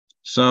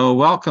So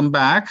welcome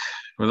back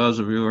for those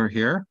of you who are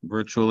here,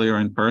 virtually or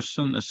in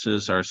person. This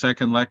is our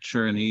second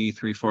lecture in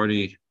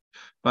EE340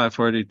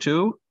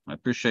 542. I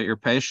appreciate your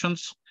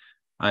patience.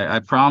 I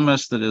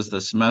promise that as the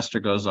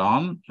semester goes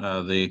on,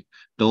 the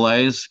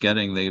delays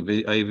getting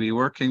the AV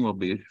working will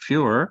be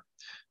fewer.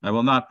 I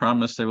will not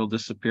promise they will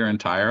disappear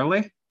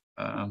entirely.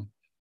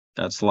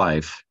 That's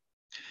life.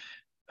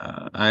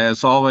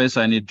 As always,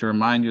 I need to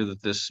remind you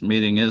that this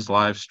meeting is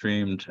live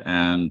streamed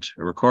and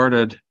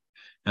recorded,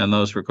 and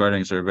those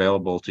recordings are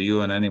available to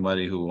you and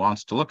anybody who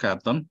wants to look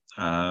at them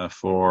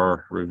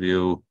for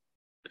review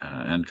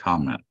and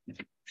comment.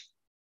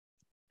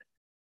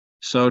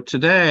 So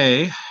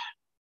today,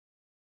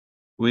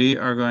 we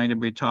are going to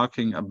be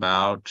talking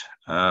about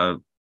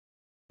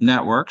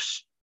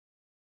networks.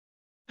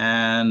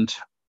 And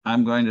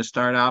I'm going to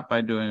start out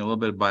by doing a little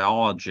bit of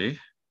biology.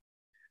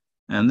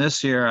 And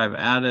this year, I've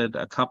added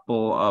a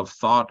couple of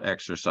thought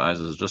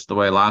exercises, just the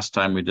way last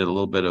time we did a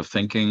little bit of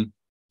thinking.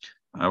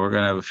 We're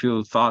going to have a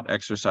few thought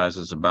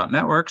exercises about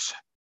networks.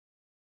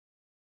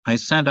 I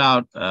sent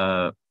out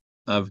a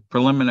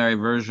preliminary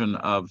version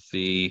of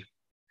the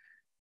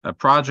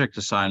project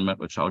assignment,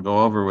 which I'll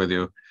go over with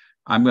you.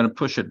 I'm going to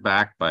push it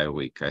back by a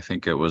week. I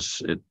think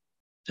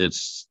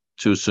it's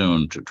too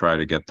soon to try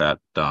to get that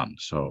done.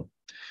 So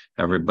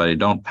everybody,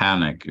 don't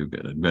panic. I'm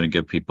going to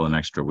give people an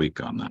extra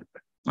week on that.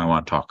 I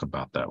want to talk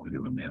about that with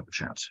you when we have a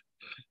chance.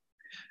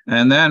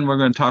 And then we're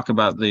going to talk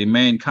about the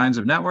main kinds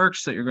of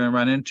networks that you're going to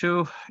run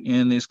into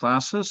in these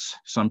classes.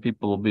 Some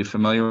people will be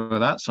familiar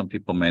with that. Some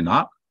people may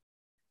not.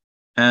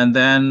 And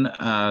then,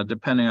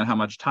 depending on how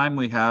much time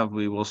we have,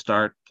 we will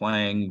start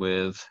playing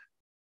with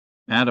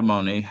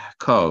Antimony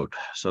code.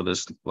 So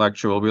this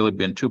lecture will really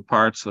be in two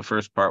parts. The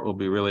first part will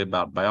be really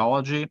about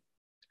biology,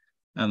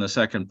 and the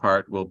second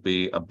part will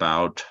be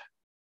about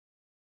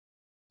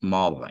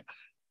modeling.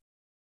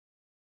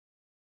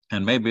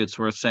 And maybe it's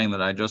worth saying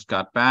that I just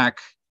got back.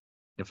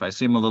 If I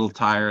seem a little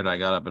tired, I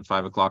got up at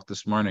 5 o'clock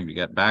this morning to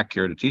get back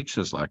here to teach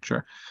this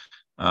lecture.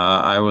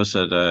 I was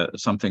at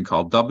something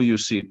called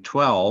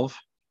WC12,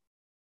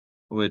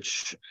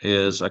 which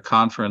is a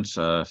conference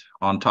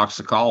on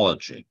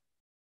toxicology.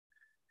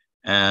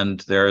 And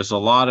there is a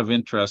lot of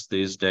interest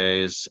these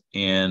days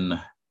in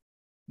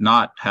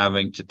not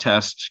having to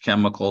test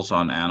chemicals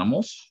on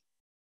animals,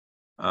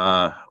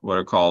 what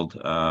are called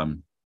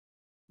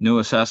new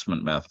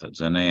assessment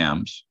methods,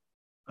 NAMs,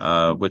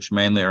 which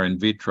mainly are in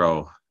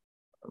vitro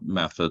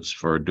methods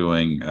for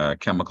doing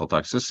chemical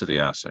toxicity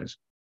assays.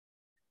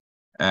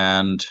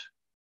 And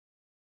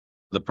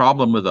the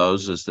problem with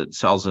those is that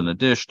cells in a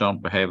dish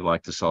don't behave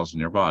like the cells in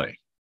your body.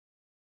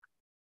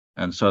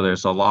 And so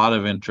there's a lot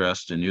of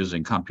interest in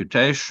using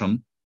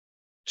computation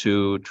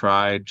to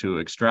try to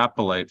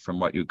extrapolate from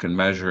what you can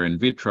measure in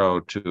vitro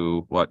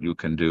to what you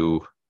can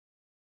do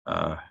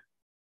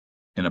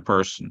in a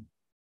person.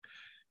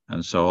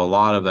 And so a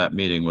lot of that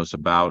meeting was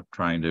about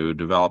trying to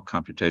develop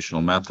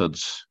computational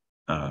methods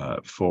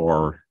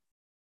for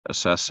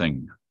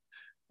assessing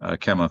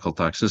chemical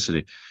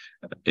toxicity.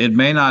 It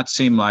may not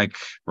seem like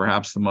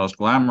perhaps the most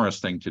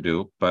glamorous thing to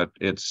do, but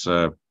it's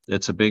a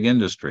big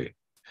industry.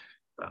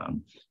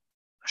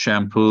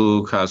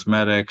 Shampoo,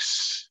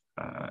 cosmetics,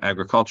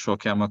 agricultural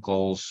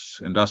chemicals,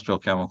 industrial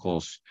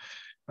chemicals.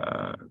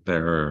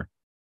 There are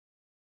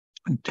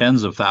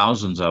tens of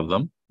thousands of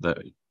them that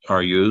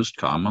are used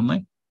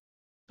commonly.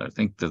 I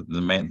think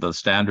the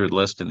standard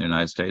list in the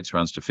United States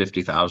runs to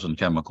 50,000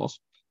 chemicals.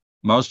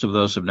 Most of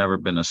those have never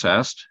been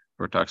assessed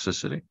for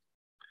toxicity.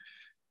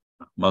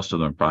 Most of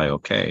them are probably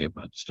okay,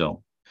 but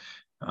still.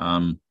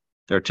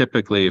 There are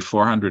typically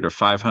 400 or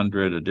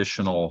 500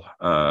 additional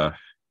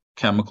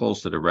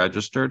chemicals that are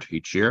registered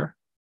each year,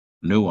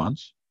 new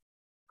ones.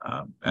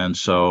 And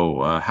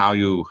so how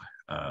you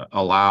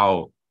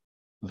allow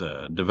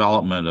the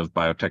development of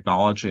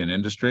biotechnology and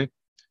industry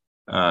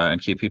and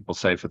keep people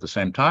safe at the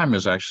same time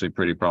is actually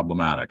pretty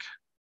problematic.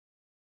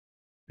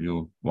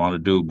 You want to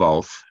do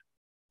both.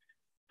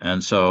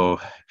 And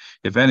so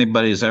if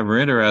anybody's ever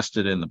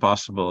interested in the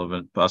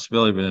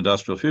possibility of an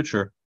industrial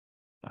future,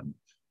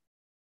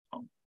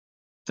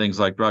 things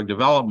like drug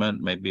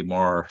development may be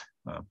more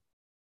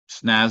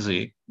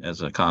snazzy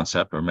as a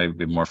concept, or maybe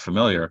be more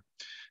familiar.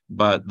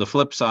 But the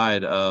flip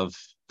side of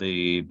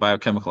the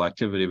biochemical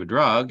activity of a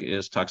drug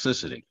is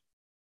toxicity.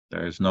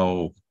 There's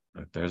no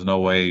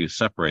way you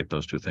separate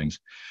those two things.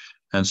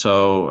 And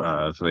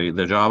so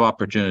the job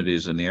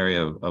opportunities in the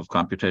area of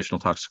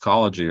computational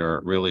toxicology are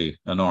really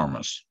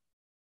enormous.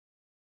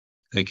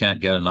 They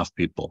can't get enough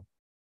people.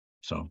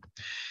 So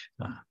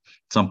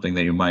something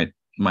that you might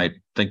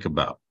think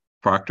about.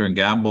 Procter &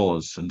 Gamble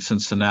is in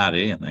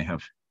Cincinnati, and they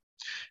have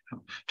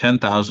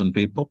 10,000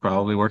 people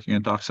probably working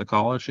in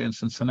toxicology in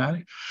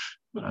Cincinnati.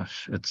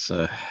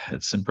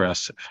 It's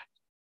impressive.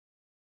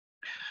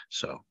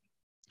 So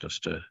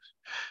just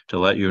to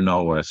let you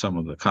know some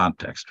of the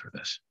context for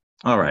this.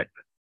 All right.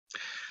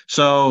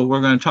 So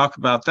we're going to talk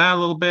about that a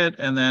little bit,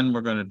 and then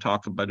we're going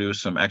to do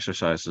some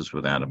exercises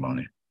with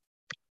antimony.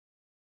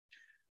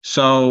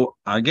 So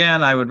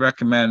again, I would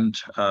recommend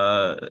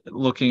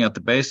looking at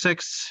the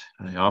basics.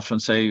 I often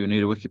say you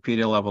need a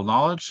Wikipedia level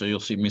knowledge, so you'll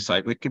see me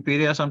cite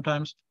Wikipedia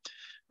sometimes.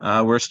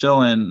 We're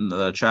still in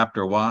the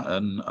chapter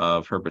 1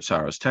 of Herbert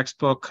Sauro's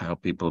textbook. I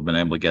hope people have been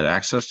able to get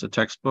access to the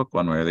textbook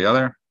one way or the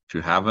other. If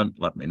you haven't,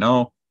 let me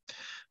know.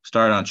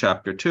 Start on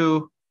chapter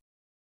 2.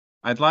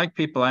 I'd like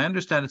people, I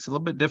understand it's a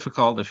little bit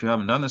difficult if you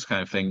haven't done this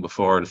kind of thing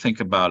before to think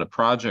about a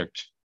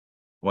project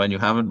when you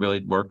haven't really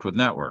worked with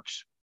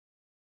networks.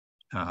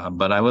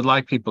 But I would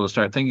like people to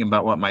start thinking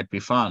about what might be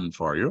fun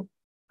for you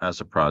as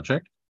a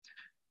project,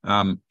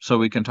 so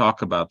we can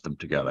talk about them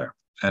together.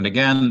 And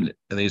again,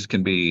 these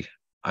can be,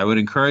 I would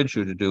encourage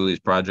you to do these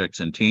projects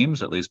in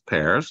teams, at least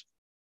pairs.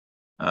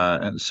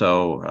 And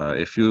so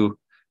if you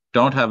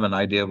don't have an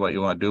idea of what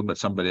you want to do, but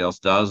somebody else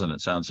does, and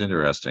it sounds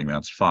interesting,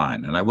 that's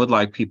fine. And I would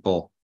like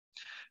people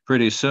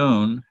pretty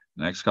soon,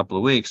 next couple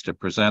of weeks, to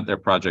present their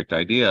project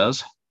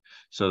ideas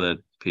so that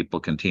people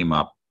can team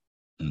up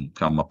and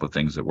come up with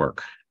things that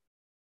work.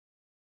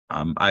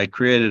 I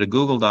created a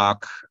Google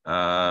Doc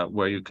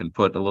where you can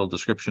put a little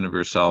description of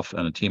yourself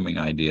and a teaming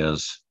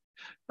ideas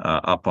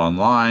up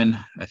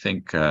online. I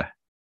think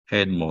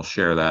Hayden will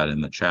share that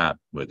in the chat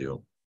with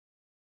you.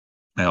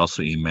 I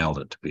also emailed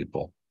it to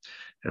people.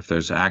 If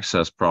there's an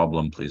access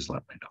problem, please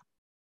let me know.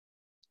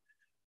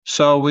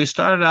 So we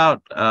started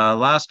out,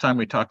 last time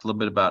we talked a little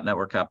bit about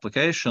network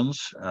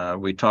applications.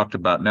 We talked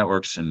about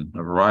networks in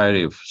a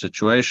variety of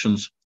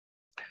situations.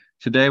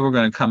 Today, we're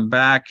going to come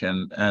back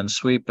and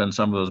sweep in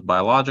some of those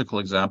biological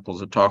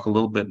examples and talk a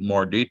little bit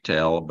more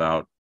detail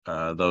about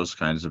those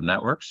kinds of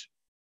networks.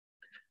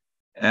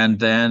 And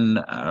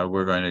then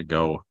we're going to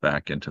go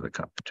back into the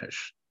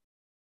computation.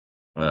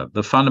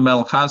 The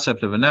fundamental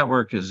concept of a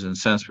network is, in a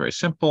sense, very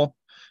simple.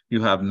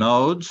 You have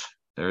nodes.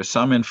 There is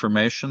some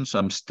information,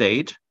 some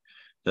state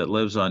that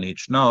lives on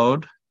each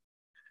node.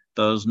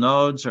 Those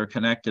nodes are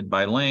connected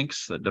by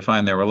links that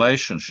define their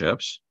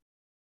relationships.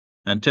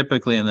 And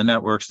typically in the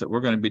networks that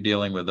we're going to be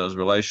dealing with, those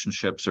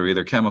relationships are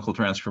either chemical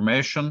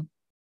transformation,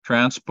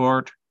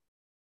 transport,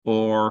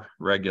 or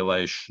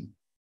regulation.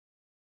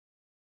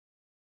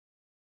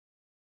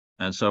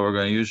 And so we're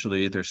going to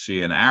usually either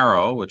see an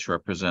arrow, which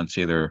represents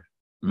either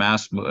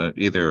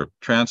either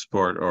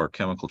transport or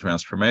chemical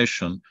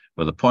transformation,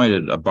 with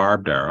a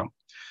barbed arrow.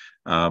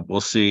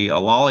 We'll see a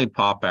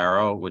lollipop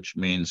arrow, which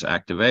means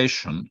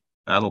activation.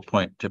 That'll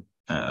point to,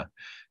 and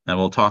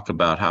we'll talk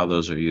about how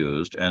those are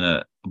used. And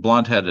a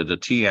blunt-headed, a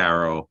T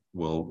arrow,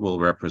 will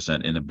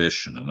represent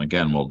inhibition. And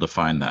again, we'll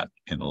define that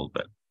in a little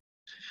bit.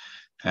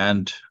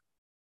 And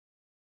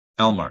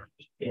Elmar.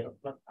 Yeah,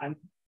 but I'm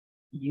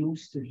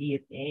used to hear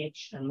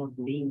edge and not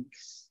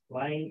links.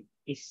 Why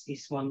is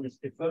this one is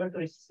preferred,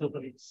 or is it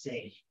totally the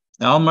same?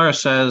 Elmar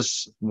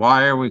says,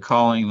 why are we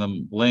calling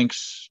them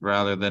links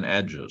rather than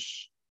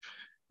edges?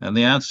 And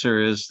the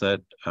answer is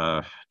that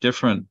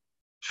different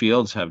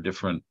fields have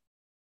different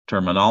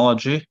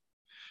terminology.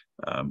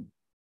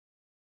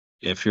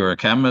 If you're a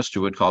chemist,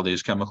 you would call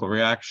these chemical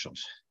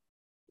reactions.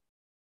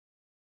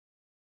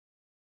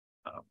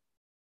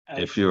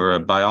 If you were a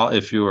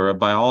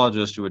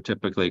biologist, you would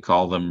typically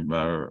call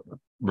them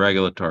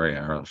regulatory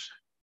arrows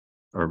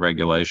or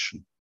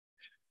regulation.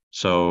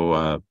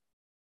 So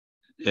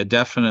it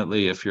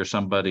definitely, if you're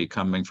somebody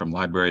coming from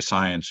library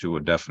science, you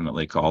would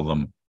definitely call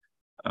them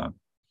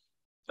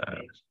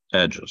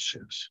edges.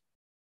 Yes.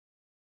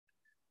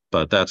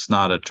 But that's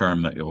not a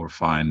term that you'll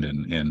find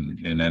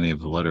in any of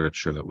the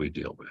literature that we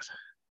deal with.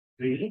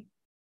 Really?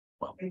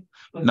 Well,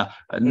 no,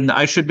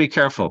 I should be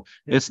careful.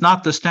 It's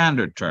not the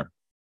standard term.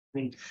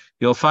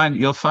 You'll find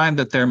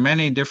that there are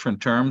many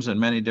different terms and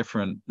many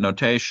different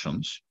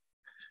notations,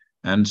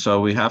 and so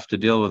we have to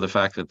deal with the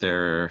fact that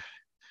there,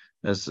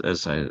 as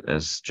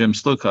Jim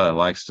Sluka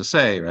likes to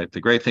say, right?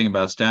 The great thing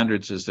about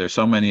standards is there's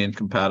so many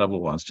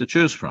incompatible ones to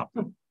choose from.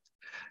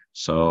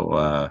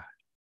 So.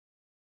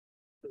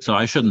 So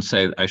I shouldn't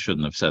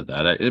have said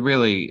that. It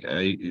really,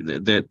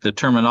 the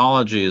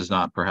terminology is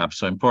not perhaps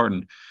so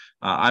important.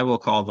 I will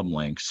call them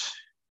links.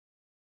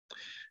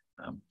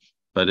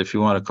 But if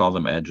you want to call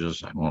them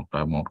edges, I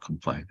won't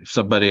complain. If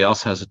somebody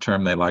else has a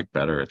term they like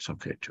better, it's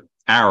okay too.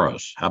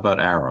 Arrows. How about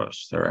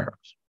arrows? They're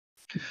arrows.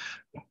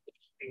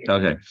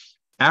 Okay.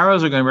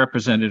 Arrows are going to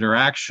represent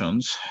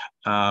interactions,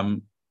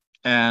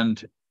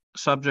 and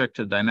subject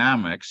to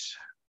dynamics,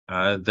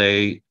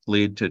 they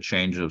lead to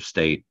change of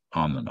state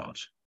on the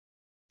nodes.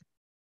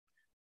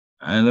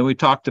 And then we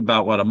talked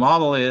about what a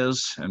model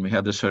is, and we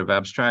had this sort of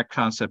abstract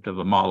concept of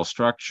a model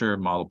structure,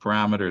 model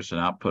parameters,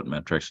 and output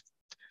metrics.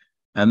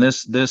 And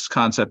this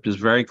concept is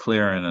very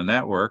clear in a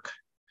network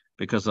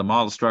because the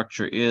model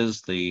structure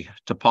is the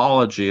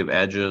topology of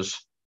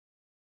edges,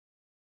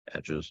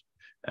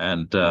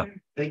 and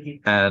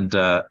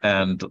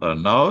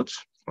nodes,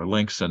 or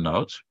links and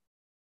nodes.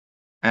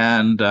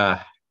 And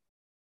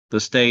the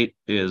state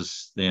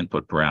is the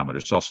input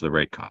parameters, also the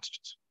rate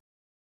constants.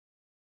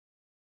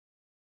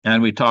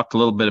 And we talked a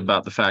little bit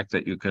about the fact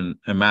that you can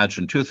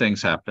imagine two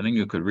things happening.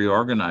 You could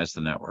reorganize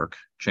the network,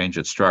 change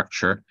its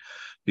structure.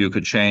 You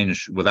could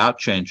change without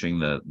changing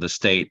the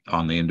state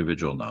on the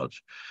individual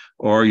nodes.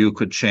 or you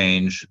could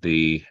change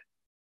the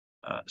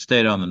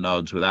state on the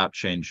nodes without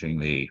changing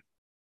the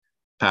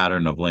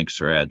pattern of links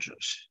or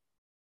edges.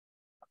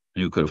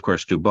 You could, of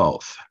course, do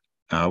both.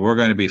 We're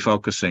going to be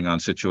focusing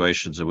on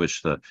situations in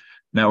which the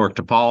network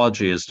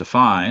topology is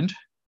defined,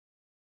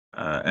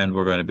 and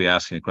we're going to be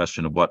asking a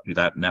question of what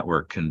that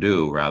network can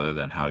do rather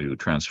than how you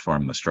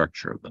transform the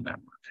structure of the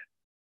network.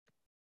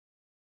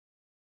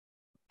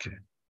 Okay.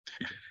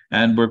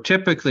 And we're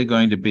typically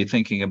going to be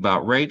thinking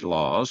about rate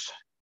laws.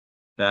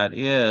 That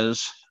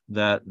is,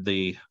 that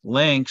the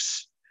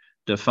links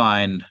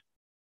define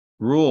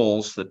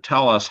rules that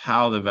tell us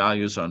how the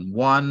values on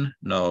one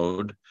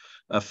node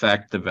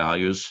affect the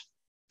values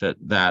that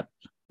that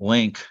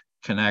link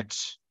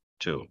connects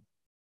to.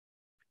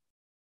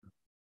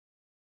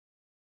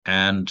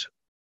 And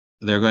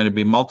there are going to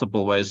be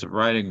multiple ways of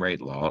writing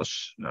rate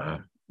laws.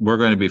 We're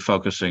going to be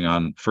focusing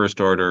on first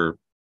order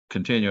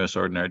continuous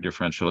ordinary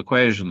differential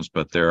equations,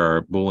 but there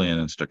are Boolean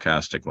and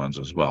stochastic ones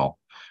as well.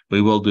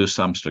 We will do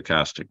some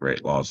stochastic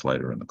rate laws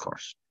later in the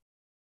course.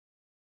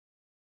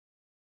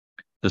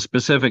 The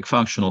specific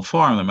functional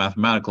form, the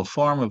mathematical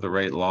form of the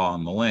rate law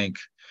on the link,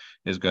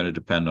 is going to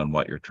depend on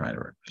what you're trying to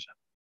represent.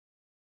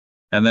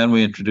 And then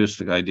we introduce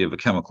the idea of a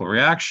chemical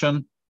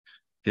reaction.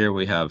 Here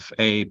we have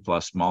A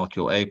plus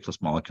molecule A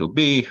plus molecule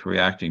B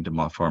reacting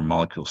to form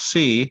molecule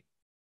C.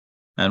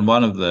 And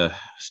one of the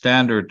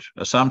standard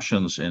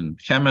assumptions in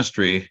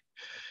chemistry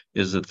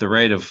is that the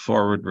rate of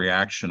forward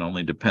reaction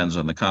only depends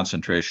on the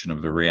concentration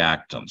of the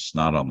reactants,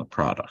 not on the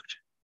product.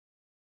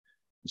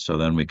 So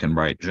then we can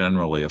write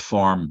generally a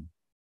form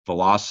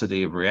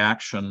velocity of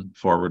reaction,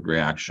 forward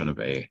reaction of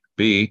A,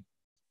 B,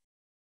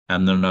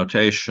 and the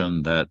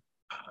notation that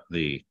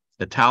the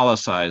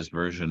italicized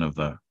version of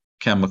the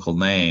chemical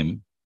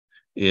name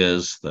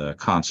is the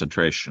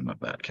concentration of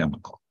that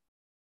chemical.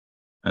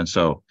 And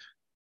so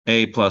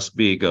A plus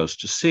B goes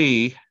to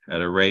C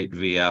at a rate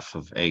VF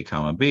of A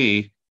comma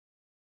B,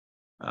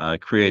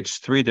 creates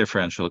three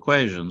differential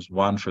equations,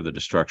 one for the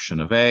destruction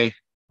of A,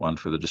 one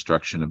for the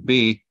destruction of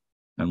B,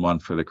 and one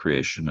for the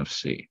creation of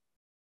C.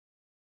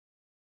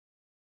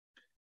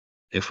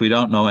 If we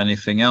don't know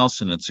anything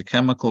else and it's a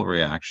chemical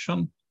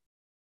reaction,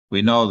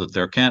 we know that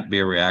there can't be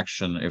a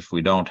reaction if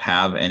we don't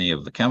have any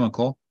of the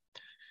chemical.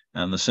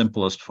 And the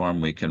simplest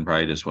form we can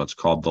write is what's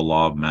called the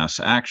law of mass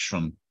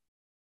action.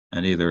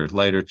 And either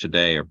later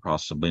today or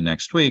possibly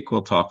next week,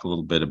 we'll talk a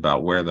little bit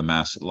about where the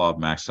law of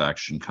mass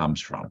action comes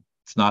from.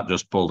 It's not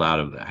just pulled out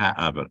of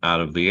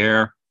the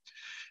air.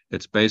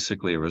 It's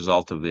basically a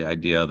result of the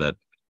idea that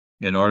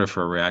in order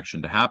for a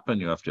reaction to happen,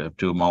 you have to have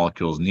two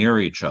molecules near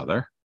each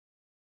other.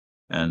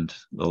 And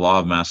the law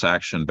of mass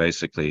action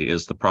basically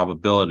is the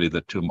probability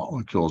that two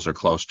molecules are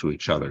close to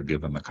each other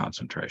given the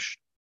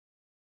concentration.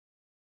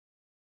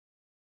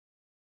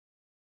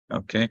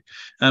 Okay,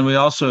 and we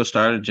also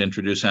started to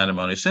introduce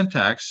antimony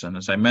syntax. And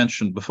as I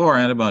mentioned before,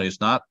 antimony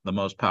is not the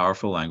most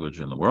powerful language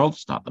in the world.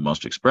 It's not the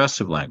most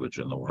expressive language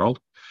in the world.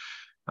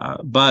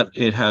 But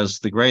it has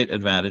the great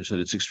advantage that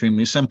it's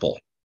extremely simple.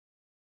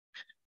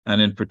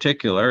 And in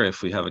particular,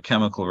 if we have a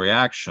chemical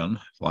reaction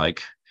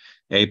like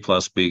A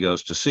plus B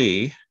goes to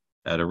C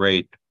at a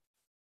rate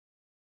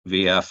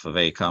VF of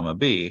A comma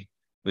B,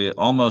 we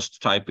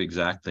almost type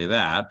exactly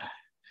that.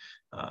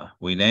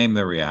 We name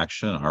the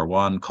reaction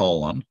R1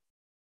 colon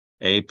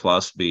A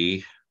plus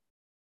B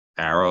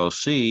arrow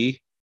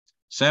C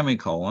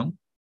semicolon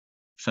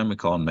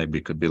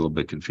maybe could be a little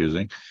bit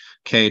confusing,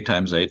 K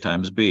times A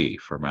times B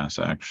for mass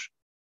action.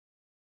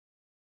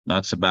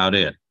 That's about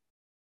it.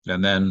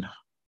 And then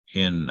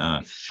in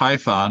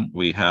Python,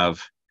 we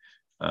have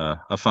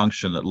a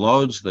function that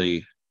loads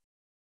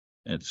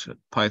it's a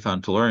Python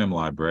Tellurium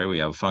library. We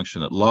have a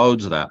function that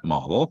loads that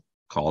model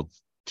called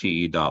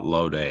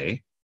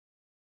te.loada.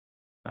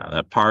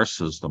 That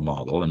parses the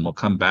model, and we'll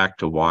come back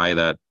to why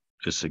that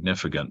is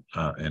significant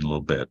in a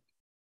little bit.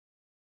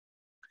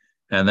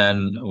 And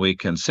then we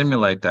can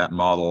simulate that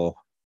model.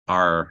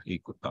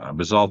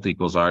 Result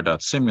equals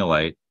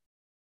r.simulate,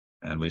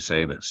 and we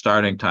say the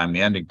starting time,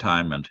 the ending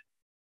time, and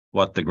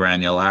what the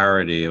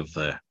granularity of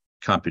the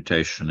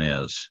computation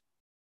is.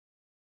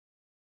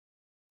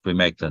 If we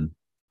make the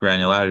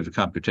granularity of the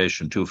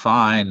computation too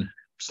fine,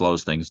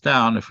 slows things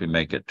down. If we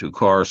make it too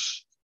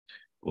coarse,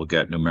 we'll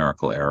get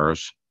numerical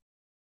errors.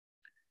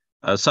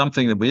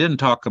 Something that we didn't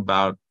talk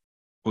about,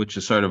 which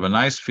is sort of a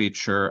nice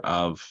feature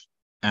of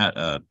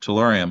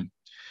Tellurium,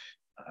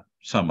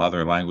 some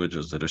other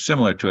languages that are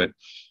similar to it,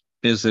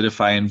 is that if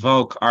I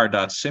invoke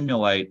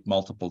r.simulate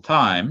multiple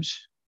times,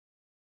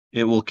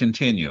 it will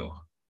continue.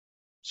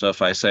 So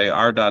if I say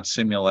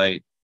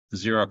r.simulate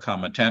 0,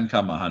 10,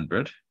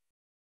 100,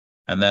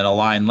 and then a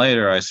line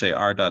later I say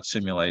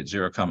r.simulate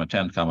 0,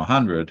 10,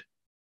 100,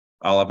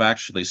 I'll have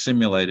actually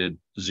simulated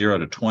 0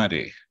 to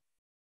 20.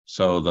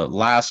 So the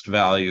last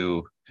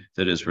value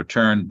that is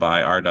returned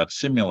by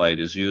r.simulate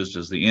is used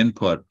as the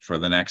input for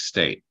the next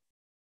state.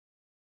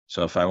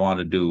 So if I want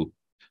to do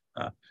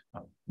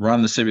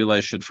run the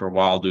simulation for a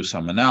while, do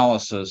some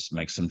analysis,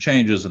 make some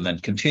changes, and then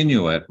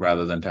continue it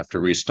rather than have to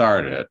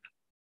restart it,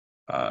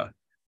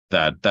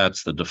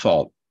 that's the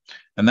default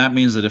And that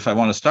means that if I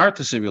want to start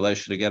the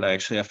simulation again, I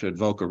actually have to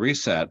invoke a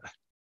reset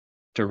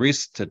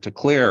to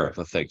clear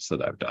the things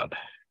that I've done.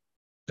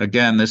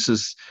 Again, this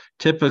is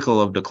typical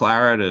of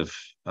declarative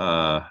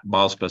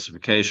model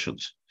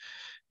specifications.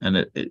 And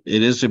it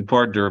is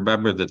important to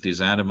remember that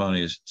these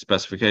antimony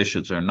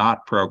specifications are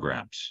not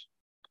programs.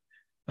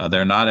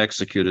 They're not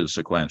executed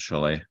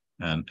sequentially,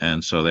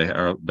 and so they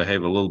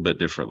behave a little bit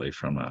differently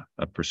from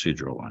a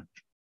procedural language.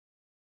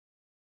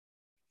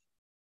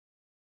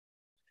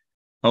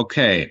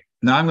 Okay,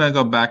 now I'm going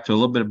to go back to a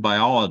little bit of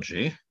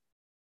biology.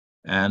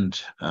 And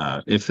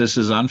if this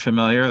is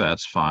unfamiliar,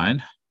 that's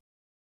fine.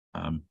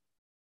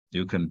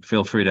 You can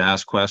feel free to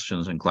ask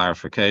questions and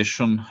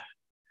clarification.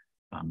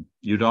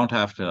 You don't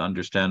have to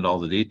understand all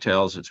the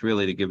details. It's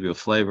really to give you a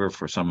flavor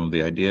for some of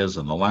the ideas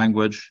in the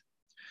language.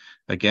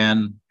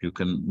 Again, you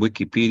can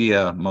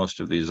Wikipedia most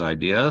of these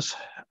ideas.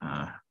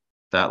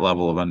 That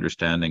level of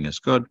understanding is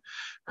good.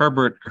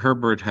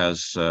 Herbert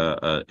has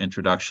an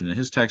introduction in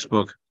his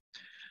textbook.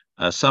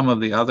 Some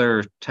of the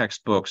other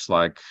textbooks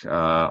like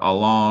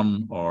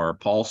Alon or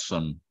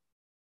Paulson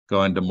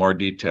go into more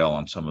detail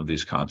on some of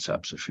these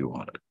concepts if you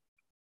want it.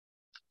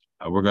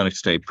 We're going to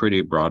stay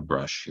pretty broad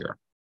brush here.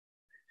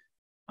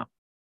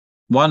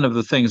 One of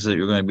the things that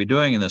you're going to be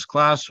doing in this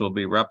class will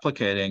be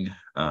replicating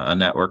a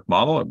network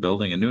model or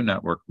building a new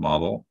network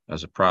model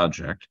as a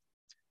project.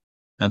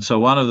 And so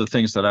one of the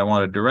things that I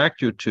want to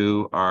direct you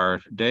to are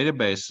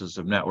databases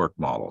of network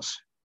models.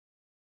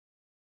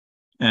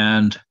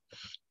 And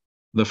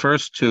the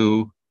first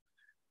two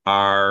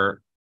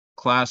are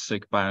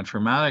classic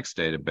bioinformatics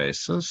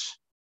databases,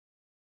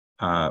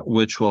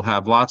 which will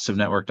have lots of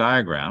network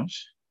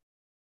diagrams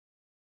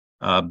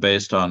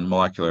based on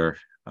molecular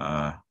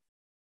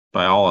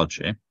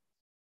biology,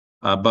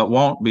 but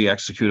won't be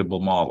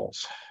executable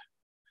models.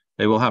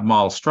 They will have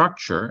model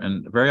structure,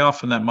 and very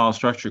often that model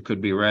structure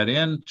could be read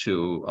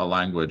into a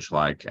language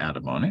like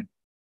Antimony,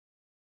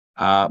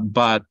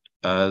 but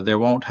there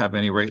won't have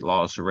any rate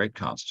laws or rate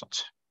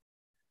constants.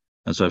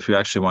 And so if you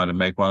actually want to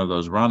make one of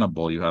those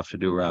runnable, you have to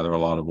do rather a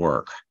lot of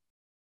work.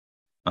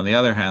 On the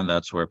other hand,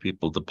 that's where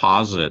people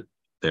deposit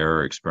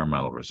their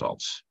experimental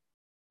results.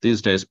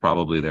 These days,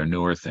 probably they're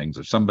newer things.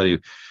 If somebody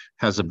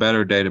has a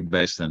better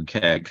database than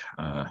KEGG,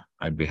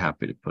 I'd be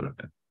happy to put it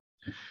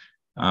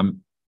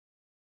in.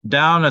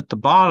 Down at the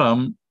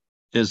bottom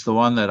is the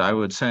one that I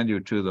would send you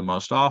to the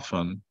most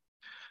often.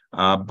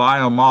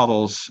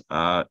 BioModels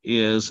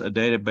is a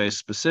database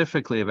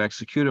specifically of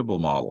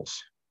executable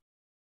models.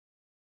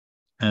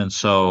 And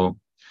so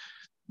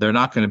they're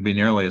not going to be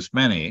nearly as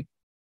many,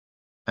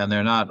 and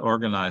they're not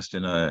organized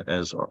in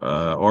as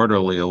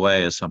orderly a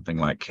way as something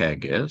like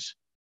KEGG is.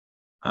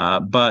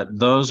 But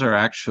those are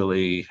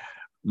actually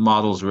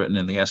models written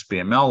in the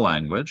SBML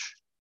language,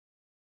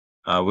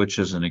 which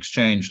is an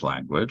exchange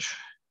language.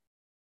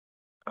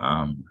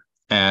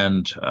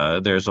 And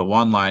there's a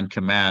one-line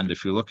command.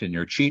 If you look in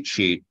your cheat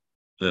sheet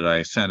that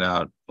I sent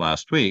out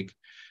last week,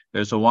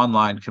 there's a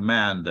one-line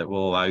command that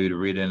will allow you to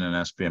read in an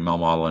SBML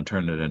model and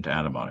turn it into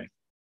Antimony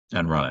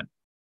and run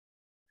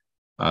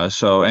it.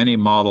 So any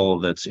model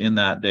that's in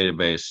that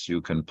database,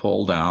 you can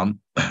pull down,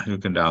 you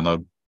can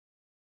download,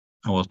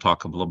 and we'll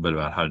talk a little bit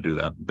about how to do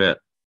that in a bit,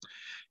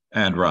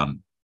 and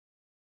run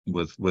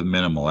with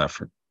minimal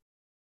effort.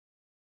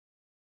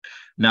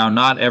 Now,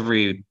 not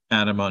every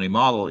Antimony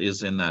model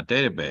is in that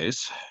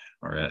database,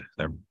 or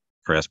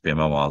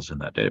SBML models in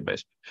that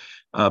database,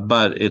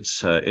 but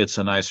it's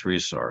a nice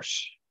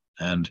resource.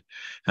 And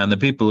the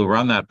people who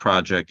run that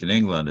project in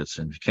England, it's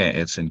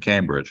in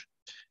Cambridge,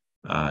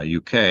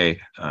 UK,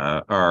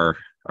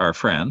 are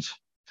friends.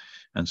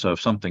 And so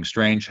if something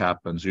strange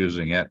happens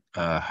using it,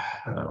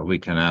 we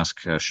can ask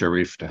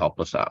Sharif to help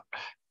us out.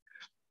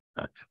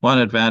 One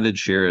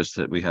advantage here is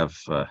that we have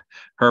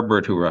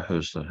Herbert,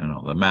 who's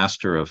the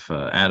master of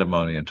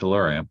Antimony and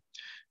Tellurium,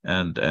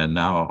 and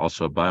now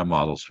also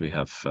BioModels. We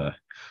have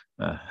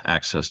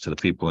access to the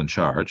people in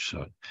charge.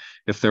 So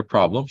if there are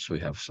problems, we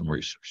have some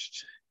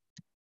resources.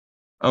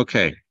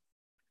 Okay.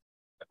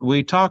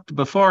 We talked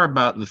before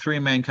about the three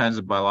main kinds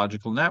of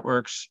biological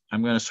networks.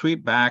 I'm going to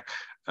sweep back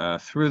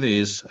through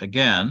these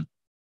again.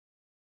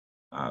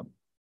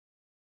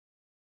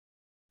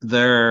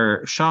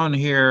 They're shown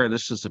here.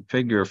 This is a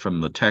figure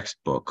from the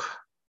textbook,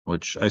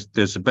 which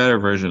there's a better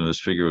version of this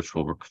figure, which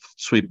we'll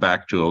sweep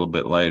back to a little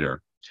bit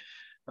later,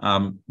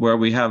 where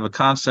we have a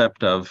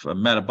concept of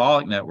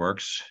metabolic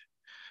networks,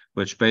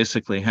 which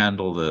basically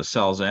handle the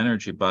cell's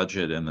energy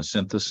budget and the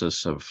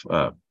synthesis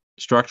of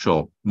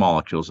structural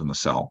molecules in the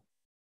cell,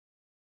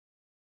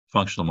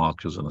 functional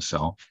molecules in the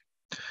cell.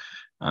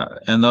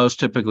 And those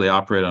typically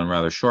operate on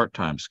rather short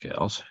time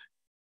scales,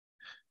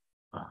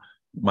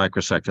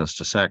 microseconds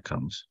to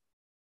seconds.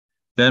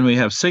 Then we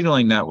have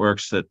signaling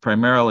networks that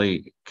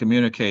primarily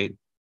communicate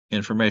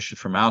information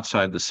from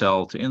outside the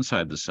cell to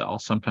inside the cell,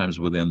 sometimes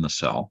within the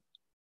cell,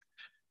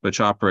 which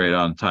operate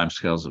on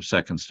timescales of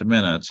seconds to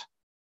minutes.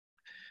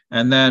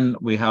 And then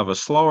we have a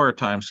slower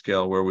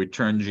timescale where we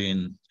turn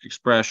gene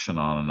expression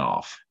on and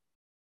off.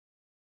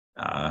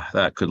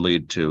 That could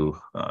lead to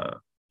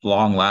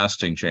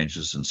long-lasting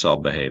changes in cell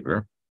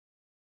behavior.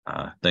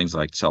 things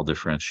like cell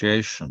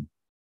differentiation.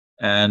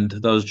 And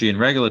those gene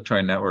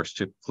regulatory networks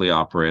typically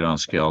operate on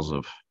scales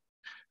of,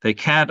 they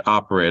can't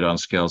operate on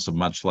scales of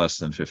much less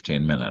than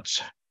 15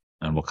 minutes.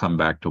 And we'll come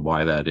back to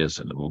why that is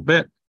in a little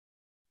bit.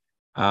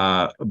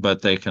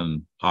 But they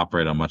can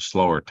operate on much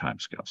slower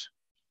timescales.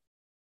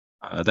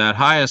 That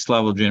highest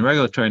level gene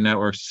regulatory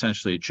networks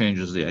essentially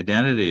changes the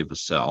identity of the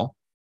cell.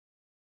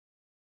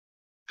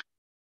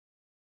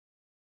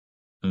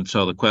 And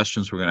so the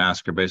questions we're going to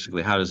ask are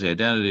basically, how does the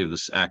identity of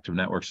the active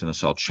networks in the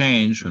cell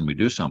change when we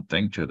do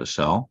something to the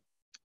cell?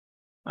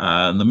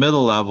 In the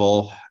middle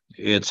level,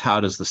 it's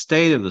how does the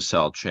state of the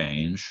cell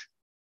change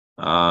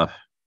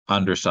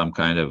under some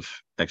kind of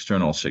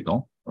external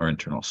signal or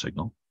internal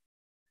signal.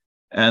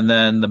 And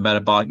then the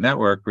metabolic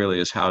network really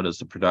is how does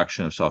the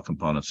production of cell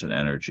components and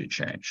energy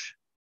change.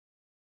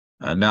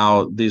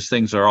 Now, these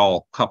things are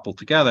all coupled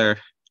together,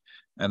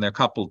 and they're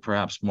coupled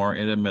perhaps more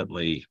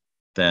intimately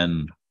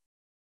than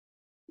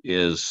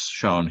is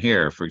shown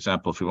here. For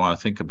example, if we want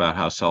to think about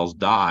how cells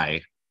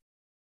die,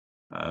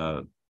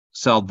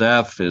 cell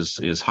death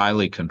is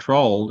highly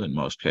controlled in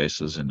most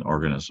cases in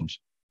organisms.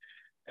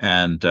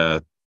 And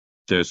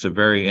there's a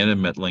very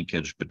intimate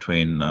linkage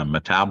between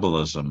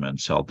metabolism and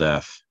cell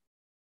death.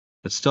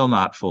 It's still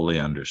not fully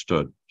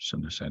understood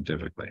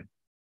scientifically.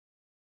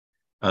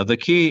 The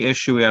key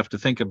issue we have to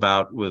think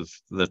about with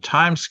the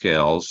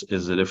timescales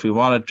is that if we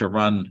wanted to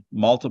run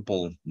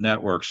multiple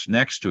networks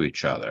next to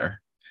each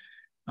other,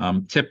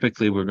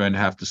 typically we're going to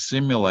have to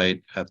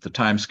simulate at the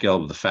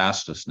timescale of the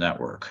fastest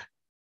network.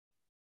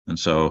 And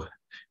so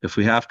if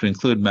we have to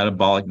include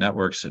metabolic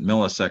networks at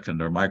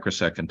millisecond or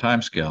microsecond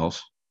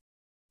timescales,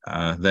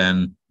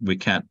 then we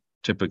can't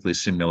typically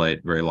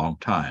simulate very long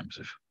times.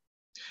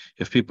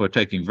 If people are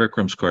taking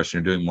Vikram's course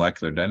and you're doing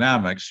molecular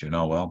dynamics,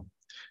 well,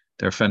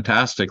 they're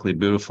fantastically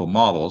beautiful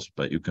models,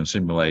 but you can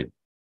simulate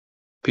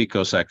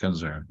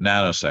picoseconds or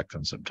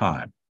nanoseconds of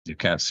time. You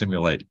can't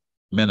simulate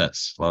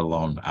minutes, let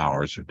alone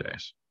hours or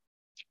days.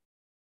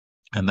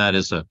 And that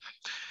is an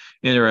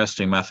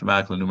interesting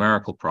mathematical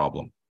numerical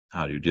problem.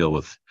 How do you deal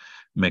with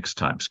mixed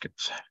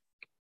timescales?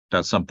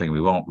 That's something we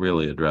won't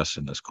really address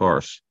in this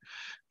course,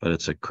 but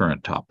it's a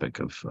current topic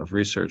of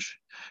research.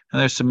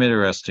 And there's some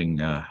interesting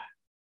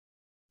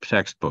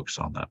textbooks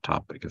on that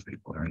topic if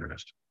people are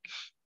interested.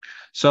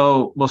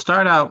 So we'll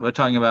start out by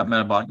talking about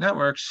metabolic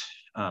networks.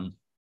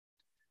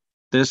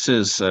 This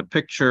is a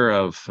picture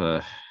of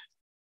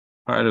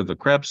part of the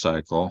Krebs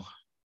cycle.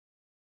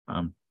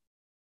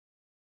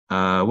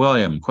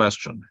 William,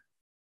 question.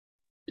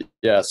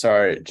 Yeah,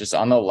 sorry. Just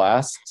on the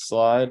last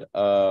slide,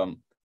 it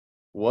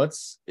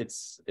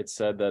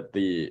said that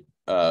the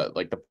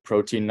the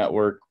protein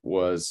network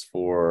was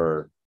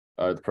for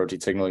the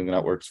protein signaling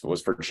networks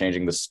was for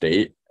changing the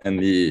state, and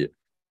the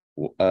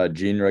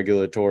gene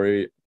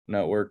regulatory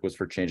network was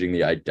for changing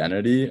the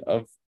identity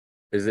of.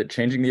 Is it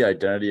changing the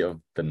identity of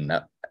the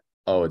net?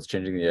 Oh, it's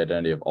changing the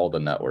identity of all the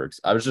networks.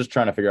 I was just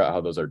trying to figure out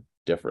how those are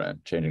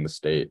different, changing the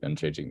state and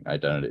changing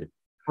identity.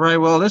 Right.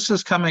 Well, this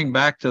is coming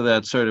back to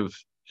that sort of,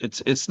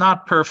 it's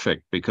not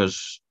perfect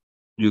because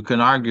you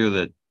can argue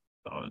that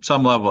at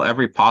some level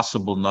every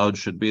possible node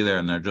should be there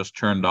and they're just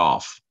turned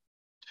off,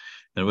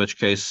 in which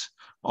case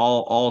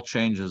all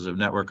changes of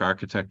network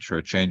architecture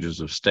are changes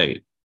of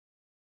state.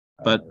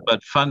 But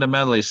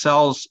fundamentally,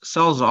 cells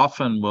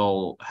often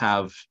will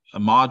have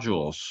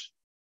modules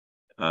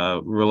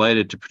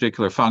related to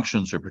particular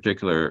functions or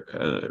particular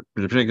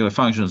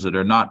functions that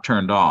are not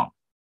turned on.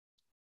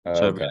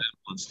 So, Okay.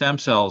 in stem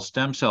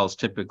cells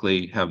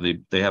typically have the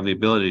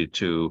ability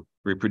to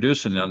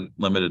reproduce an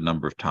unlimited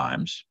number of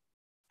times.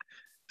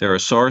 They're a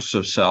source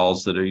of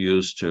cells that are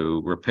used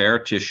to repair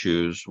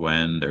tissues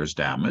when there's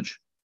damage.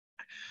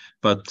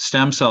 But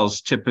stem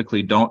cells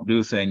typically don't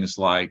do things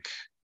like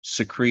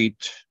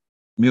secrete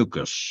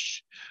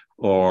mucus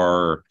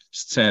or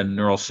send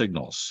neural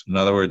signals. In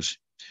other words,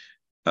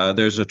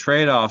 there's a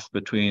trade-off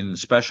between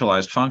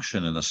specialized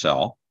function in the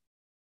cell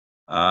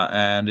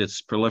and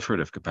its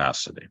proliferative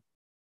capacity.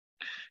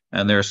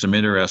 And there are some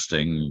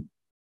interesting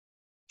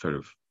sort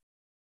of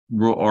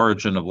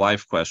origin of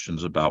life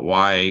questions about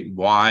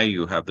why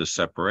you have this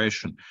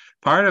separation.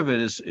 Part of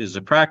it is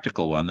a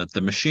practical one, that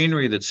the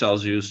machinery that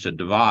cells use to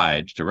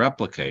divide, to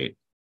replicate,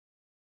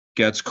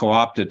 gets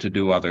co-opted to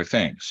do other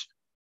things.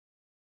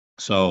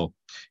 So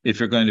if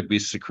you're going to be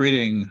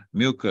secreting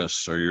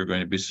mucus or you're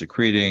going to be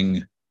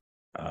secreting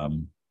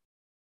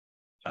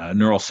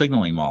neural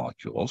signaling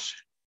molecules,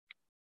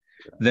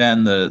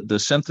 then the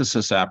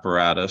synthesis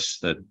apparatus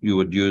that you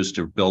would use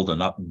to build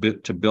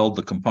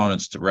the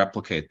components to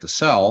replicate the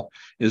cell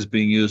is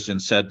being used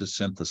instead to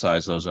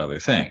synthesize those other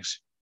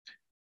things.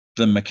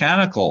 The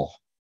mechanical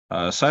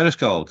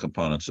cytoskeletal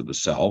components of the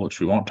cell, which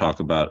we won't talk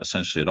about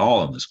essentially at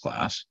all in this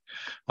class,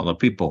 although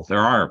there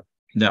are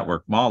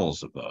network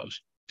models of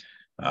those,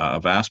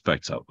 of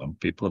aspects of them.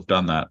 People have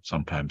done that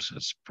sometimes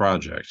as a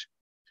project.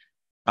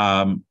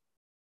 The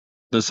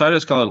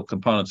cytoskeletal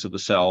components of the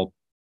cell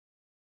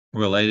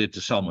related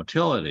to cell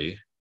motility,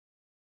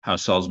 how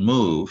cells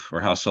move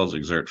or how cells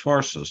exert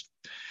forces.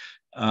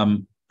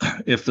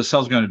 If the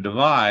cell's going to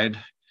divide,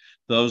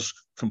 those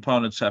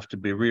components have to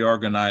be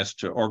reorganized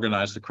to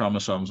organize the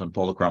chromosomes and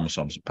pull the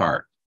chromosomes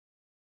apart.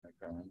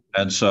 Okay.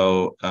 And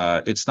so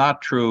it's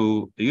not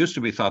true. It used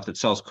to be thought that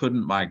cells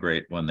couldn't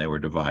migrate when they were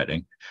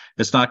dividing.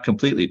 It's not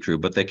completely true,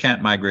 but they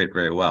can't migrate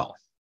very well.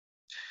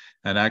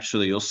 And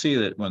actually, you'll see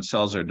that when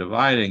cells are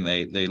dividing,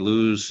 they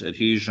lose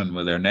adhesion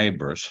with their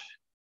neighbors.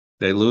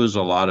 They lose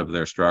a lot of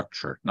their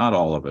structure, not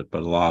all of it,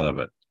 but a lot of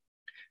it,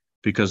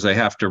 because they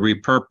have to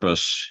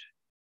repurpose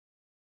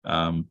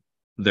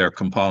their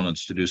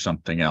components to do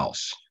something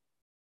else.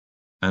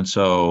 And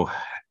so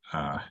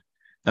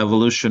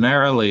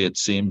evolutionarily, it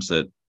seems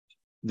that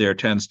there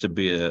tends to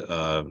be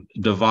a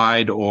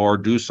divide or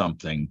do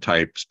something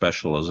type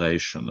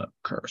specialization that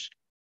occurs.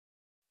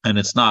 And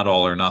it's not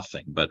all or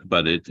nothing, but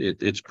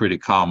it's pretty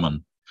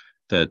common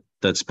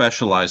that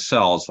specialized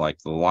cells like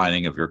the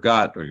lining of your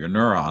gut or your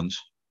neurons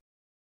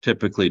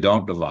typically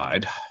don't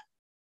divide.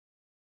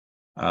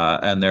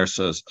 And there's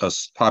a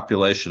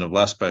population of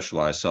less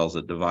specialized cells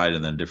that divide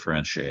and then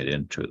differentiate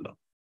into them.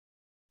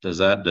 Does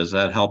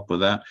that help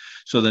with that?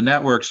 So the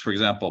networks, for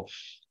example,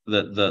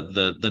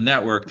 the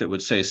network that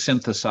would say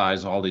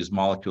synthesize all these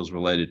molecules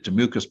related to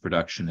mucus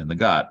production in the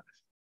gut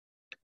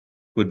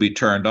would be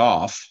turned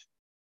off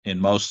in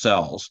most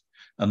cells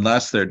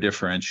unless they're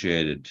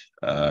differentiated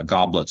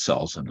goblet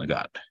cells in the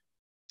gut,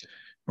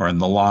 or in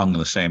the lung,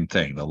 the same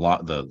thing.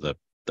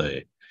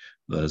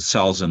 The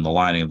cells in the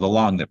lining of the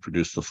lung that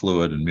produce the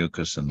fluid and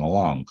mucus in the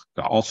lung,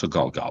 also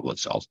called goblet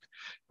cells,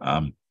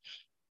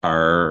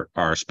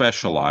 are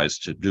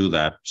specialized to do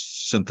that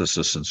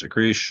synthesis and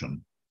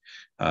secretion.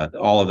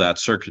 All of that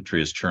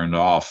circuitry is turned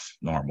off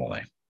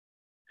normally.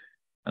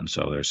 And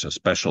so there's a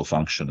special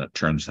function that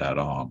turns that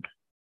on.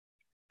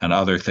 And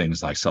other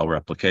things like cell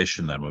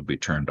replication then would be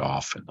turned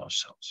off in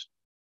those cells.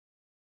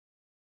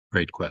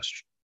 Great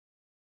question.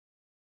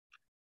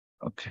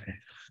 Okay.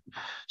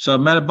 So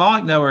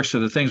metabolic networks are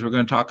the things we're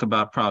going to talk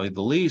about probably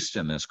the least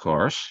in this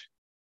course,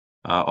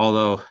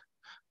 although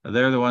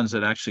they're the ones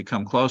that actually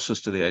come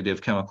closest to the idea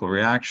of chemical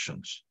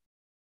reactions.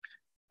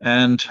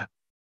 And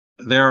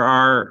there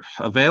are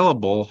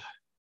available,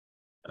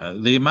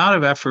 the amount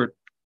of effort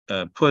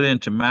put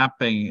into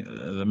mapping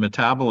the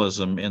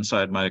metabolism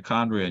inside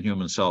mitochondria in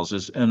human cells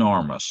is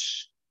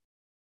enormous,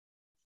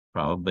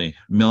 probably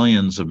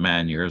millions of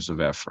man-years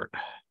of effort.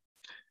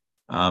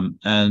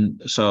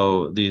 And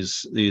so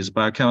these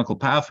biochemical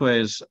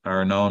pathways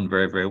are known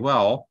very, very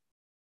well,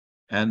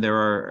 and there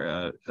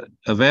are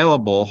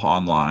available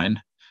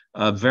online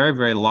very,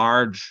 very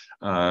large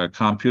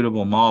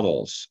computable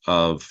models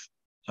of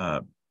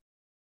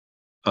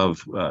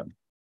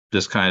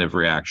this kind of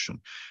reaction.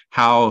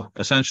 How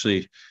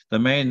essentially the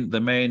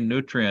main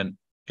nutrient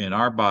in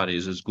our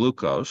bodies is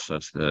glucose.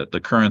 That's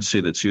the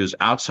currency that's used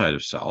outside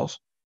of cells.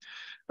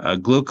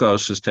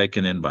 Glucose is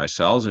taken in by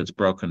cells. It's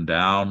broken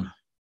down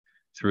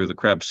through the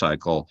Krebs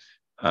cycle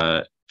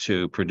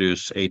to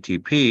produce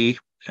ATP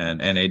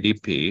and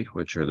NADP,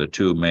 which are the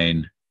two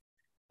main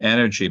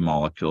energy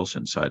molecules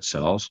inside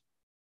cells,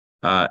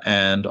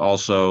 and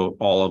also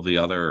all of the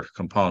other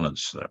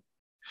components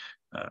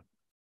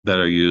that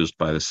are used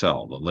by the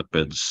cell, the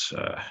lipids,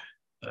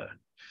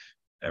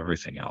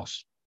 everything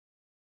else.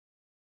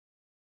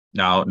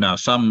 Now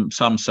some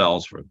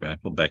cells, for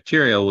example,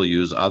 bacteria will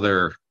use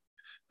other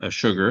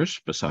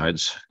sugars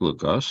besides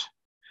glucose.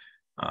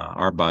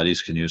 Our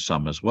bodies can use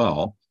some as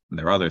well. And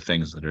there are other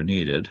things that are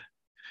needed,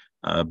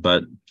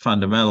 but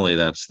fundamentally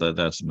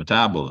that's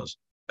metabolism.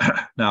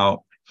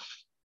 Now,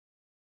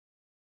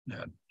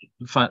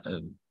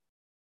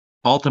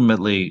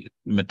 ultimately,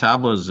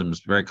 metabolism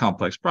is a very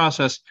complex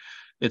process.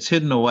 It's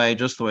hidden away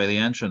just the way the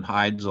engine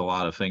hides a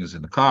lot of things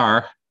in the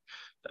car.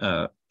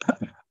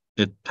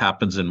 It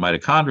happens in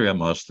mitochondria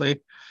mostly.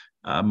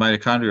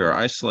 Mitochondria are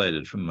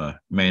isolated from the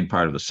main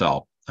part of the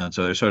cell. And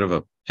so there's sort of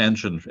an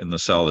engine in the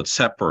cell that's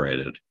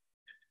separated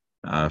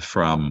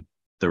from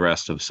the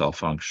rest of cell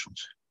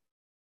functions.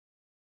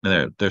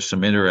 And there's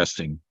some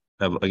interesting,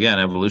 again,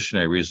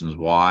 evolutionary reasons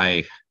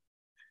why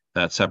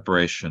that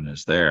separation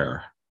is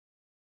there.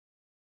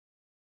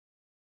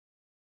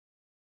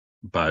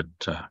 But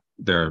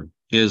there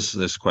is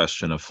this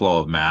question of flow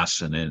of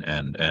mass and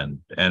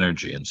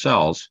energy in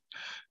cells,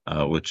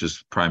 which is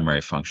the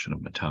primary function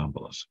of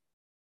metabolism.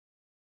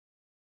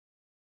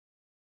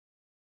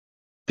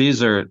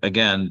 These are,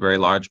 again, very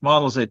large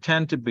models. They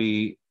tend to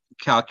be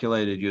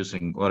calculated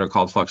using what are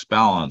called flux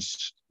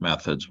balance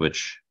methods,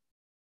 which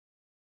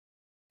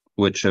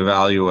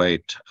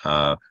evaluate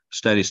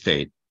steady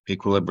state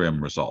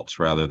equilibrium results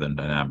rather than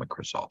dynamic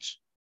results,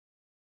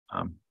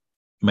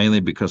 mainly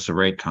because the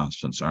rate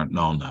constants aren't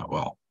known that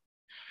well.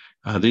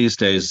 These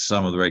days,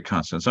 some of the rate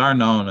constants are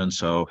known, and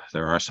so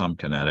there are some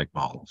kinetic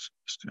models.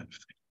 This kind of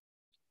thing.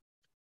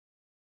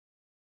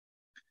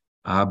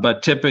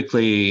 But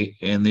typically,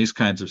 in these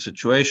kinds of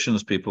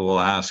situations, people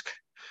will ask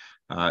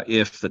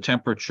if the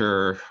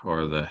temperature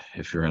or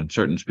if you're in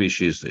certain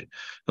species, the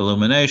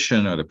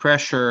illumination or the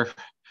pressure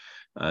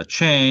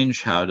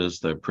change, how does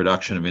the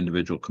production of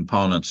individual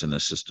components in the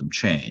system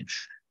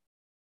change?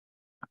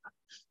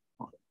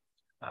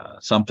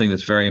 Something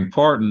that's very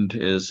important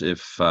is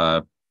if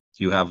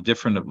you have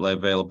different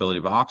availability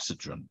of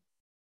oxygen,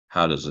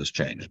 how does this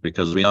change?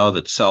 Because we know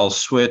that cells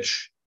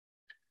switch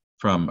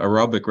from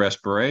aerobic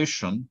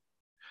respiration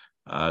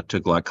to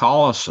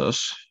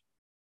glycolysis.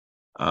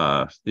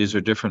 These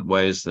are different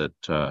ways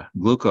that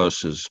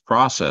glucose is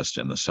processed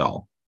in the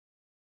cell.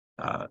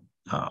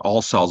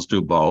 All cells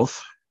do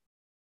both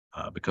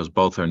because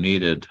both are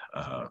needed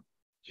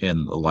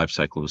in the life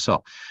cycle of the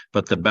cell.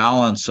 But the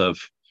balance of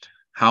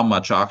how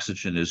much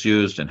oxygen is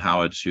used and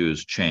how it's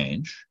used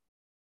change.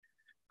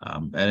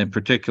 And in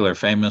particular,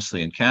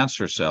 famously in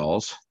cancer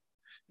cells,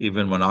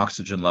 even when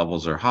oxygen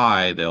levels are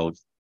high, they'll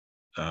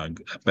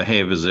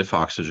behave as if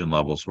oxygen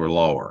levels were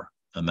lower.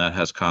 And that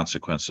has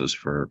consequences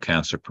for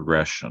cancer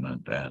progression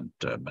and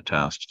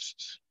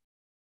metastasis.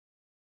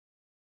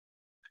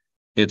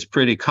 It's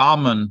pretty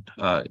common.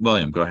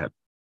 William, go ahead.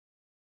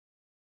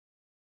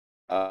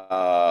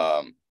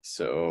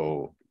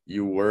 So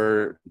you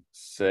were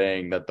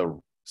saying that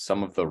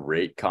some of the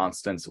rate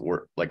constants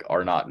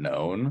are not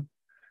known.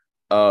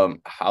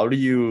 How do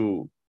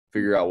you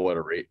figure out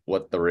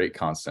what the rate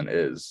constant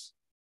is,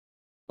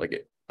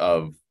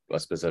 of a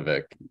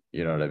specific,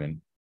 you know what I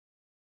mean?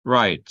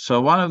 Right.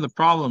 So one of the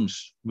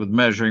problems with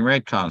measuring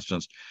rate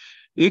constants,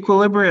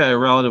 equilibria are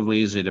relatively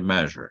easy to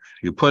measure.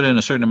 You put in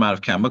a certain amount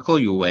of chemical,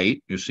 you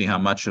wait, you see how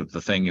much of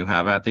the thing you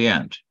have at the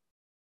end.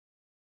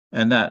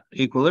 And that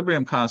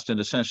equilibrium constant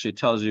essentially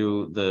tells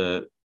you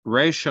the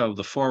ratio of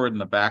the forward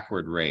and the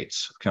backward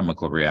rates of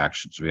chemical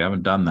reactions. We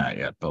haven't done that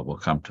yet, but we'll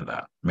come to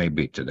that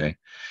maybe today.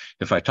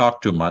 If I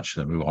talk too much,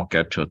 then we won't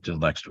get to it till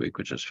next week,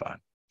 which is fine.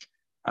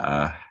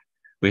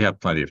 We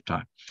have plenty of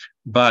time.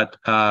 But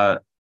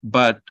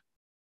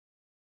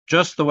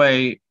just the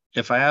way,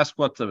 if I ask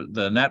what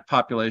the net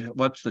population,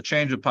 what's the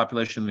change of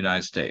population in the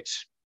United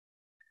States?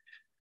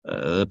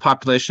 The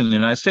population in the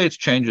United States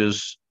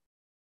changes.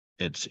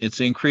 It's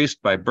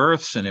increased by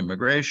births and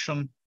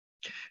immigration.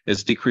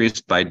 It's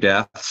decreased by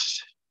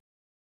deaths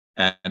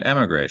and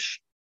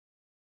emigration.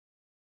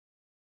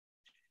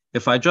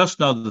 If I just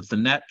know that the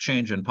net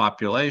change in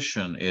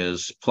population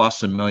is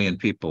plus 1 million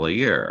people a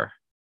year,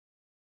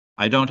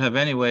 I don't have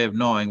any way of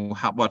knowing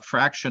what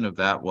fraction of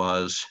that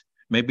was.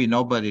 Maybe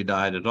nobody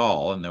died at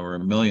all and there were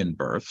 1 million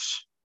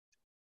births,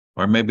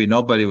 or maybe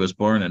nobody was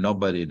born and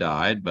nobody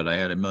died, but I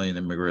had 1 million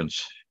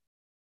immigrants.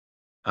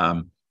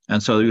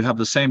 And so you have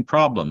the same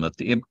problem, that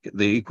the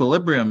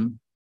equilibrium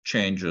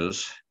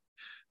changes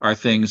are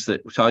things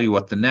that tell you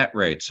what the net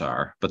rates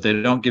are, but they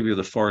don't give you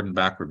the forward and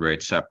backward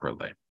rates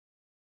separately.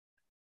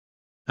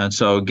 And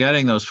so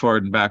getting those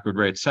forward and backward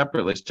rates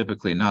separately is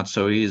typically not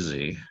so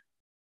easy.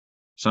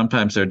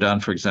 Sometimes they're done,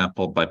 for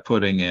example, by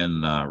putting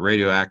in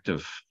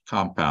radioactive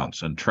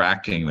compounds and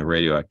tracking the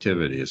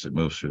radioactivity as it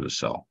moves through the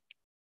cell.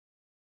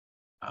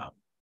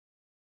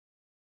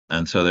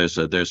 And so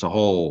there's a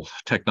whole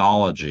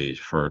technology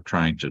for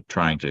trying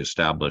to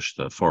establish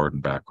the forward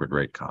and backward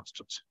rate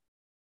constants.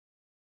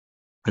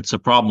 It's a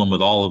problem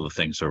with all of the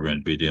things we're going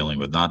to be dealing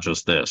with, not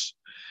just this,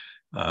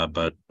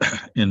 but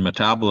in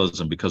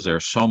metabolism, because there are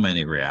so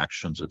many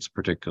reactions, it's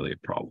particularly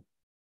a problem.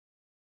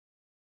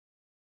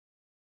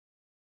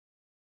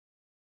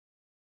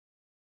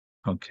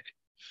 Okay,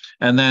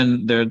 and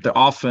then there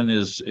often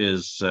is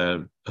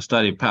a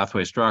study of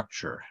pathway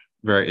structure.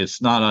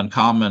 It's not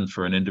uncommon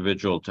for an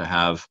individual to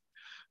have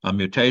a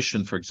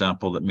mutation, for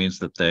example, that means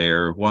that they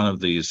are one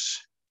of these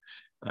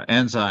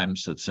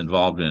enzymes that's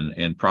involved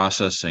in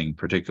processing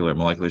particular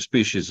molecular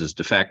species is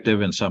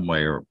defective in some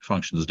way or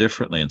functions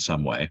differently in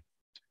some way.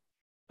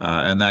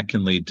 And that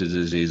can lead to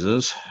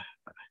diseases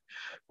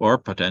or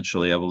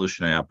potentially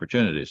evolutionary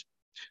opportunities.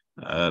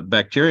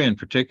 Bacteria in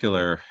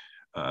particular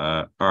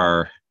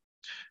are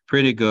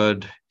pretty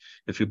good.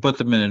 If you put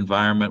them in an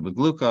environment with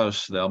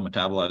glucose, they'll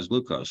metabolize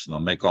glucose and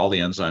they'll make all the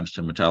enzymes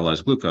to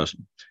metabolize glucose.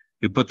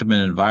 You put them in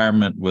an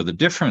environment with a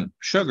different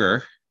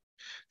sugar,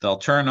 they'll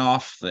turn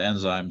off the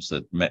enzymes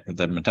that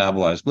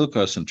metabolize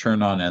glucose and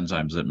turn on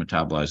enzymes that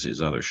metabolize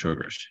these other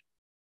sugars.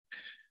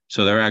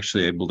 So they're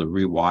actually able to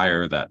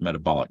rewire that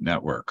metabolic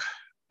network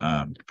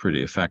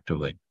pretty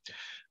effectively.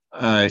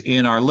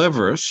 In our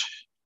livers,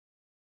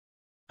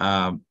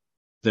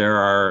 there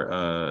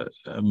are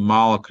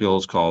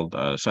molecules called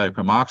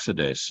cytochrome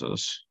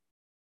oxidases,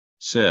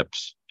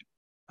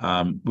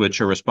 CYPs, which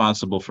are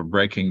responsible for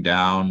breaking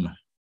down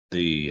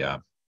the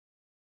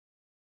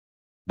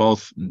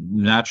both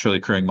naturally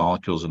occurring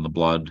molecules in the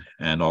blood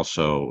and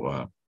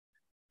also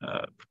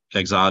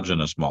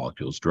exogenous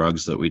molecules,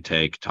 drugs that we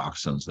take,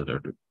 toxins that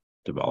are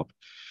developed.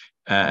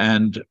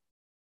 And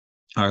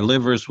our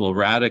livers will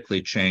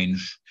radically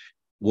change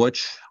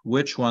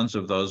which ones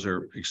of those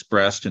are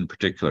expressed in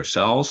particular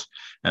cells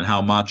and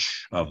how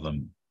much of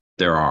them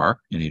there are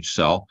in each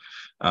cell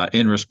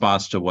in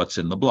response to what's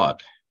in the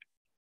blood.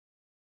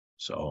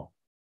 So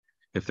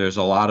if there's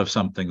a lot of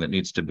something that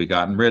needs to be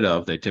gotten rid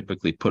of, they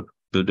typically put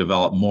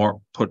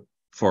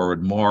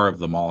forward more of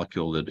the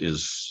molecule that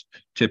is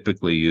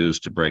typically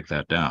used to break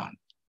that down.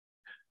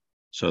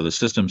 So the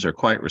systems are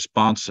quite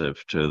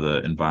responsive to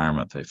the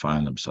environment they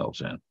find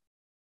themselves in.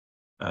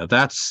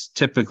 That's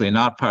typically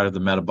not part of the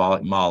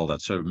metabolic model.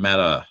 That's sort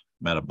of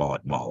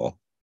metabolic model.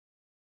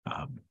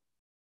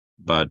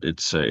 But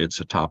it's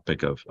a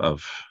topic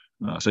of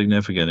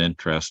significant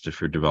interest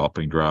if you're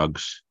developing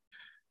drugs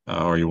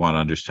or you want to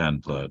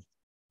understand the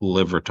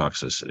liver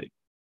toxicity.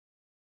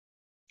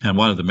 And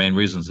one of the main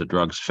reasons that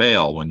drugs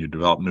fail when you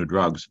develop new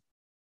drugs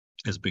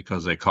is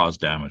because they cause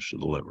damage to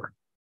the liver.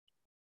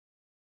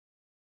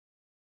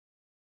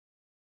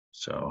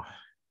 So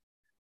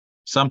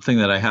something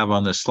that I have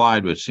on this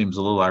slide, which seems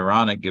a little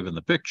ironic given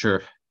the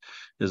picture,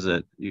 is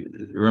that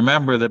you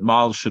remember that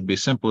models should be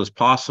simple as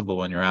possible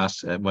when you're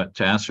asked to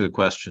answer the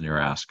question you're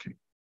asking.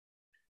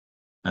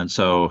 And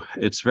so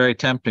it's very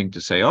tempting to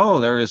say, oh,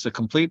 there is a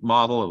complete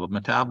model of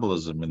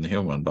metabolism in the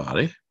human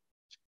body.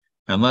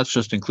 And let's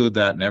just include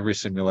that in every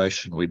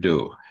simulation we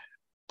do.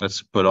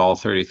 Let's put all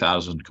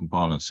 30,000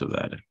 components of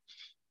that in.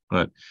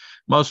 But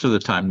most of the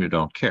time you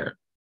don't care.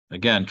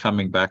 Again,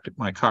 coming back to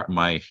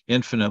my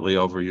infinitely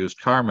overused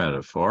car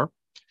metaphor,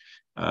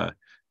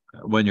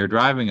 when you're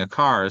driving a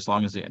car, as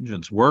long as the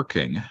engine's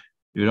working,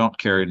 you don't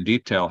care in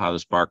detail how the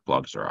spark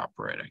plugs are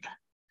operating.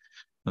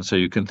 And so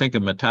you can think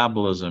of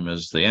metabolism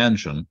as the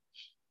engine,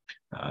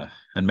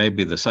 and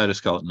maybe the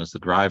cytoskeleton is the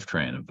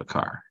drivetrain of the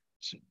car.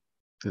 So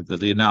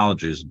the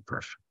analogy isn't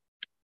perfect.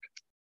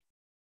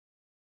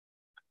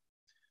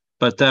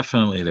 But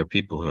definitely there are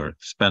people who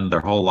spend their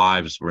whole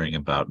lives worrying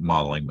about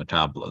modeling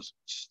metabolism.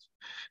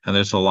 And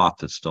there's a lot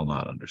that's still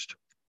not understood.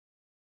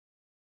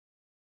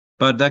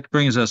 But that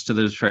brings us to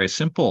this very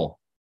simple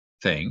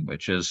thing,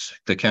 which is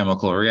the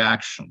chemical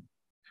reaction,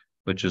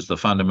 which is the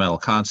fundamental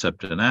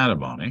concept in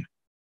antimony.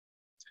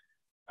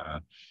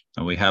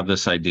 And we have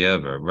this idea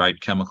of a right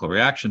chemical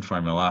reaction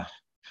formula.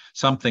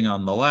 Something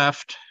on the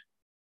left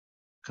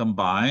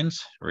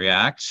combines,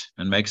 reacts,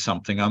 and makes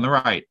something on the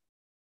right.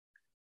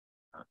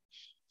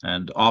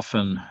 And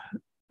often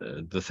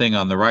the thing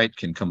on the right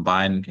can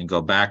combine and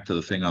go back to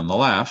the thing on the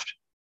left,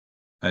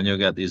 and you'll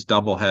get these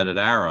double-headed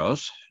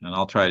arrows, and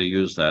I'll try to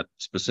use that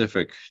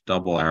specific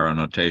double arrow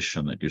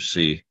notation that you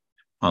see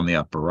on the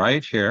upper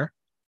right here.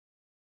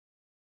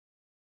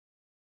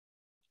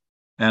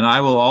 And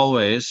I will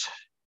always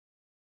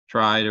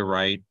try to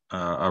write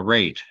a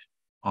rate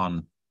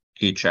on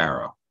each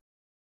arrow.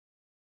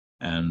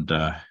 And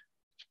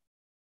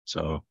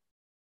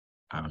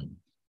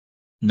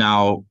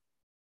now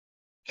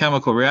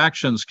chemical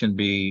reactions can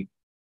be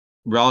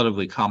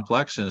relatively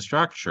complex in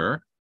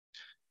structure.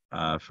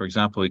 For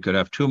example, we could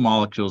have two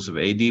molecules of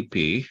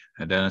ADP,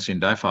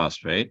 adenosine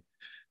diphosphate,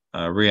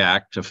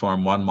 react to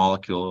form one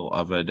molecule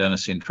of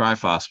adenosine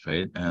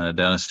triphosphate and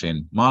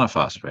adenosine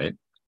monophosphate.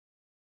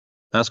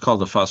 That's called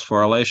the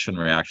phosphorylation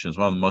reaction. It's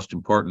one of the most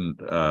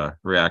important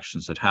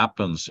reactions that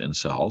happens in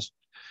cells.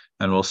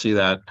 And we'll see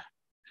that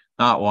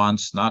not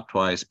once, not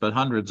twice, but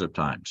hundreds of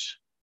times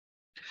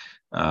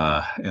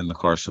in the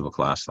course of a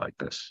class like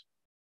this.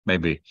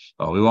 Maybe,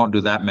 well, we won't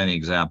do that many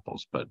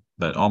examples, but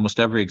almost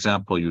every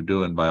example you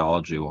do in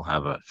biology will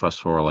have a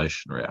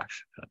phosphorylation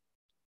reaction.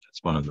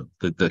 That's one of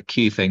the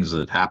key things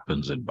that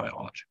happens in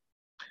biology,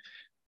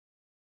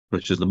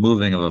 which is the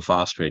moving of a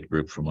phosphate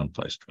group from one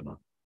place to another.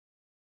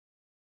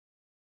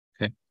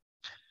 Okay.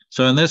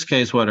 So in this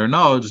case, what are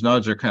nodes?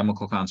 Nodes are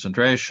chemical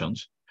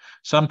concentrations.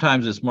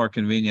 Sometimes it's more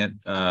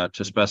convenient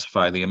to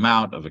specify the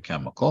amount of a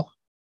chemical.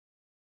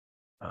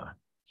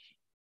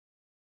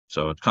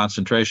 So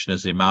concentration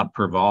is the amount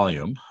per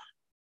volume,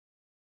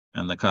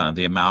 and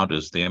the amount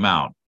is the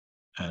amount.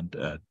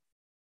 And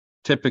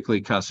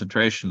typically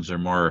concentrations are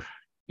more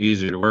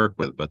easy to work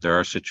with, but there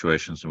are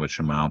situations in which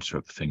amounts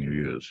are the thing you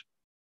use.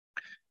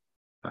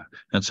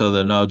 And so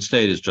the node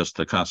state is just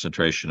the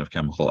concentration of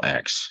chemical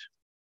X.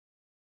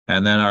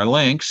 And then our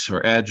links,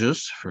 or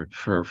edges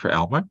for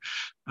Elmer,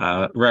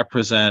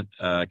 represent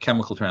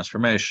chemical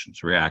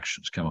transformations,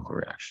 reactions, chemical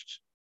reactions.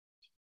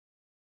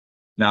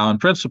 Now, in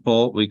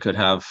principle, we could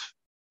have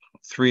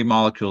 3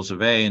 molecules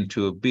of A and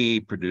 2 of B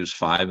produce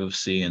 5 of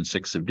C and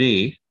 6 of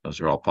D. Those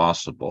are all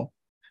possible.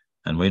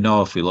 And we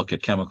know if we look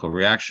at chemical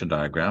reaction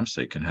diagrams,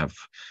 they can have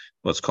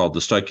what's called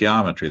the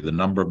stoichiometry. The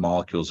number of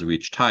molecules of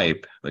each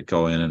type that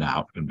go in and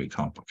out can be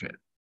complicated.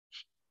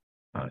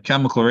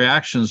 Chemical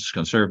reactions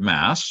conserve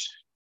mass.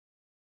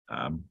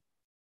 That's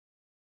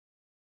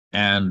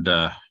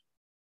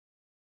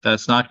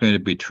not going to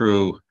be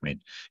true. I mean,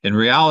 in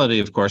reality,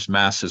 of course,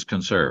 mass is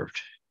conserved.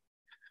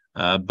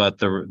 But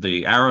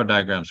the arrow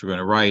diagrams we're going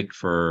to write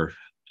for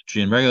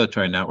gene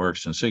regulatory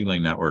networks and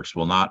signaling networks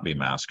will not be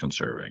mass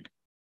conserving.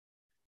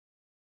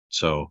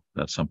 So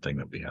that's something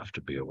that we have to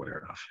be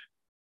aware of.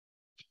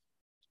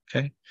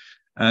 Okay.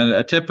 And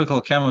a typical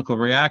chemical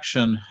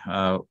reaction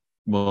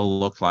will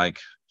look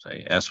like,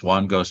 say,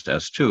 S1 goes to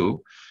S2.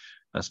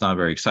 That's not a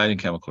very exciting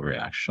chemical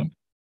reaction.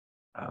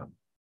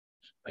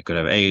 I could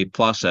have A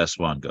plus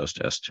S1 goes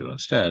to S2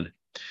 instead.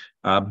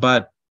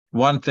 But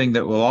one thing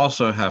that we'll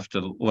also have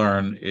to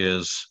learn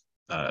is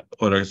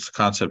what is the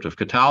concept of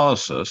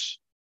catalysis,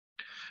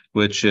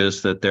 which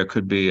is that there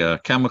could be a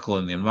chemical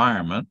in the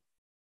environment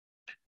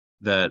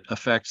that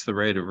affects the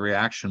rate of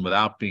reaction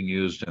without being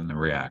used in the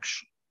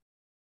reaction.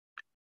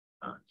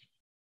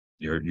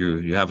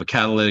 You have a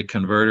catalytic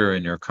converter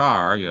in your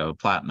car. You have a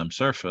platinum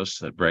surface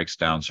that breaks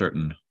down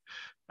certain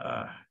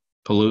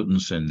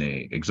pollutants in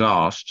the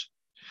exhaust,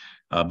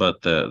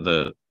 but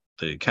the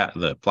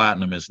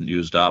platinum isn't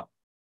used up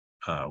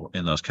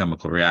in those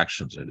chemical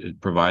reactions. It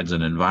provides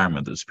an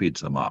environment that speeds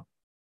them up.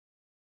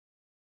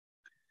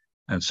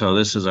 And so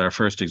this is our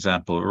first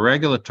example of a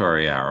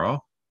regulatory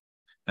arrow.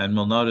 And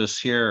we'll notice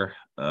here,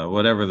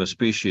 whatever the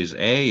species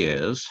A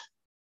is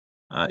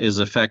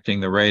affecting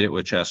the rate at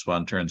which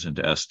S1 turns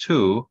into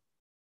S2.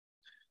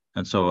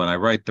 And so when I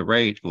write the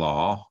rate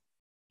law,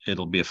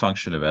 it'll be a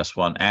function of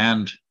S1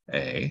 and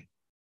A.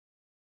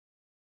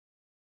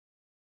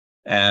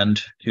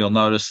 And you'll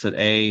notice that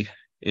A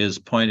is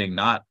pointing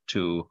not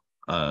to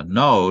a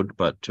node,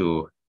 but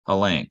to a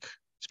link.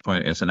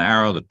 It's an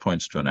arrow that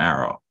points to an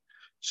arrow.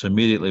 So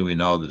immediately we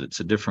know that it's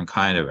a different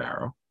kind of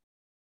arrow.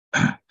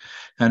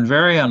 And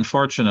very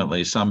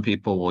unfortunately, some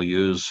people will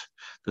use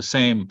the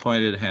same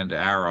pointed hand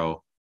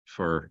arrow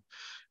for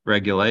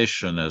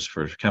regulation as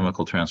for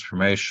chemical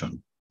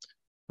transformation,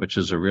 which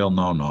is a real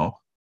no-no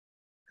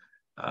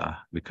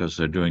because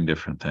they're doing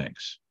different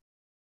things.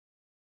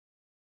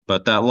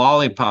 But that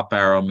lollipop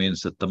arrow means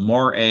that the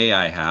more A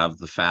I have,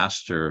 the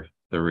faster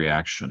the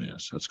reaction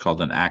is. It's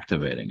called an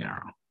activating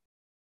arrow.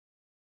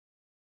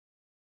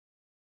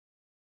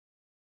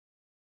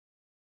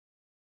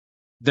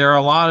 There are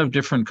a lot of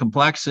different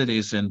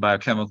complexities in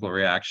biochemical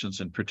reactions.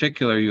 In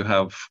particular, you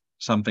have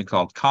something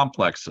called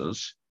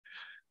complexes,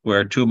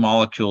 where two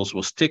molecules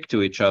will stick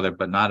to each other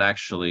but not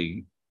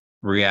actually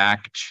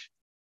react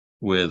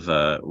with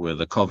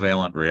a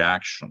covalent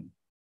reaction.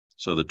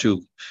 So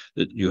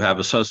you have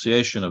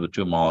association of the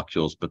two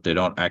molecules, but they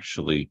don't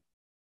actually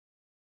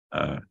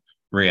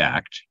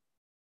react.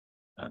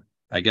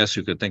 I guess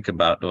you could think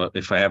about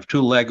if I have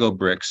two Lego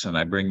bricks and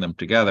I bring them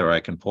together,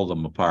 I can pull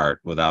them apart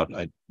without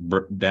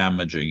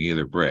damaging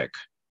either brick.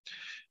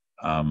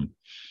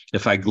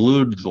 If I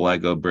glued the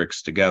Lego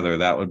bricks together,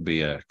 that would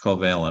be a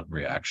covalent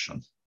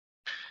reaction.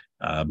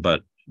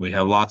 But we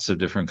have lots of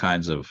different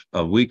kinds of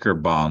weaker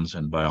bonds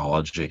in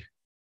biology.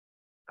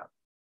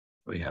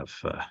 We have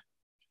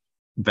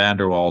van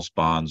der Waals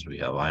bonds. We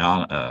have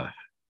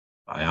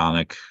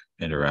ionic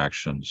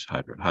interactions,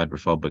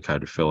 hydrophobic,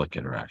 hydrophilic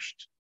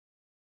interactions.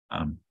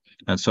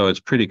 And so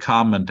it's pretty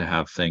common to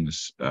have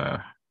things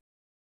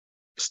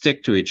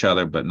stick to each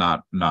other, but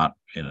not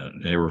in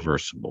an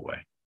irreversible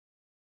way.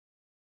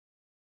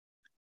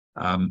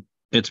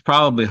 It's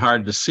probably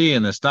hard to see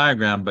in this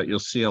diagram, but you'll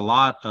see a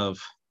lot of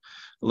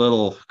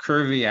little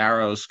curvy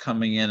arrows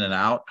coming in and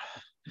out.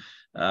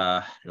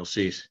 You'll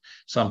see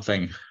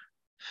something.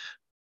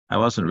 I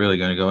wasn't really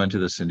going to go into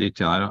this in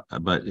detail,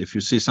 but if you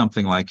see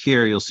something like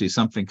here, you'll see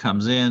something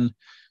comes in,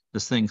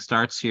 this thing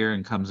starts here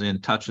and comes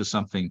in, touches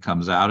something,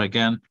 comes out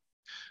again.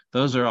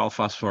 Those are all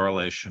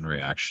phosphorylation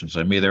reactions.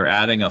 I'm either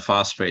adding a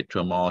phosphate to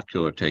a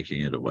molecule or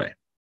taking it away.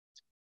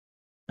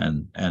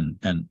 And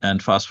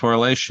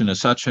phosphorylation is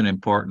such an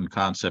important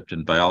concept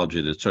in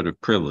biology that sort of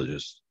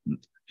privileges.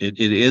 It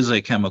is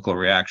a chemical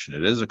reaction.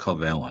 It is a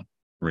covalent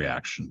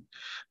reaction,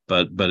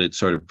 but it's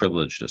sort of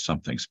privileged as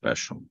something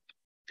special.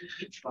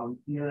 Which one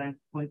here I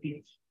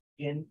pointed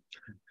in?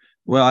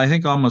 Well, I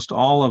think almost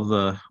all of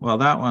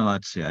that one,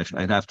 let's see,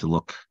 I'd have to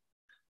look.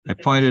 I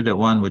pointed at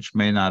one which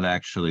may not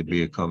actually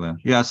be a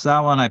covalent. Yes,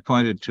 that one I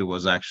pointed to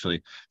was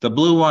actually, the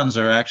blue ones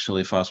are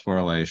actually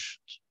phosphorylations.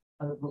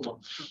 Okay.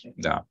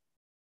 Yeah.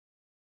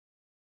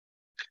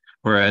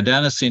 Where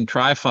adenosine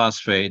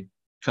triphosphate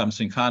comes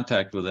in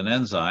contact with an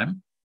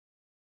enzyme,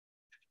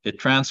 it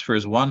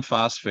transfers one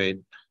phosphate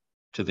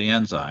to the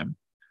enzyme.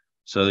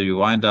 So that you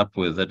wind up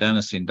with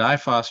adenosine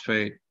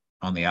diphosphate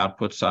on the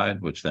output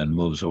side, which then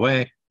moves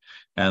away,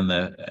 and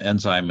the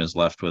enzyme is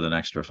left with an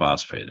extra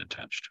phosphate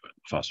attached to it,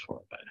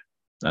 phosphorylate.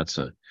 That's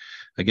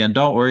again,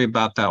 don't worry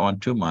about that one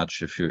too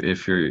much. We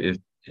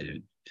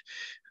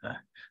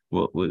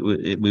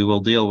will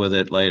deal with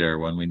it later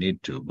when we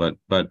need to, but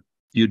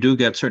you do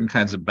get certain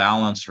kinds of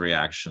balance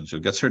reactions.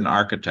 You'll get certain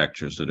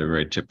architectures that are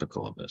very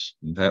typical of this.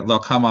 They'll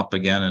come up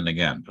again and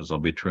again because they'll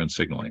be true in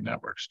signaling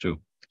networks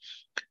too.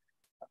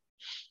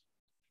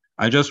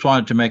 I just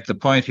wanted to make the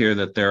point here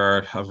that there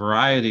are a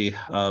variety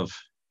of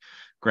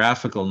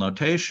graphical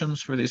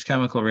notations for these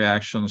chemical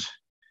reactions.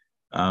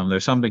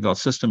 There's something called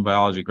System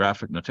Biology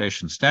Graphic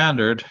Notation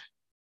Standard,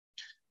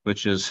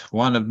 which is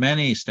one of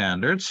many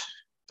standards,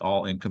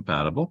 all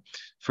incompatible,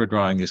 for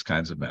drawing these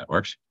kinds of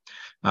networks.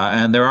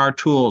 And there are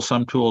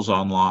some tools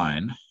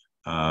online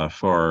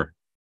for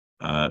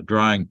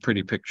drawing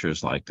pretty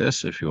pictures like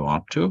this if you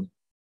want to.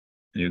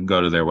 You can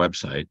go to their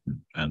website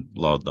and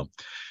load them.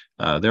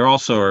 There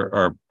also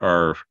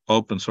are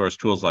open source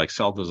tools like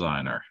Cell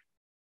Designer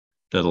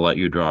that'll let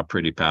you draw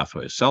pretty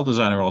pathways. Cell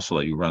Designer also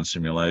let you run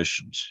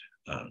simulations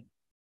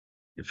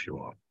if you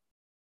want.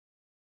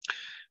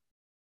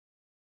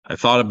 I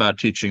thought about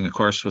teaching the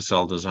course with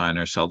Cell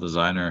Designer. Cell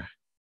Designer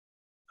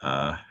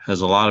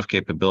has a lot of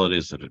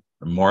capabilities that are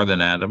more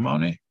than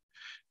Antimony,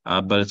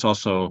 but it's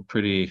also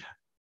pretty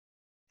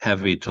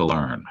heavy to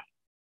learn.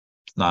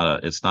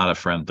 It's not a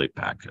friendly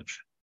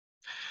package,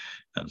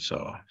 and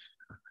so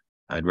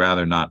I'd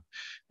rather not.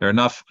 There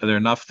are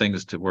enough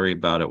things to worry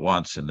about at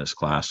once in this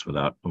class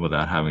without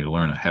having to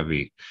learn a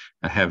heavy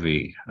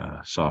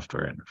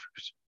software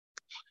interface.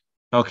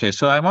 Okay,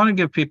 so I want to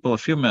give people a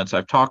few minutes.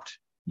 I've talked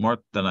more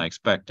than I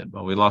expected,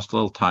 but we lost a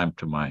little time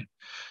to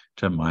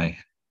my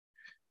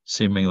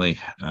seemingly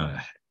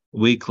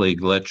weekly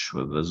glitch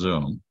with the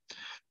Zoom.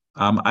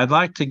 I'd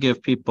like to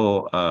give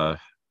people a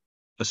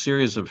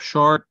series of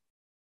short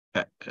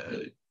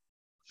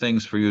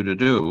things for you to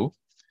do.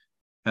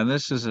 And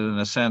this is, in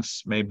a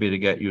sense, maybe to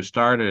get you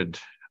started,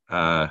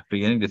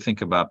 beginning to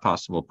think about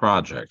possible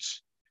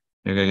projects.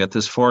 You're going to get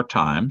this 4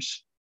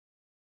 times.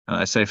 And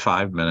I say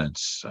 5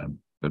 minutes. It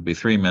would be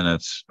 3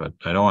 minutes, but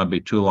I don't want to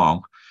be too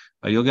long.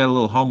 You'll get a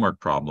little homework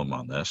problem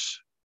on this,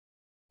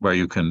 where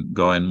you can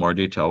go in more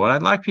detail. What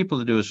I'd like people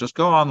to do is just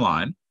go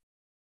online.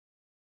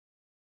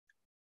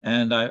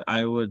 And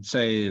I would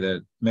say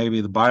that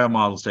maybe the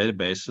BioModels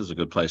database is a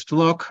good place to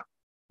look,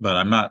 but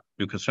I'm not.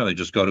 You can certainly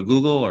just go to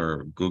Google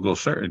or Google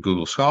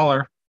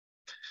Scholar,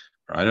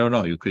 or I don't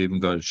know. You could even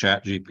go to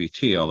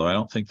ChatGPT, although I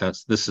don't think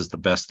this is the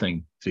best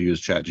thing to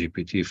use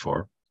ChatGPT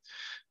for.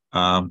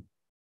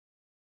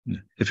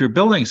 If you're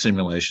building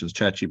simulations,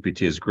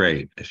 ChatGPT is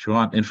great. If you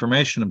want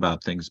information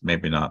about things,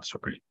 maybe not so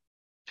great.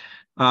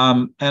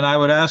 And I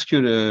would ask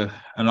you to,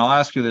 and I'll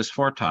ask you this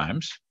 4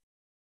 times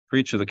for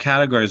each of the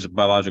categories of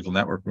biological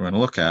network we're going to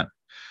look at.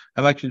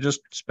 I'd like you to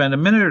just spend a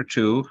minute or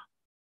two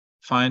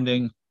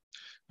finding.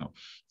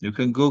 You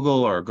can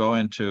Google or go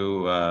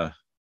into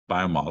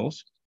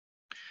BioModels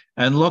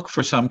and look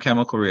for some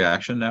chemical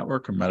reaction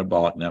network or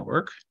metabolic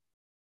network.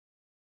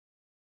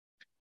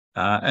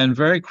 And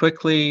very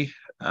quickly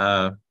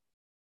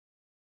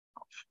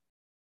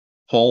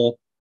pull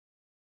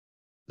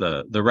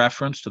the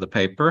reference to the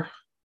paper.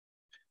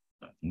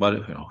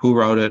 Who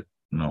wrote it?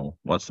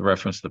 What's the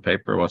reference to the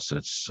paper? What's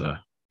its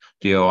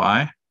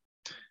DOI?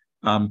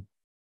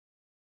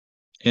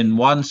 In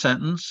one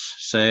sentence,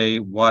 say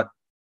what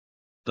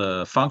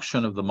the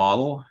function of the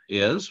model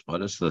is.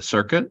 What is the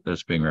circuit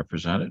that's being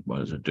represented? What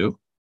does it do?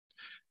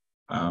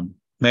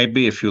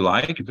 Maybe if you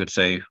like, you could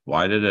say,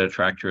 why did it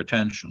attract your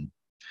attention?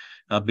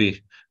 I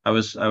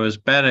was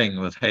betting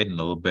with Hayden a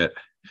little bit.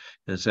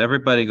 Is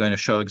everybody going to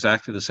show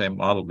exactly the same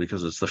model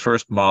because it's the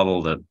first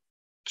model that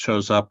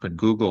shows up in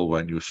Google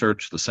when you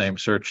search the same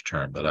search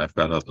term that I've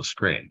got on the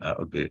screen? That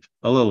would be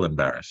a little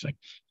embarrassing.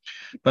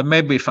 But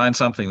maybe find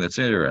something that's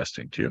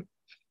interesting to you.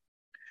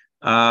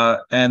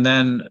 And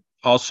then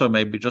also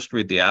maybe just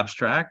read the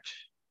abstract,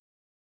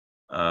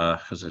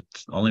 because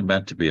it's only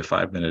meant to be a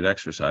 5-minute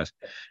exercise.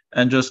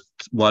 And just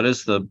what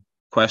is the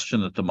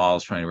question that the model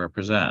is trying to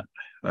represent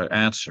or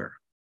answer?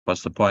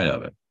 What's the point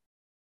of it?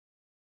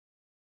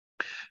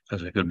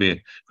 Because it could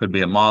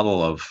be a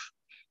model of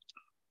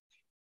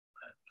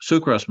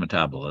sucrose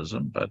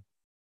metabolism, but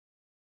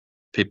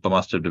people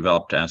must have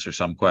developed to answer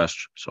some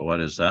question. So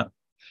what is that?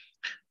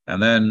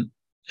 And then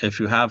if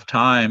you have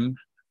time,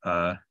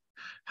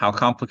 how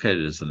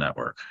complicated is the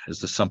network? Is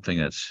this something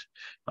that's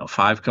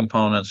 5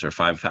 components or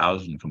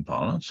 5,000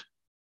 components?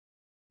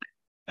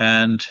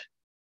 And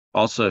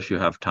also, if you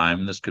have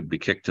time, this could be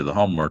kicked to the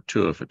homework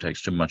too if it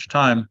takes too much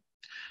time.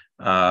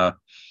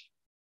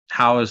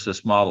 How is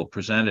this model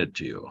presented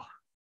to you?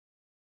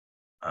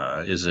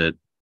 Is it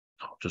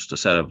just a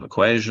set of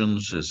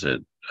equations? Is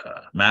it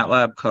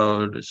MATLAB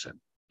code? Is it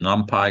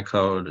NumPy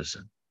code? Is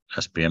it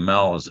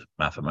SPML? Is it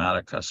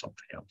Mathematica?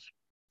 Something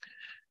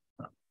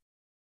else?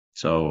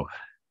 So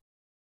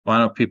why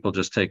don't people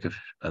just take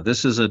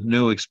this is a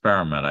new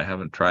experiment. I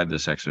haven't tried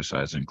this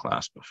exercise in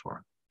class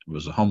before. It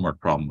was a homework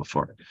problem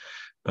before.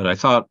 But I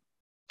thought,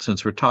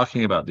 since we're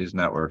talking about these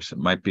networks,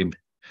 it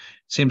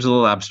seems a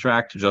little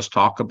abstract to just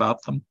talk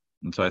about them.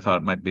 And so I thought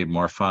it might be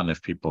more fun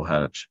if people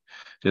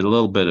did a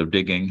little bit of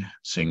digging,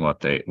 seeing what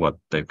they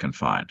can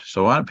find.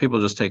 So why don't people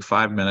just take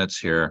 5 minutes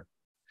here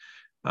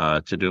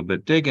to do a bit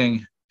of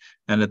digging.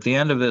 And at the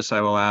end of this,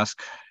 I will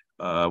ask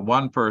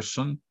one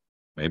person,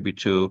 maybe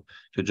 2,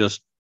 to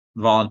just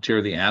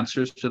volunteer the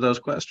answers to those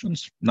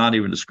questions, not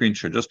even to screen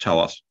share, just tell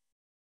us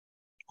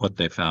what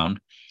they found.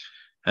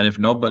 And if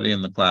nobody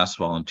in the class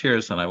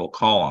volunteers, then I will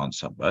call on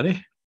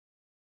somebody.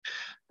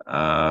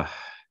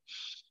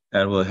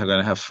 And we're going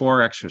to have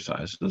 4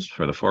 exercises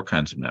for the 4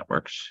 kinds of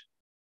networks.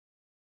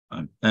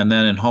 And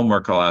then in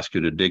homework, I'll ask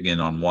you to dig in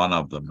on one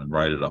of them and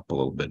write it up a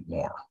little bit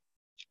more.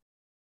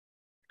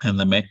 And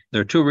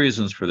there are 2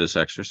 reasons for this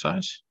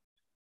exercise.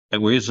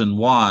 And reason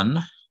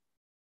 1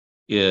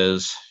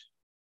 is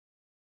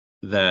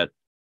that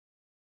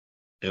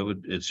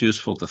it's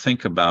useful to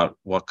think about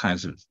what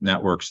kinds of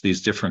networks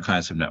these different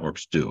kinds of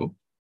networks do.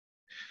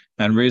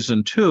 And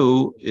reason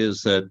 2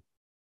 is that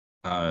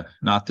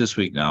not this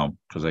week now,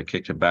 because I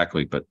kicked it back a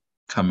week, but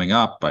coming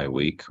up by a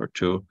week or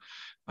 2,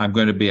 I'm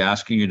going to be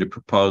asking you to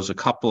propose a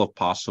couple of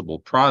possible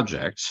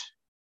projects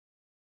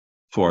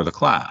for the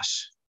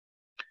class.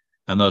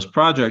 And those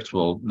projects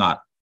will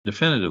not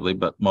definitively,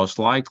 but most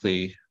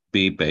likely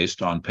be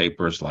based on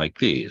papers like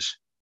these.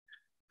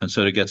 And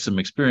so to get some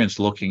experience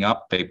looking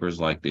up papers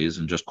like these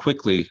and just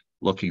quickly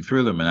looking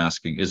through them and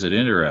asking, is it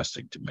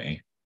interesting to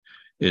me?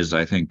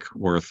 I think,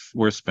 worth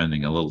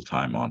spending a little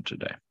time on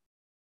today.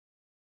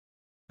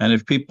 And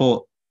if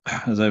people,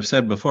 as I've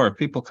said before, if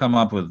people come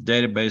up with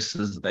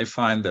databases that they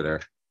find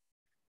that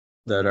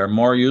are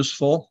more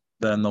useful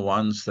than the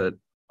ones that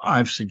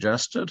I've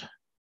suggested,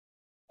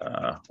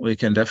 we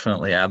can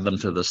definitely add them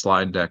to the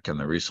slide deck and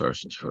the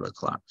resources for the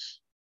class.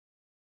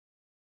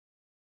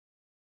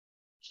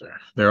 So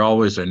there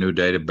always are new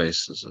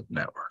databases of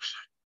networks.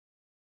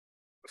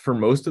 For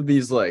most of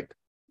these like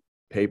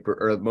paper,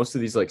 or most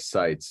of these like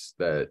sites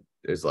that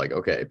is like,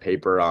 okay,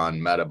 paper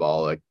on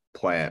metabolic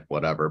plant,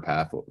 whatever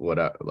path,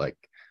 whatever, like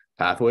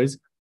pathways,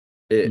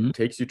 it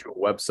takes you to a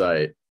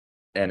website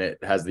and it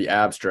has the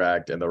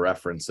abstract and the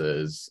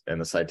references and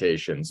the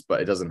citations,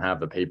 but it doesn't have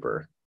the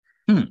paper.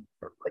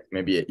 Or like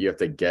maybe you have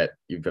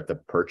to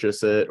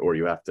purchase it, or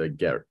you have to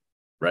get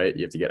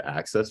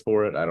access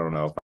for it. I don't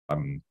know if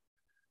I'm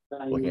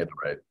looking at the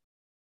right.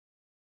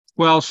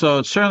 Well, so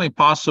it's certainly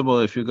possible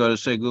if you go to,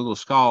 say, Google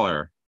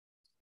Scholar,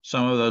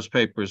 some of those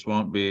papers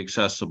won't be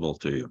accessible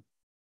to you.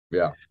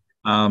 Yeah.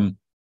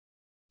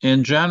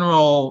 In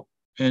general,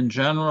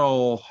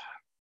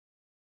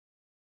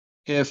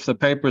 if the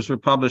papers were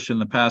published in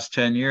the past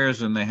 10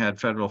 years and they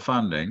had federal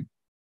funding,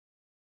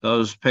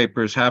 those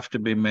papers have to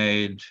be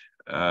made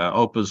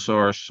open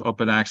source,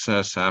 open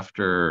access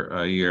after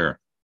a year.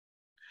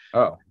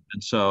 Oh.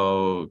 And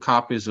so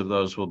copies of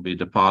those will be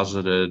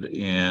deposited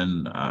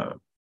in,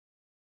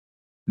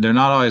 they're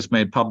not always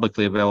made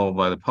publicly available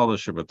by the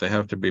publisher, but they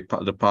have to be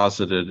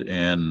deposited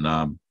in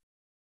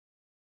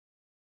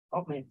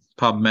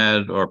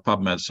PubMed or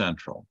PubMed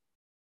Central.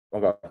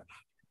 Okay.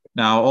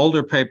 Now,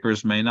 older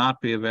papers may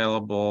not be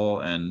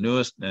available, and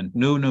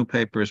new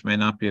papers may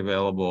not be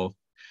available,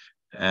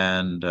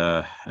 and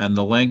the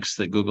links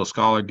that Google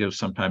Scholar gives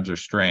sometimes are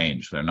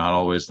strange. They're not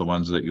always the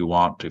ones that you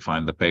want to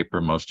find the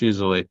paper most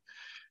easily.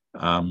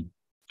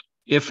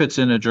 If it's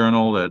in a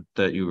journal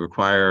that you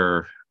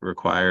require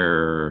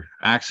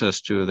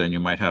access to, then you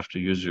might have to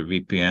use your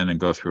VPN and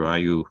go through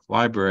IU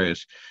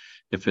libraries.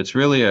 If it's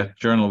really a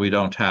journal we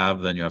don't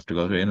have, then you have to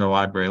go to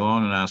interlibrary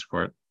loan and ask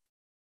for it.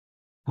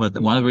 But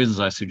one of the reasons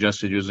I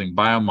suggested using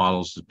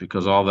BioModels is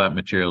because all that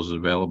material is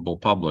available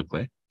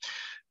publicly.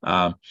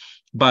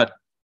 But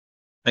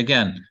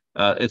again,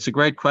 it's a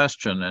great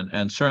question,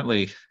 and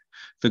certainly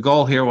the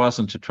goal here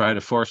wasn't to try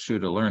to force you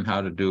to learn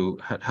how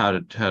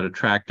to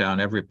track down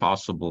every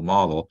possible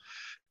model.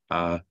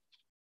 And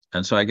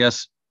so I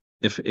guess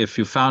if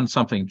you found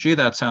something, gee,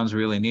 that sounds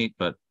really neat,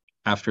 but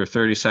after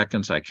 30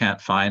 seconds I can't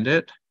find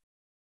it,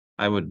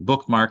 I would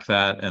bookmark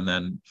that and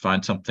then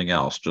find something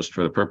else just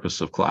for the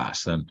purpose of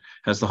class. And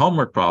as the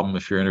homework problem,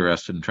 if you're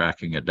interested in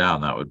tracking it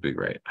down, that would be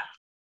great.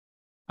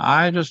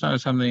 I just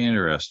noticed something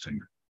interesting.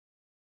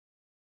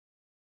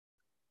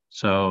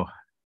 So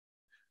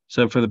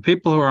for the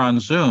people who are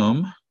on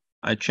Zoom,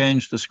 I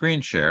changed the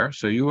screen share.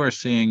 So you are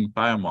seeing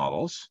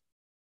BioModels,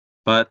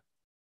 but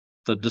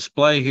the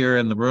display here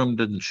in the room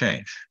didn't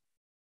change.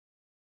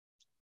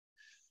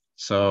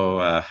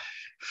 So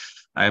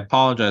I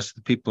apologize to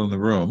the people in the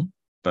room,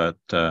 but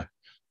the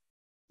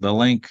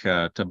link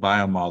to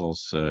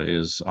BioModels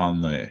is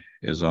on the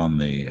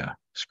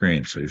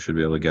screen, so you should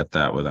be able to get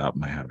that without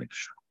my having to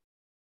show.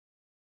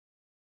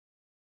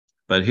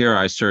 But here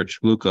I search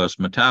glucose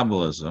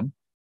metabolism,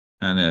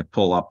 and it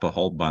pull up a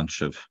whole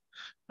bunch of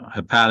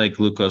hepatic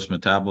glucose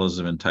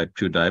metabolism in type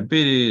 2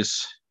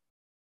 diabetes,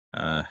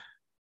 carbon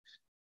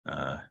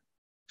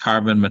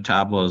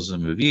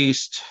metabolism of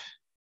yeast,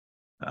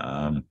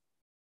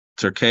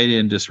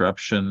 circadian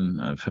disruption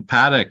of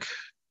hepatic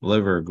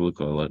liver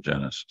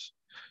glucogenesis.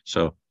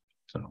 So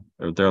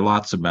there are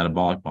lots of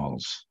metabolic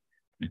models.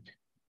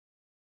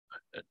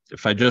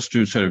 If I just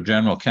do sort of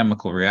general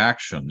chemical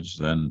reactions,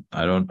 then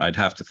I'd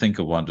have to think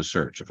of one to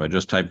search. If I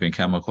just type in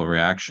chemical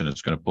reaction,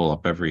 it's going to pull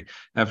up every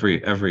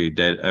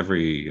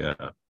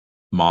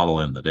model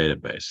in the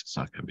database. It's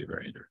not going to be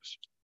very interesting.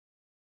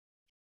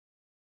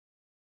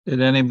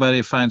 Did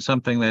anybody find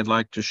something they'd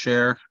like to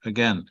share?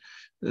 Again,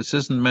 this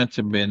isn't meant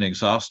to be an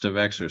exhaustive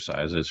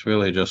exercise. It's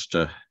really just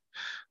a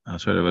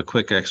sort of a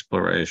quick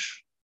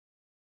exploration.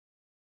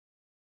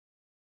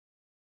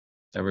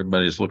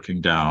 Everybody's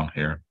looking down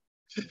here.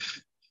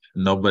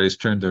 Nobody's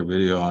turned their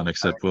video on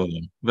except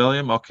William.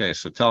 William, okay,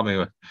 so tell me,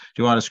 do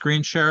you want to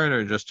screen share it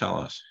or just tell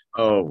us?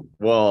 Oh,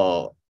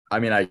 well, I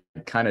mean, I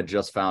kind of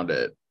just found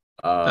it.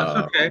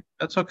 That's okay.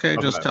 That's okay.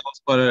 Just tell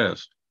us what it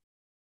is.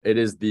 It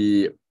is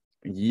the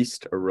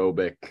yeast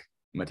aerobic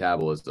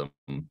metabolism.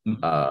 I'm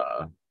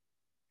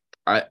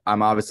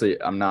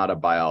not a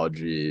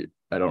biology.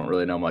 I don't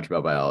really know much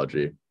about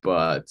biology,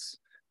 but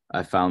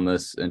I found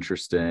this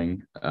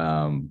interesting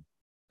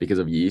because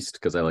of yeast,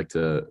 because I like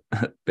to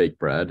bake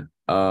bread.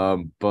 Yeah,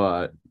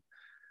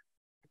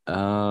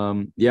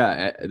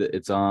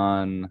 it's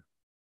on.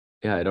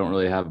 Yeah, I don't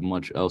really have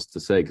much else to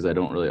say because I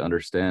don't really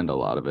understand a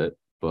lot of it,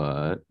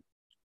 but.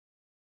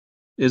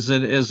 Is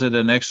it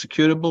an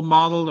executable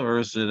model, or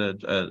is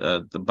it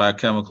the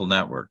biochemical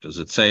network? Does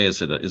it say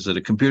is it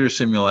a computer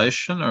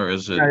simulation, or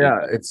is it?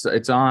 Yeah,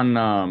 it's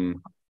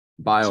on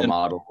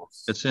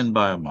BioModels. It's in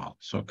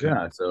BioModels. Okay.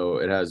 Yeah, so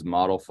it has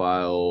model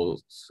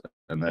files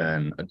and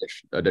then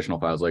additional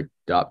files like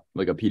a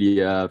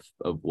PDF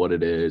of what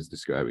it is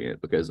describing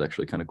it, because it's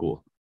actually kind of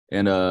cool.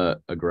 And a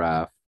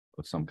graph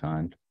of some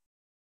kind.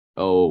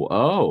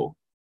 Oh,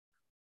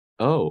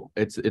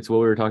 it's what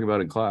we were talking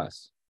about in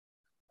class.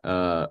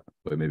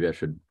 Wait, maybe I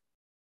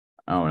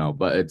don't know,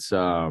 but it's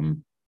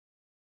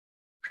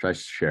should I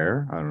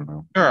share? I don't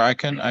know. Sure, I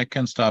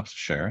can stop the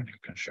share. You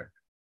can share.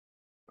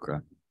 Okay.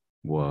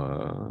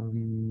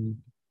 One.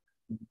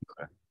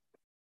 Okay.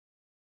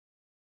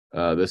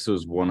 This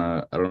was one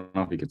of, I don't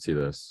know if you could see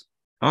this.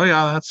 Oh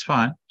yeah, that's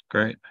fine.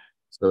 Great.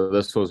 So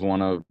this was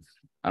one of,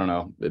 I don't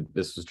know,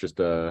 this was just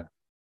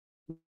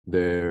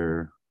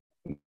their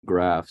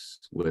graphs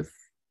with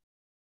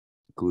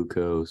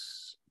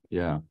glucose.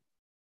 Yeah.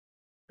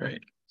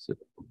 Great. So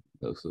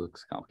this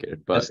looks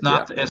complicated, but It's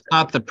not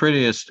the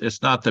prettiest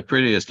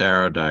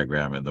arrow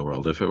diagram in the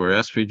world. If it were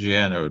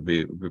SVGN, it would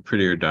be a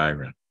prettier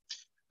diagram.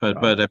 But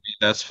I mean,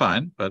 that's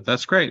fine. But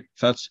that's great.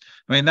 That's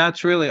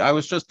really,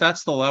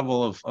 that's the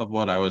level of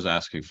what I was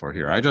asking for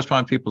here. I just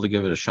want people to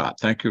give it a shot.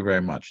 Thank you very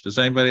much. Does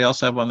anybody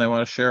else have one they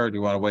want to share, or do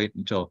you want to wait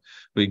until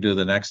we do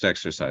the next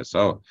exercise?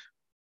 So,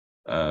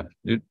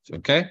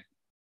 okay.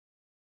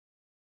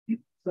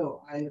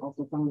 So I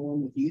also found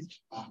one with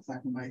yeast,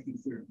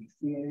 Saccharomyces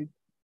cerevisiae.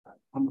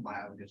 I'm a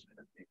biologist,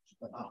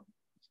 but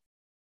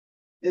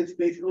it's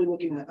basically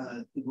looking at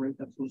the rate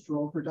of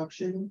glycerol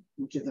production,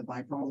 which is a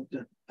byproduct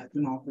of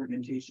ethanol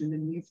fermentation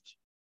in yeast.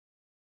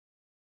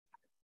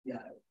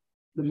 Yeah,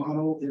 the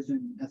model is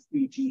an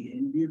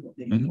SVGN view, but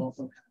they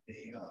also have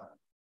a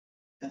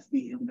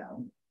SVM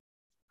value.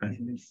 Okay.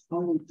 And there's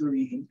only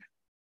three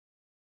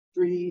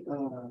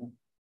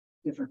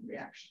different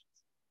reactions.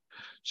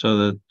 So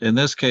that in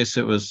this case,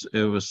 it was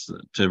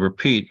to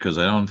repeat, because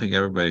I don't think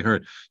everybody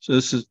heard. So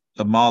this is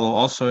a model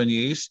also in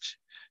yeast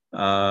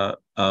of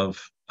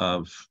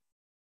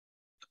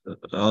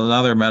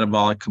another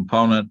metabolic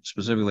component.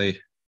 Specifically,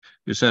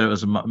 you said it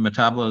was a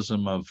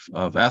metabolism of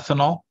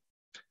ethanol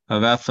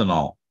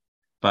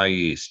by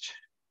yeast.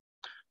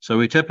 So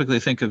we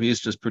typically think of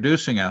yeast as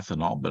producing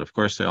ethanol, but of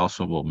course they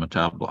also will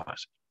metabolize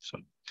it. So,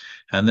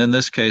 and in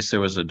this case, there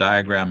was a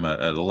diagram,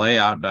 a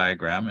layout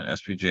diagram in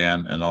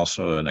SVGN, and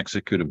also an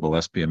executable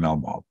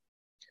SPML model.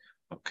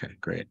 Okay,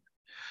 great.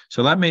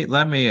 So let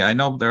me. I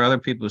know there are other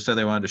people who said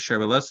they wanted to share,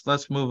 but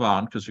let's move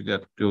on, because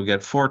we'll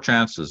get 4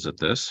 chances at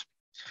this,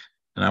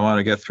 and I want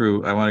to get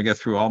through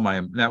all my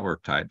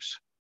network types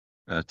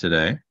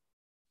today,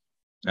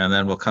 and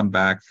then we'll come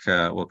back.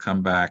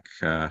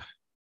 To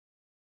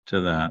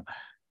that.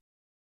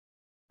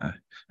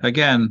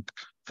 Again,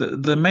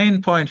 the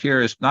main point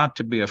here is not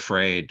to be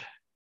afraid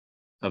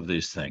of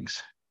these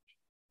things.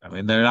 I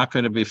mean, they're not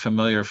going to be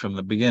familiar from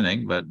the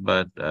beginning, but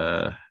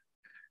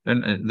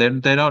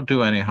they don't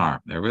do any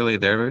harm. They're really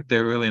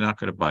not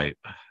going to bite.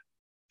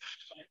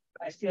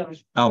 I still have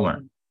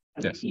Elmer.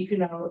 Yes. If you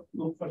now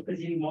look for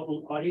specific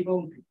model, are you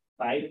going to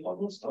buy the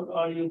models, or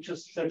are you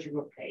just searching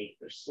for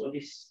papers?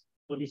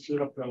 What is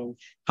your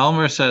approach?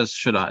 Elmer says,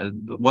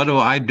 what do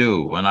I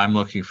do when I'm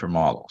looking for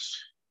models?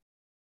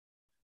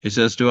 He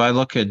says, do I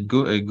look at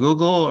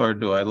Google, or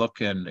do I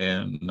look in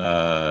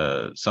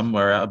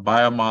somewhere,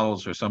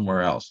 BioModels or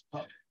somewhere else?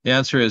 The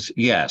answer is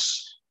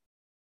yes.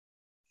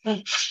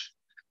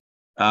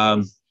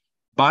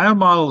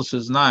 BioModels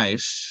is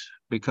nice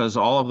because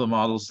all of the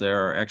models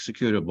there are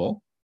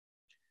executable,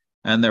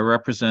 and they're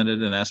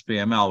represented in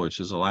SPML, which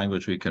is a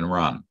language we can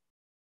run.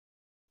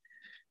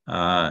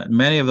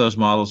 Many of those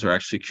models are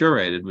actually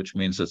curated, which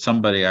means that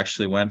somebody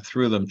actually went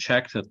through them,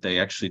 checked that they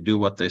actually do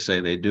what they say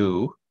they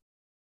do,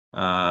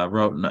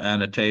 wrote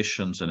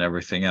annotations and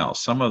everything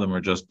else. Some of them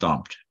are just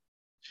dumped.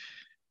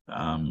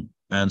 And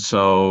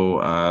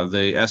so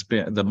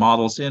the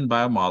models in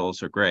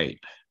BioModels are great.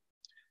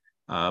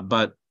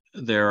 But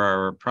there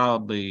are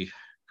probably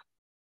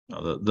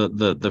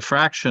the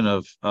fraction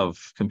of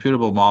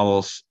computable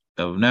models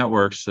of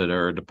networks that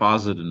are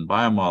deposited in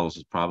BioModels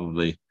is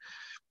probably,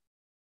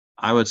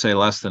 I would say,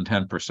 less than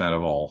 10%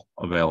 of all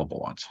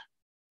available ones.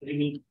 You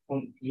mean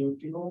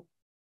computable?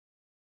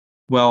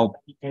 Well,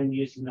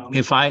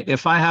 if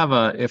I have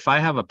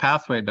a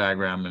pathway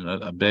diagram in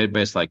a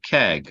database like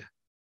KEGG,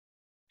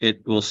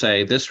 it will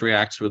say this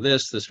reacts with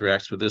this, this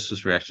reacts with this,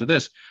 this reacts with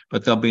this,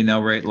 but there'll be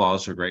no rate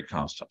laws or rate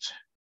constants.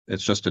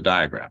 It's just a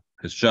diagram.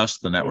 It's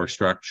just the network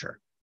structure.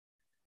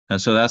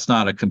 And so that's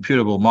not a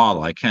computable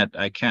model. I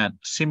can't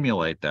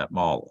simulate that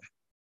model.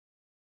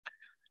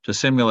 To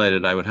simulate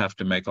it, I would have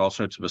to make all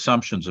sorts of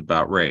assumptions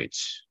about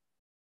rates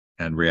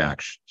and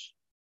reactions.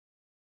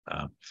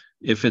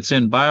 If it's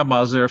in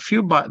BioModels, there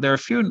are a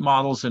few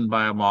models in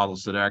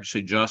BioModels that are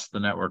actually just the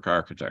network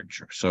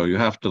architecture. So you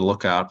have to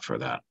look out for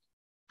that.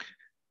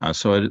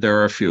 So there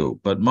are a few,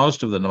 but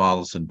most of the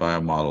models in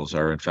BioModels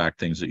are in fact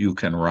things that you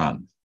can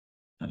run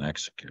and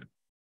execute.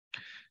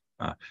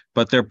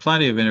 But there are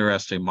plenty of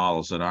interesting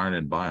models that aren't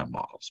in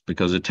BioModels,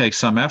 because it takes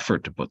some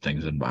effort to put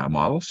things in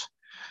BioModels.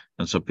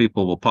 And so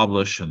people will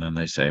publish, and then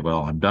they say,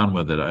 well, I'm done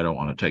with it. I don't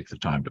want to take the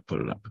time to put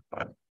it up in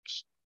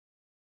BioModels.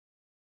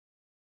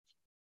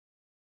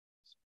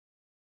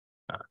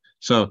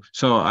 Well,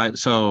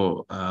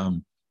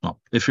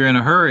 if you're in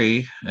a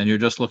hurry and you're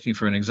just looking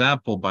for an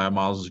example,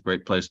 BioModels is a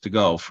great place to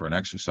go for an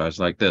exercise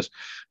like this.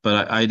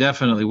 But I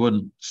definitely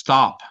wouldn't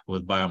stop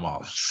with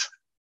BioModels.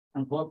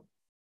 And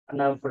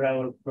now for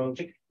our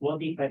project,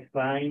 what if I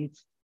find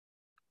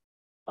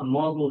a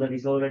model that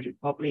is already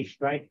published,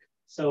 right?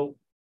 So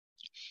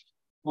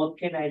what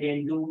can I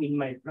then do in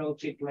my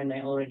project when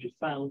I already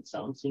found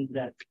something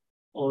that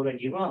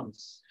already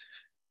runs?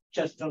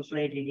 Just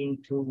translate it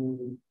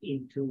into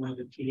the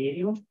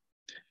Tellurium?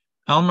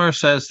 Elmer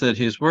says that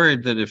he's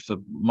worried that if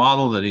the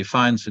model that he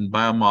finds in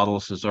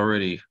BioModels is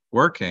already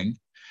working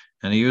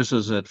and he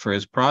uses it for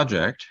his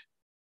project,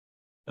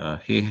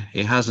 he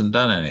hasn't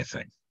done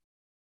anything.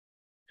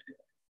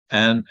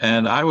 And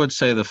I would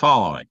say the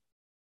following.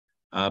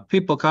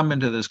 People come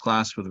into this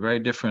class with very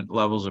different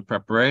levels of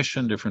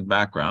preparation, different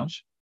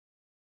backgrounds.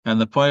 And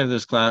the point of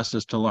this class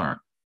is to learn.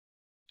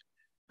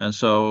 And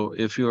so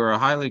if you are a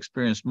highly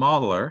experienced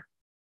modeler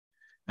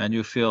and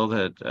you feel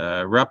that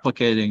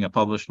replicating a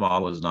published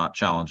model is not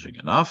challenging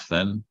enough,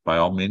 then by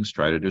all means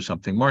try to do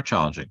something more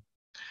challenging.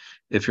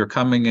 If you're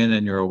coming in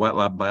and you're a wet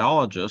lab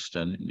biologist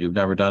and you've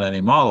never done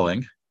any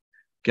modeling,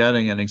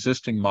 getting an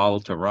existing model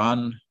to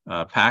run,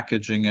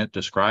 packaging it,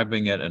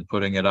 describing it, and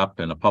putting it up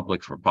in a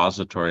public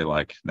repository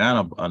like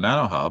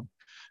NanoHub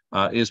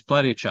is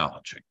plenty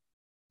challenging.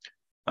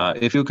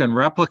 If you can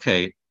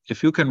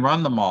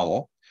run the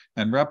model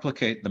and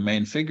replicate the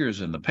main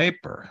figures in the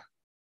paper,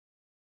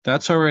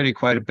 that's already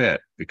quite a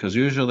bit, because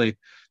usually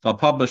they'll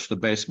publish the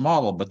base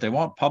model, but they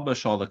won't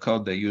publish all the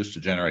code they use to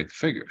generate the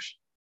figures.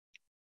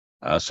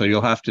 So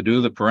you'll have to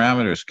do the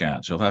parameter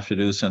scans. You'll have to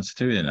do the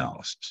sensitivity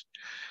analysis.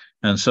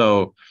 And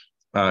so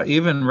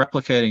even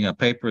replicating a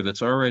paper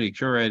that's already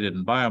curated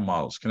in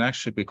BioModels can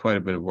actually be quite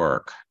a bit of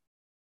work.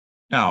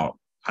 Now,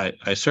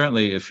 I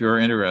certainly, if you're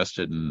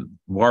interested in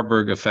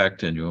Warburg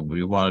effect and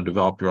you want to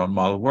develop your own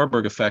model of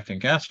Warburg effect in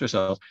cancer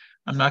cells,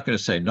 I'm not going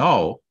to say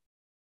no.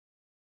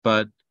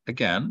 But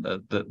again,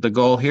 the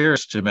goal here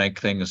is to make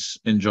things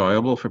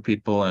enjoyable for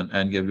people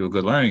and give you a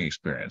good learning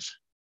experience.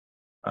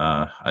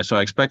 So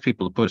I expect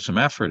people to put some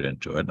effort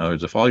into it. In other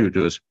words, if all you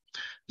do is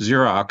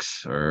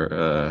Xerox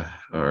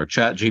or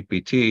Chat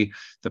GPT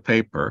the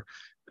paper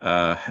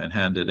and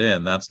hand it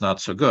in, that's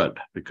not so good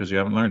because you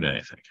haven't learned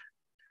anything.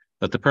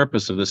 But the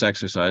purpose of this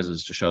exercise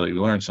is to show that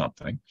you learned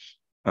something,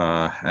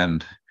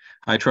 and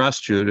I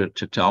trust you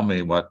to tell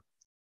me what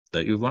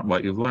you've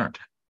learned.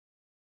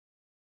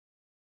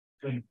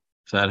 Okay.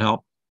 Does that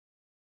help?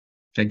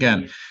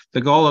 Again,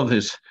 the goal of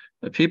this,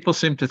 people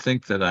seem to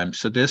think that I'm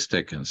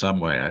sadistic in some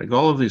way. The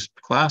goal of these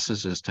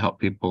classes is to help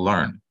people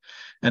learn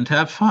and to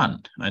have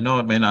fun. I know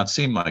it may not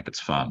seem like it's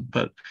fun,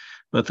 but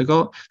the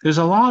goal, there's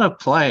a lot of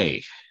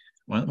play.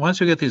 Once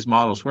you get these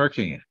models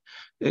working,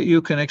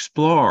 you can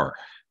explore.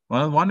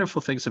 One of the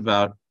wonderful things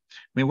about,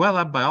 wet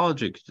lab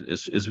biology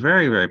is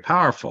very, very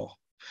powerful,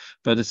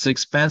 but it's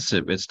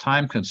expensive, it's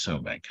time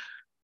consuming.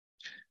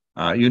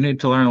 You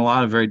need to learn a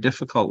lot of very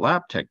difficult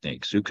lab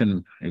techniques. You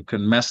can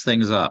mess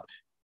things up.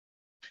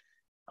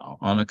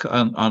 On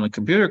a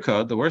computer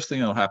code, the worst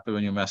thing that'll happen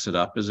when you mess it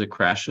up is it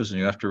crashes and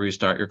you have to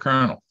restart your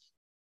kernel.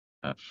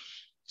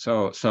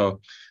 So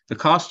the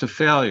cost of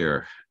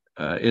failure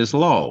is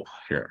low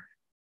here.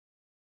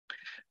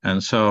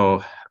 And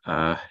so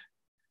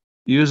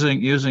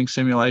using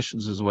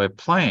simulations as a way of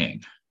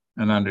playing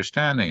and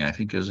understanding, I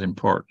think, is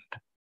important.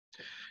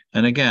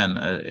 And again,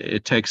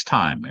 it takes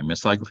time.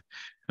 It's like,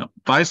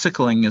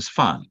 bicycling is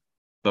fun,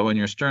 but when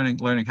you're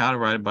learning how to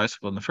ride a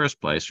bicycle in the first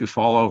place, you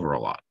fall over a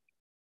lot.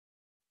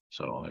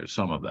 So there's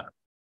some of that.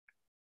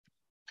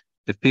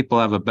 If people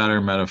have a better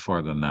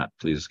metaphor than that,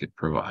 please get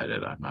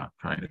provided. I'm not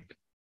trying to.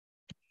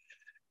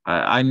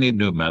 I need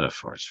new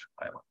metaphors.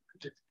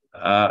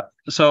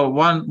 So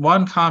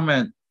one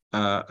comment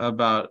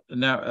about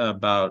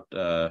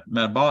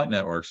metabolic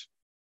networks,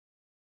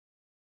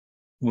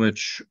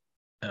 which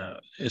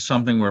is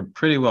something we're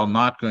pretty well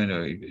not going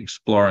to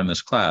explore in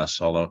this class,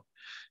 although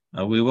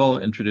we will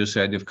introduce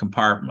the idea of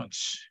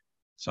compartments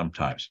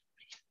sometimes,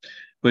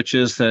 which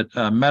is that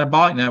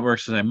metabolic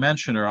networks, as I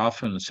mentioned, are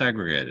often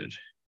segregated.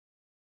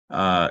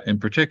 In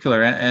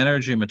particular,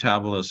 energy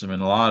metabolism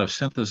and a lot of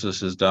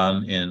synthesis is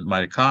done in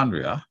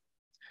mitochondria.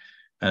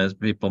 As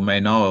people may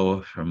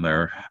know from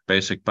their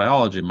basic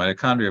biology,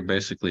 mitochondria are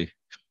basically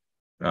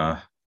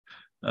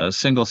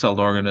single-celled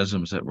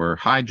organisms that were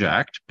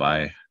hijacked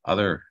by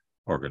other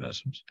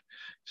organisms.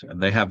 So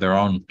they have their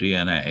own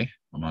DNA,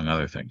 among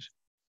other things.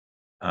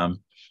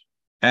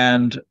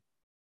 And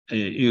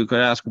you could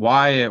ask,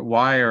 why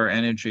are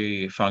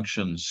energy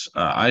functions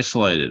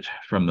isolated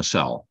from the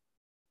cell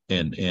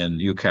in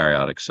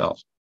eukaryotic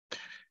cells?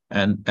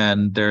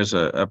 And there's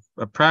a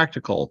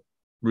practical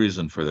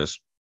reason for this,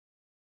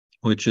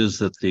 which is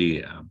that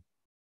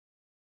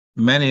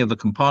many of the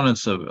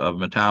components of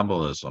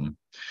metabolism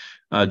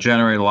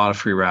generate a lot of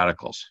free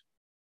radicals.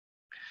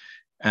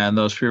 And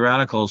those free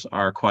radicals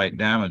are quite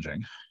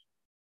damaging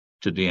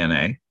to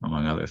DNA,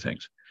 among other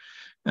things.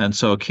 And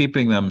so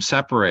keeping them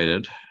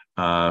separated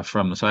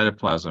from the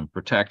cytoplasm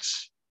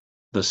protects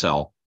the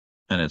cell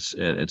and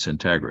its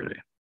integrity.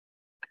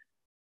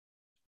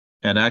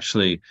 And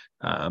actually,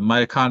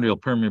 mitochondrial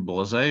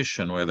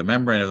permeabilization, where the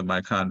membrane of the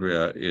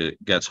mitochondria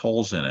gets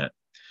holes in it,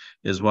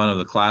 is one of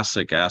the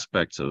classic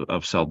aspects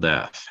of cell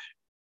death.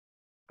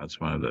 That's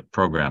one of the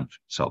programmed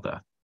cell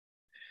death.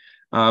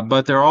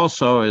 But there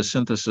also is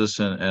synthesis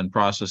and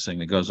processing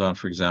that goes on,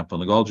 for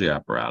example, in the Golgi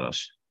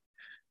apparatus,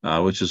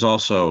 which is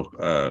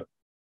also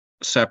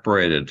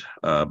separated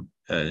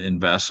in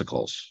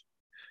vesicles.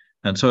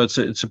 And so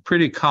it's a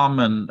pretty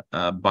common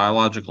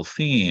biological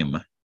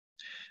theme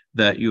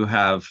that you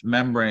have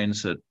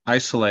membranes that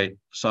isolate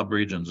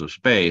subregions of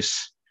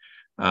space,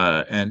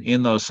 and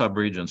in those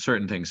subregions,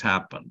 certain things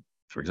happen.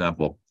 For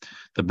example,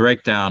 the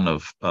breakdown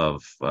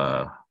of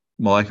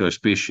molecular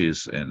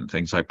species in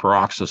things like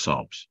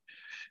peroxisomes.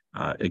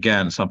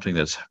 Again, something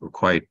that's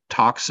quite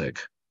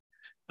toxic.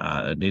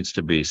 It needs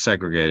to be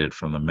segregated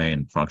from the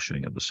main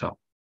functioning of the cell.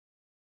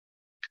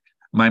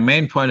 My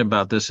main point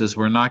about this is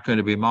we're not going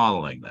to be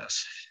modeling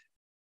this.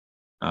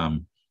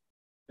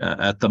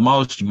 At the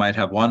most, you might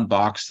have one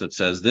box that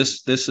says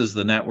this is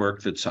the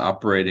network that's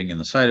operating in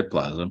the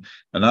cytoplasm,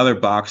 another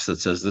box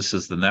that says this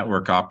is the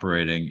network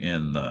operating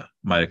in the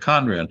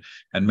mitochondria,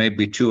 and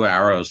maybe two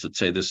arrows that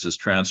say this is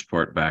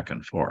transport back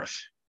and forth.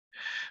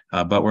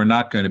 But we're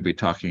not going to be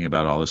talking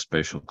about all the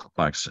spatial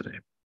complexity.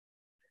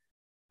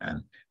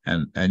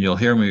 And you'll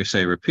hear me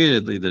say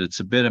repeatedly that it's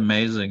a bit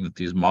amazing that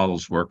these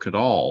models work at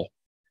all,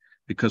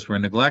 because we're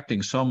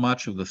neglecting so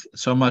much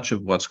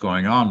of what's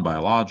going on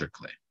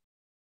biologically.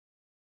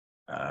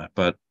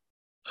 But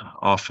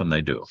often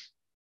they do.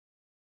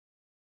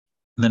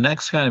 The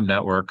next kind of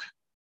network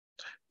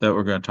that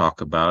we're going to talk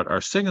about are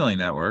signaling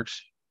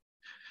networks.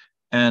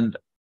 And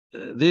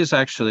these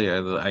actually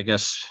are, I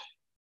guess,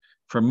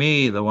 for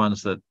me, the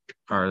ones that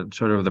are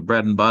sort of the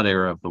bread and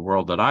butter of the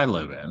world that I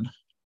live in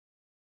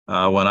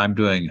when I'm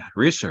doing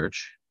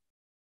research.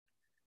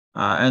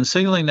 And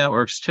signaling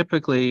networks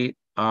typically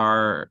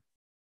are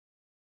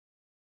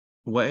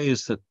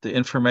ways that the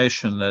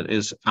information that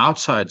is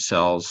outside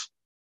cells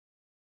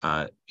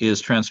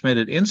is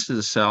transmitted into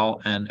the cell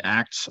and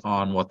acts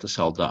on what the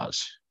cell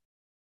does.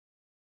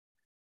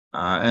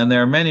 And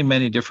there are many,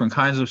 many different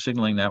kinds of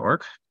signaling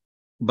network,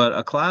 but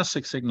a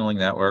classic signaling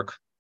network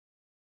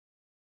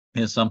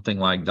is something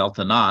like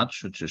delta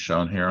notch, which is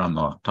shown here on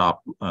the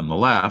top on the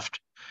left,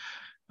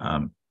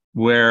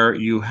 where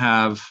you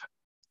have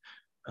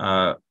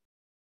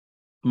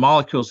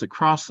molecules that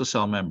cross the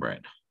cell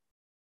membrane.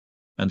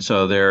 And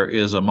so there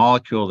is a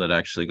molecule that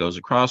actually goes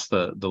across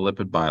the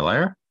lipid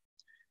bilayer.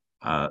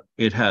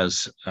 It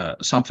has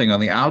something on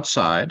the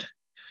outside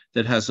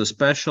that has a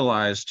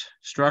specialized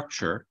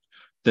structure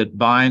that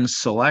binds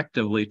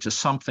selectively to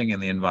something in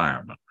the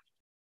environment.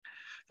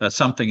 That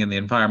something in the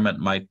environment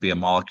might be a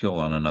molecule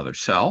on another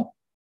cell.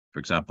 For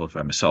example, if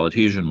I'm a cell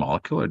adhesion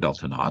molecule or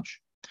delta notch.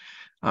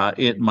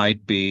 It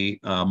might be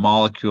a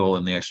molecule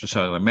in the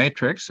extracellular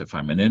matrix if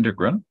I'm an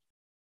integrin.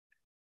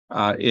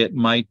 It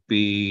might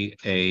be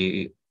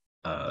a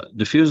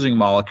diffusing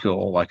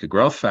molecule like a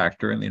growth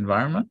factor in the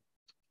environment.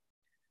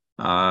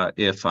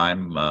 If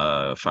I'm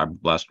a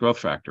fibroblast growth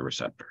factor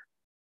receptor.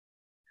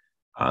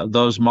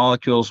 Those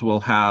molecules will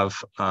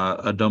have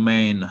a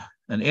domain,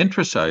 an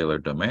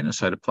intracellular domain, a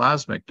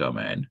cytoplasmic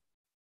domain,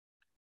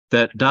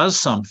 that does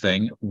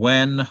something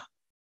when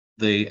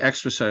the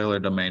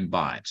extracellular domain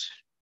binds.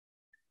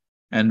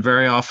 And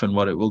very often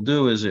what it will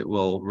do is it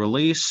will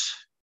release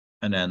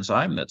an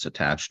enzyme that's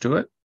attached to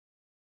it.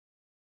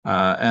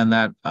 And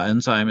that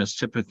enzyme is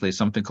typically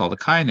something called a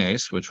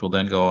kinase, which will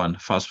then go and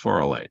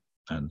phosphorylate.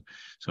 And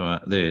so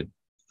the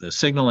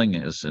signaling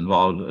is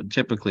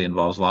typically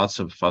involves lots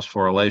of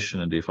phosphorylation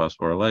and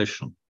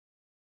dephosphorylation.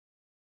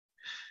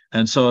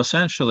 And so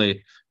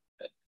essentially,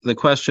 the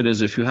question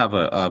is, if you have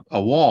a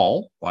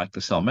wall like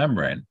the cell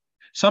membrane,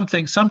 some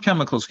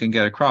chemicals can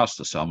get across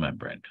the cell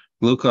membrane.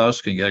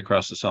 Glucose can get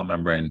across the cell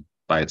membrane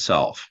by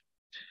itself.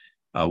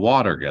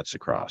 Water gets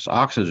across.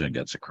 Oxygen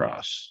gets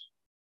across.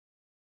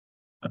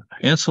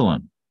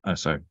 Insulin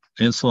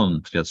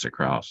gets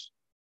across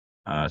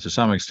to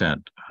some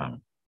extent.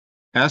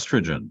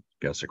 Estrogen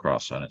gets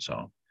across on its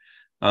own.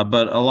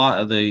 But a lot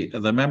of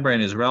the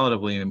membrane is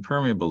relatively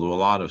impermeable to a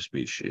lot of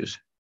species.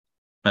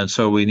 And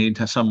so we need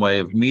some way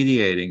of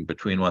mediating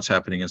between what's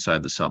happening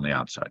inside the cell and the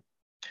outside.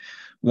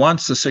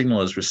 Once the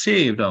signal is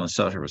received on the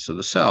surface of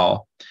the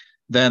cell,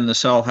 then the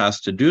cell has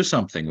to do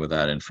something with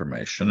that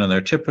information. And there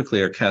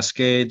typically are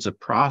cascades of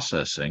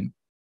processing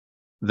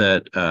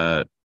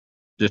that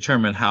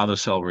determine how the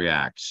cell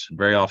reacts.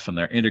 Very often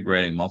they're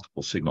integrating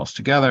multiple signals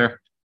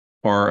together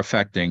or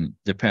affecting,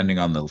 depending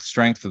on the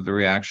strength of the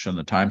reaction,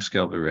 the time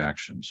scale of the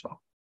reaction, so.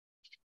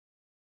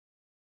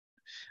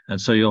 And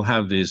so you'll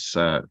have these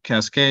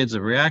cascades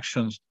of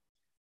reactions.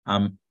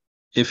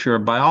 If you're a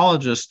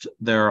biologist,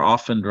 they're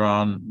often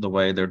drawn the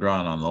way they're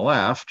drawn on the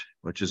left,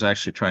 which is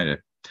actually trying to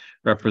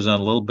represent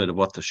a little bit of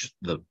what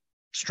the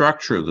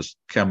structure of the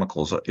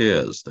chemicals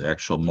is, the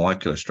actual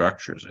molecular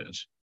structures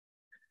is.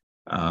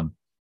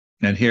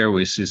 And here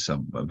we see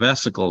some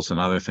vesicles and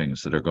other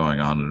things that are going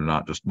on and are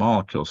not just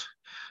molecules.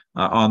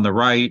 On the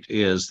right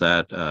is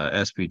that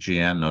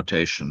SPGN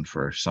notation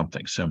for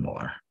something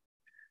similar,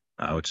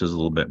 which is a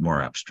little bit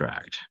more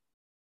abstract.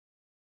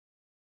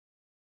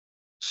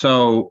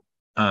 So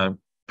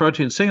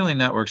protein signaling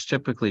networks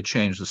typically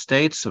change the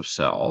states of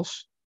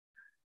cells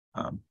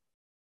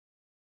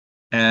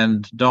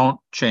and don't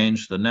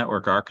change the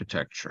network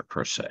architecture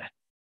per se.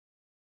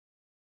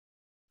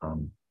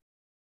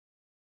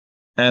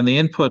 And the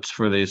inputs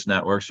for these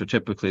networks are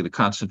typically the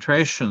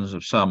concentrations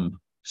of some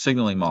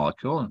signaling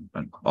molecule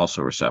and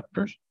also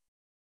receptors.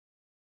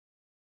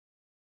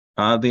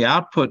 The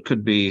output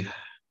could be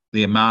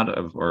the amount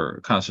of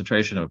or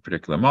concentration of a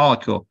particular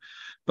molecule,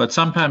 but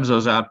sometimes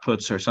those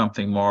outputs are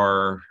something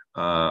more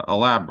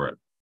elaborate,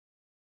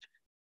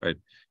 right?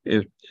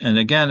 And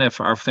again,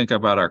 if I think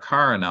about our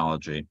car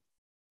analogy,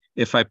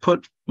 if I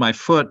put my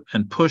foot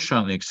and push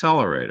on the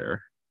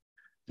accelerator,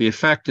 the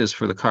effect is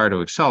for the car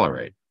to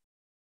accelerate.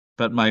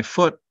 But my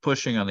foot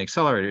pushing on the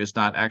accelerator is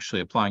not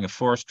actually applying a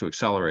force to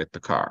accelerate the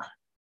car.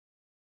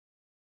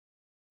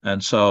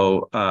 And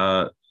so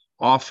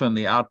often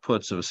the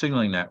outputs of a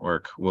signaling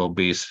network will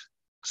be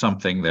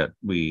something that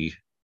we,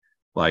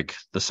 like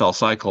the cell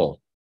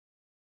cycle,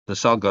 the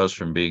cell goes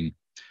from being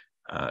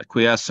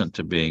quiescent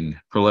to being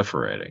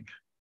proliferating.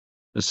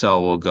 The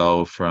cell will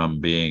go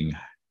from being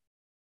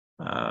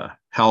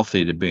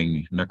healthy to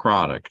being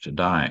necrotic, to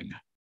dying.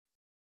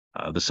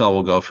 The cell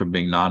will go from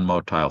being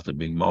non-motile to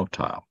being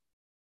motile.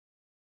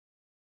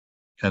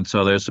 And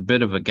so there's a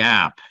bit of a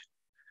gap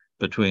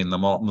between the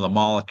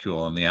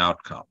molecule and the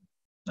outcome.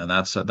 And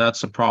that's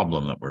a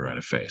problem that we're going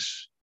to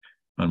face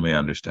when we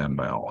understand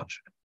biology.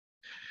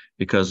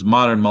 Because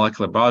modern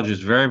molecular biology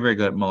is very, very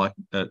good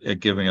at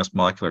giving us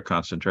molecular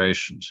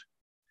concentrations.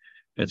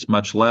 It's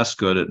much less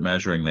good at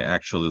measuring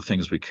the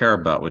things we care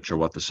about, which are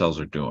what the cells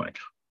are doing.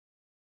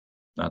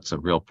 That's a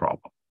real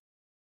problem.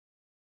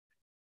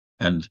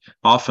 And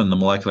often the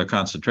molecular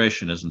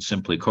concentration isn't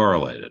simply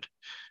correlated,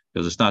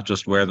 because it's not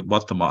just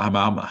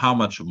how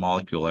much of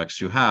molecule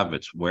X you have,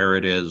 it's where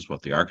it is,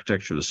 what the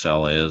architecture of the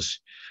cell is,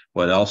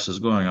 what else is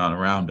going on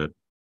around it.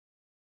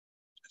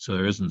 So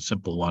there isn't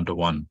simple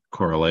one-to-one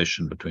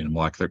correlation between a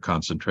molecular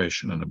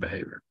concentration and a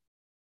behavior.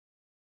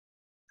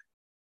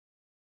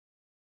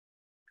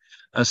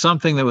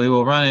 Something that we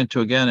will run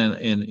into again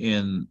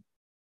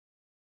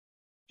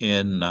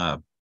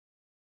in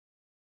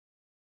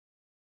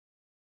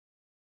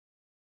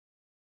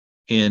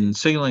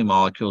signaling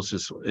molecules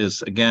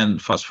is again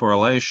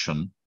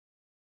phosphorylation.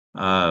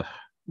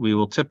 We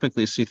will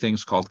typically see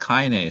things called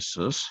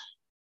kinases,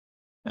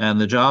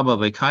 and the job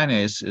of a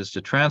kinase is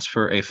to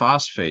transfer a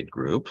phosphate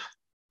group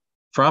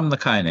from the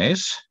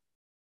kinase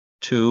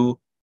to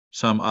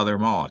some other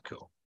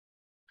molecule.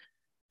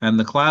 And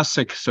the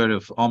classic sort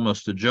of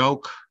almost a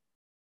joke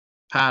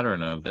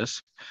pattern of this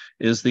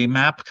is the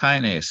MAP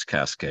kinase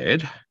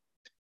cascade.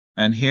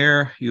 And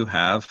here you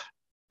have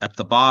at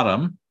the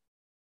bottom,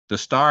 the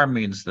star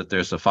means that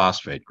there's a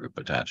phosphate group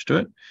attached to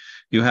it.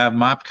 You have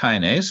MAP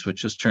kinase,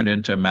 which is turned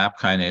into MAP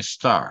kinase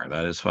star,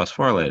 that is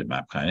phosphorylated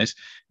MAP kinase,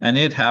 and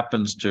it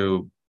happens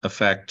to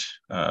affect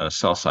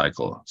cell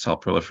cycle, cell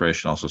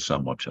proliferation, also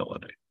cell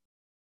motility.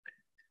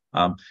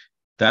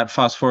 That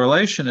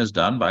phosphorylation is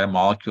done by a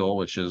molecule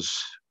which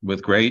is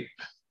with great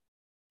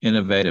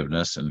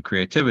innovativeness and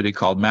creativity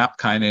called MAP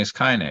kinase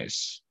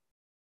kinase.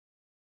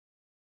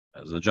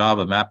 The job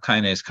of MAP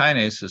kinase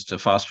kinase is to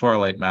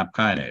phosphorylate MAP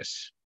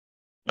kinase.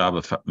 The job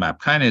of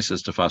MAP kinase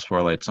is to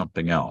phosphorylate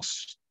something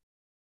else.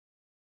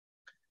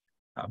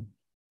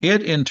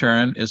 It, in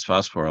turn, is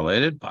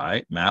phosphorylated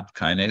by MAP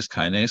kinase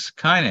kinase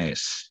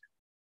kinase.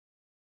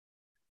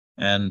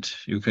 And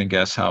you can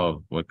guess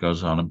what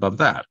goes on above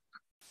that.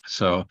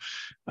 So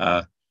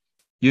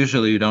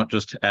usually you don't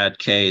just add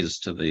K's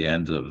to the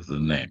end of the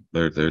name.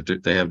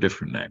 They have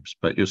different names,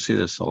 but you'll see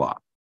this a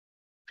lot.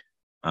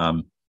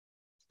 And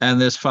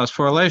this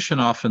phosphorylation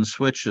often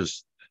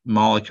switches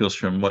molecules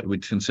from what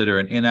we'd consider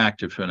an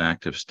inactive to an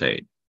active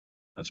state.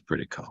 That's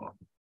pretty common.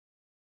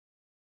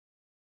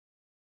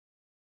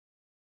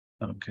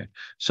 Okay,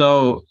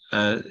 so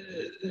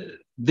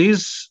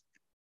these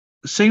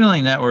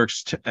signaling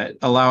networks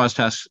allow us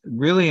to ask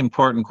really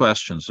important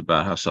questions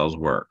about how cells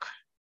work.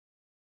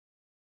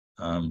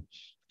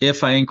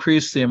 If I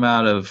increase the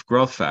amount of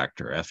growth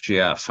factor,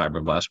 FGF,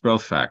 fibroblast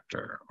growth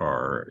factor,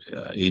 or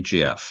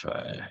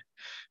EGF,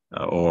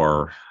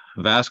 or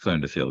vascular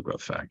endothelial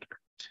growth factor,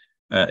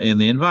 in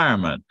the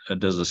environment,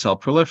 does the cell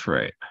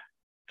proliferate?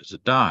 Does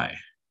it die?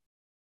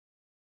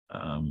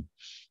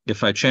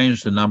 If I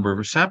change the number of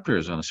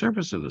receptors on the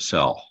surface of the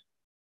cell,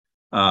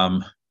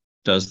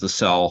 does the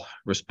cell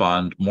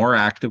respond more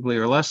actively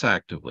or less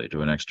actively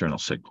to an external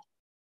signal?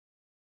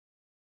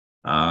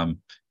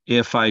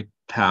 If I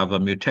have a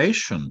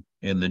mutation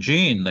in the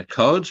gene that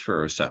codes for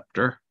a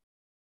receptor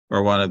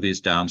or one of these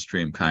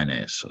downstream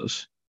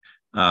kinases,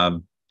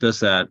 does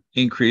that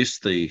increase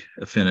the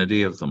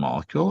affinity of the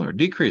molecule or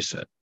decrease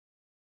it?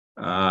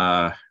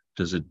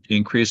 Does it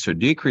increase or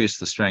decrease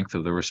the strength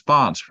of the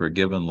response for a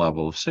given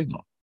level of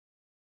signal?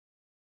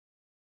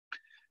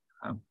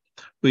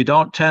 We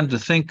don't tend to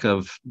think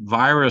of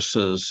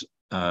viruses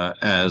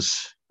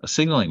as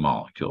signaling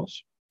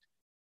molecules.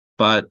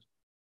 But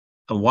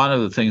one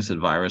of the things that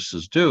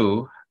viruses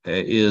do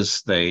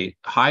is they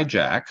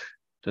hijack,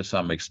 to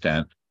some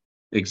extent,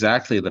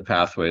 exactly the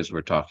pathways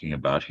we're talking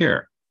about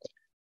here.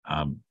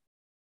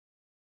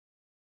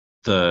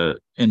 The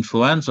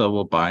influenza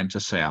will bind to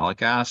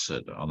sialic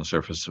acid on the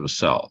surface of a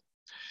cell.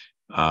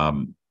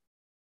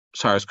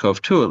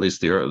 SARS-CoV-2, at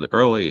least the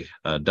early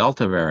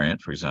Delta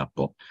variant, for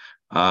example,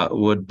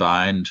 would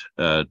bind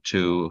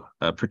to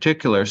a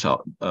particular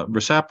cell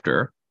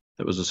receptor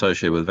that was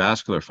associated with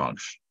vascular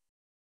function.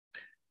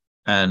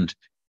 And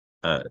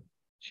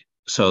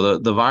so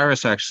the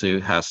virus actually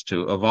has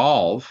to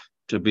evolve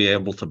to be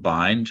able to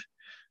bind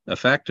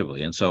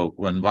effectively. And so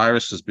when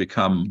viruses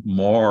become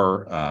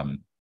more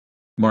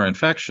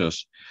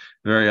infectious,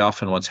 very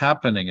often what's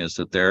happening is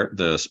that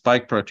the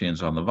spike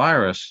proteins on the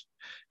virus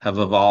have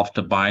evolved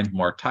to bind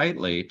more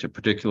tightly to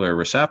particular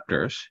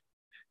receptors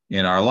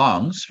in our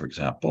lungs, for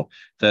example,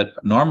 that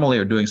normally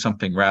are doing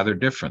something rather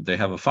different. They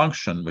have a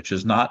function which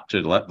is not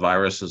to let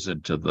viruses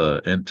into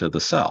the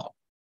cell.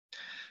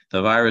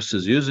 The virus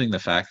is using the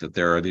fact that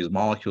there are these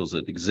molecules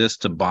that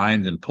exist to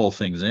bind and pull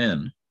things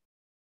in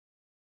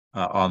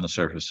on the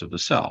surface of the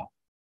cell,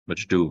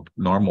 which do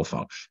normal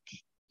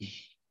functions.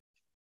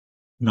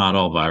 Not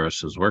all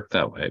viruses work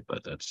that way,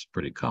 but that's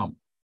pretty common.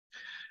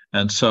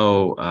 And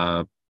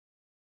so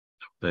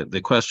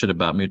the question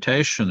about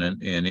mutation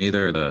in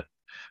either the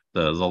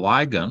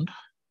ligand,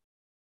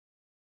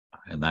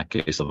 in that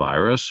case the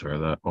virus, or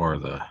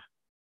the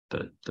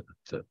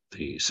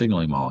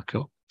signaling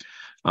molecule,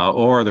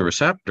 or the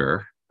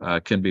receptor,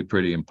 can be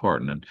pretty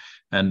important.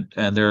 And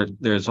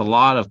there's a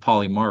lot of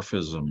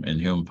polymorphism in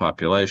human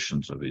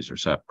populations of these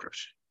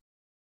receptors.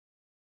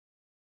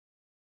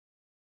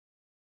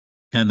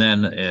 And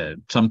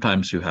then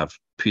sometimes you have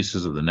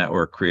pieces of the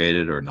network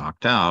created or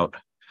knocked out,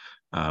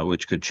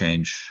 which could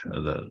change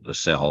the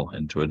cell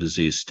into a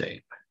disease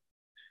state.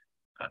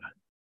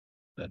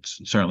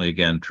 That's certainly,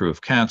 again, true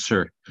of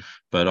cancer,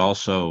 but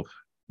also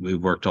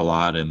we've worked a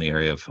lot in the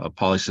area of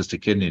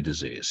polycystic kidney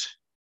disease.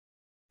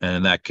 And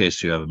in that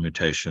case, you have a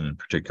mutation in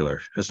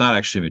particular. It's not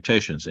actually a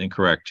mutation, it's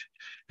incorrect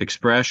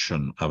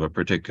expression of a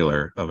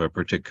particular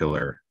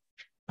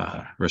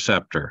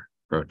receptor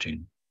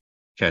protein,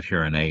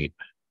 cadherin 8.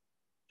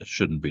 It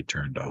shouldn't be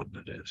turned on,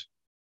 it is.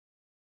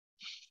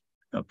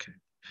 Okay.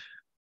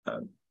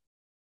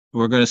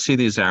 We're going to see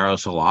these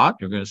arrows a lot.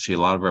 You're going to see a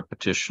lot of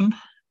repetition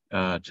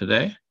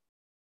today.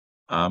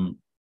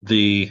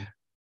 The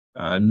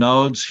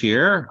nodes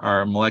here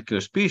are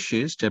molecular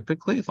species,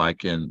 typically,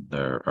 like in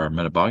our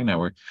metabolic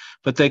network,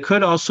 but they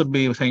could also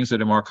be things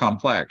that are more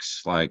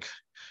complex, like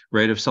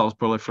rate of cell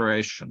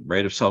proliferation,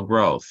 rate of cell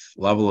growth,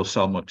 level of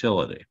cell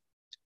motility.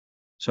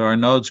 So our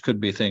nodes could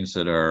be things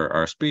that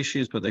are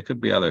species, but they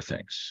could be other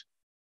things.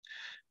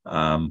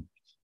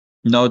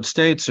 Node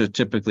states are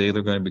typically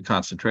either going to be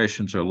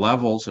concentrations or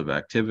levels of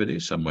activity,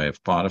 some way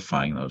of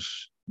quantifying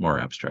those more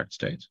abstract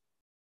states.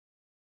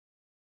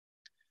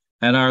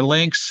 And our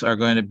links are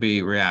going to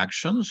be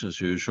reactions, as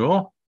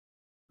usual.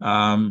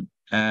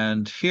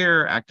 And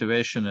here,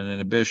 activation and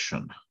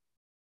inhibition.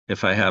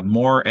 If I have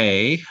more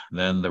A,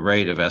 then the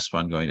rate of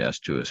S1 going to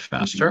S2 is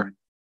faster.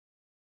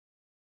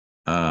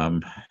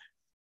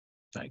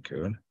 Thank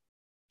you.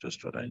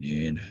 Just what I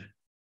need.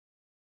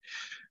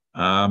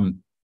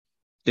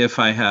 If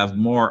I have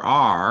more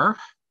R,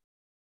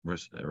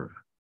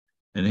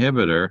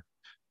 inhibitor,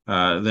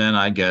 then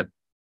I get,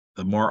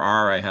 the more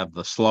R I have,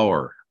 the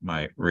slower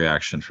my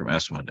reaction from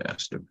S1 to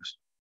S2 is.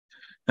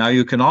 Now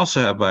you can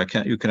also have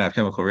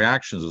chemical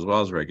reactions as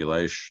well as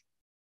regulation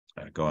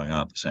going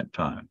on at the same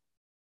time.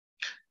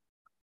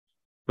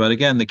 But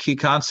again, the key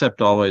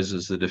concept always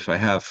is that if I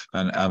have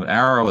an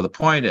arrow with a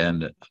point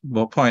end,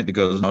 point that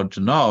goes node to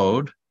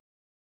node,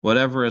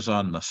 whatever is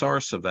on the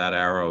source of that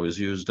arrow is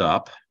used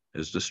up,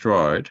 is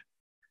destroyed.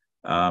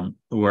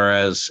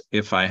 Whereas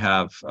if I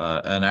have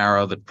an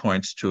arrow that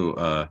points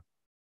to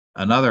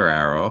another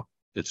arrow,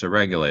 it's a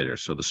regulator,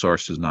 so the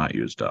source is not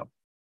used up.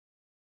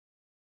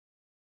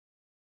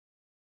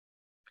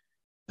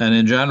 And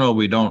in general,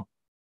 we don't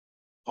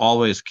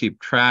always keep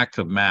track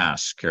of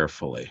mass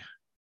carefully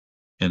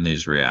in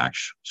these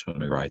reactions when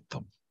we write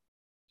them.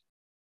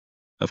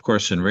 Of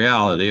course, in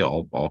reality,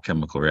 all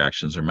chemical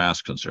reactions are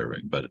mass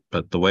conserving, but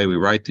the way we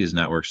write these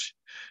networks,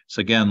 it's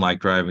again like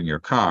driving your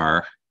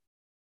car.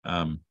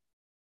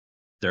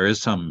 There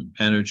is some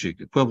energy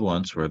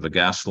equivalence where the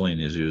gasoline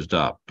is used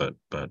up, but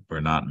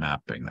we're not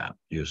mapping that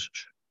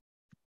usage.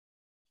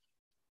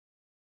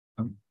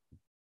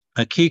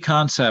 A key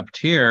concept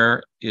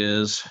here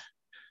is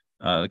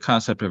the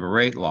concept of a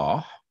rate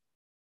law.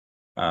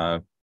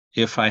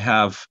 If I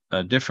have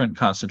different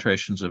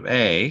concentrations of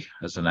A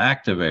as an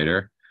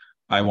activator,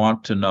 I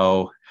want to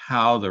know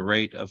how the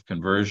rate of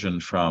conversion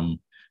from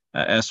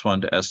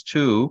S1 to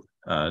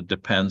S2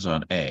 depends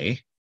on A.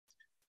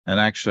 And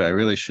actually, I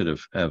really should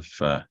have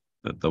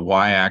the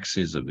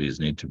y-axes of these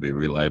need to be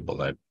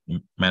relabeled. I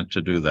meant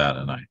to do that,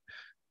 and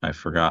I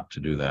forgot to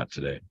do that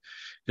today.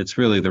 It's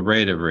really the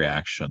rate of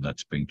reaction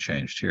that's being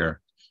changed here.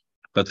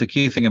 But the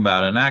key thing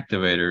about an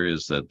activator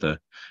is that the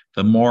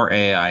more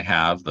A I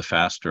have, the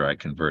faster I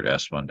convert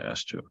S1 to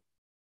S2.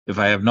 If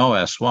I have no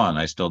S1,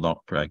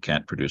 I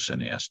can't produce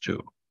any S2 in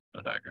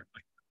the diagram.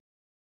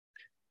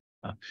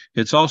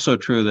 It's also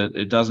true that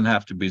it doesn't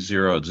have to be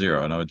 0 at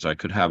 0. In other words, I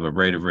could have a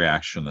rate of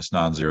reaction that's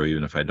non-zero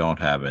even if I don't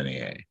have any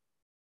A.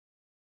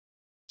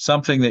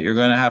 Something that you're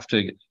going to have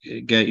to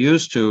get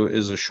used to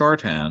is a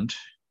shorthand,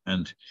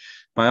 and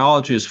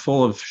biology is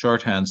full of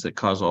shorthands that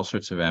cause all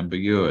sorts of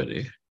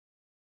ambiguity.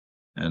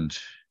 And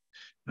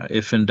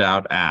if in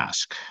doubt,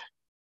 ask.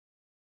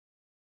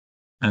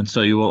 And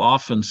so you will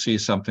often see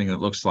something that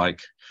looks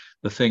like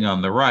the thing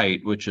on the right,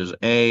 which is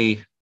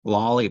A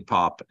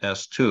lollipop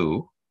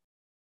S2,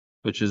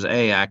 which is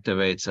A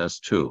activates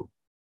S2,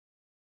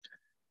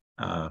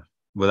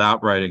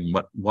 without writing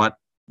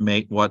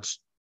what's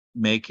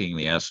making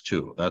the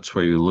S2. That's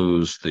where you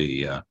lose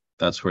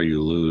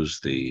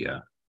the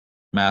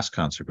mass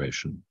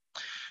conservation.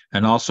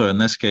 And also in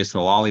this case, the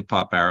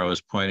lollipop arrow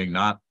is pointing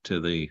not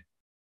to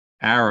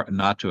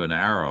an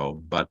arrow,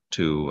 but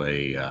to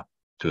a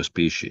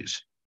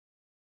species,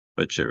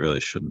 which it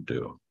really shouldn't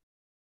do.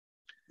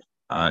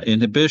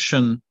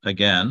 Inhibition,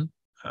 again,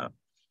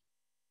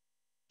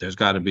 there's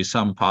got to be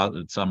some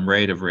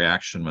rate of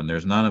reaction when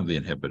there's none of the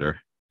inhibitor.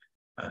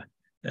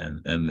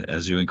 And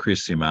as you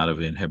increase the amount of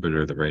the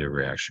inhibitor, the rate of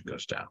reaction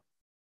goes down.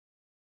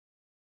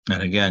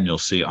 And again, you'll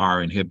see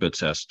R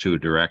inhibits S2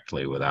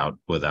 directly without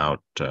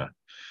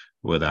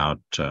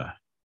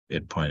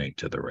it pointing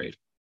to the rate,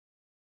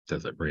 to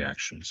the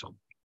reaction.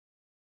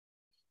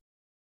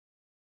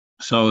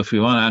 So if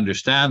you want to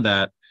understand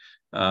that,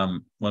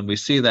 when we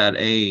see that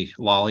A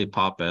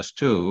lollipop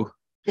S2,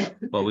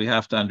 what we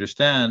have to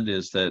understand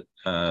is that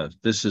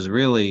this is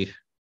really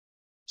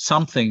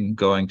something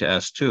going to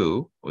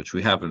S2, which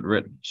we haven't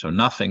written. So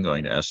nothing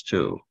going to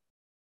S2,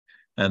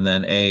 and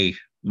then A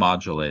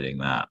modulating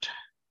that.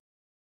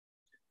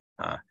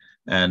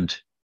 And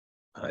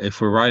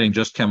if we're writing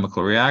just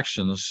chemical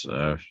reactions,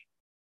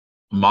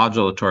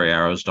 modulatory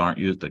arrows aren't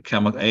used. The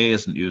chemical A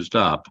isn't used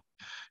up,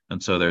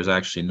 and so there's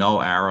actually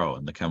no arrow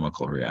in the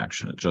chemical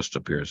reaction. It just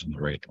appears in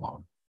the rate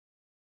log.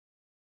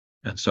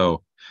 And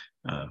so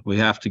we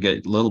have to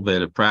get a little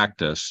bit of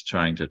practice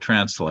trying to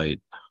translate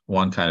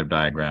one kind of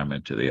diagram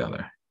into the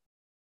other.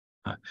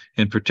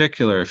 In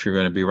particular, if you're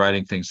going to be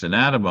writing things in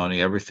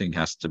antimony, everything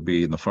has to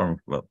be in the form of,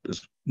 well,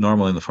 is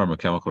normally in the form of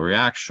chemical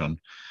reaction.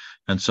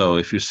 And so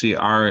if you see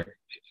R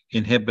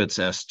inhibits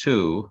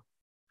S2,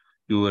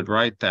 you would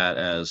write that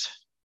as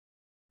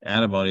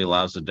antimony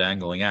allows the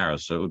dangling arrow.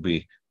 So it would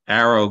be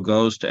arrow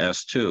goes to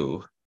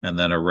S2 and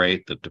then a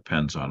rate that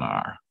depends on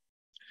R.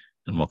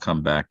 And we'll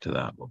come back to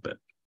that a little bit.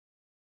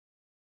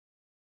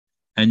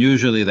 And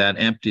usually that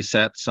empty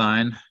set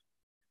sign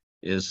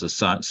is the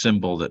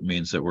symbol that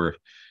means that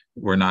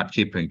we're not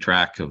keeping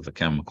track of the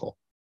chemical,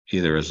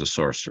 either as a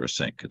source or a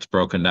sink. It's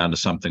broken down to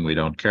something we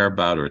don't care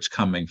about, or it's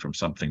coming from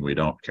something we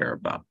don't care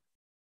about.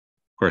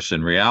 Of course,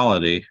 in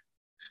reality,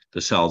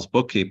 the cell's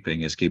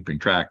bookkeeping is keeping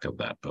track of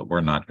that, but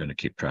we're not going to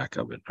keep track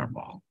of it in our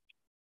model.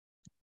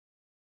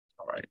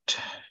 All right.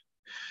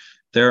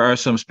 There are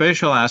some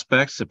spatial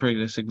aspects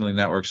to signaling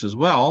networks as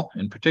well.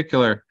 In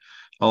particular,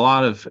 a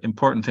lot of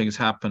important things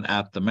happen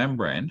at the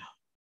membrane.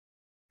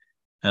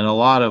 And a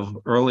lot of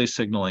early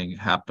signaling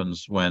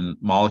happens when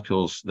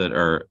molecules that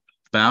are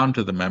bound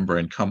to the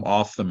membrane come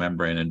off the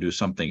membrane and do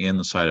something in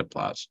the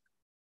cytoplasm.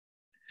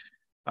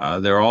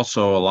 There are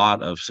also a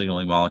lot of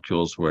signaling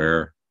molecules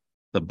where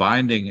the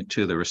binding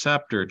to the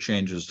receptor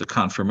changes the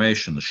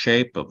conformation, the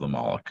shape of the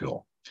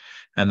molecule.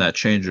 And that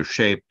change of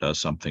shape does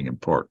something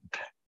important.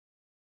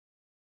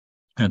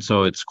 And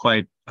so it's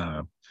quite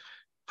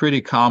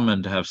pretty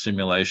common to have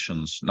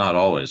simulations, not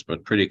always,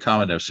 but pretty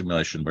common to have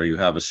simulation where you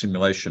have a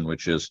simulation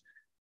which is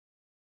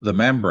the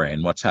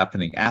membrane, what's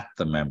happening at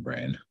the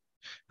membrane,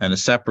 and a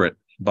separate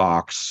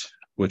box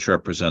which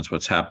represents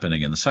what's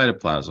happening in the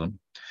cytoplasm,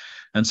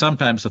 and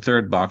sometimes the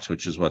third box,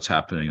 which is what's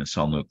happening in the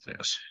cell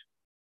nucleus.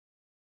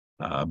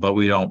 But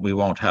we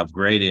won't have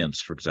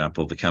gradients, for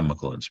example, the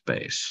chemical in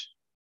space,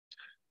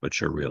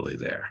 which are really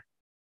there.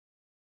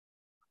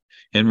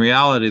 In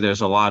reality,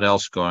 there's a lot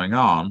else going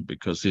on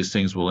because these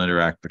things will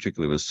interact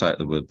particularly with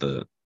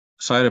the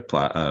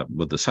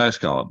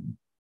cytoskeleton,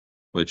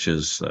 which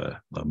is the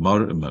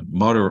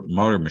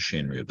motor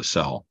machinery of the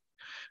cell.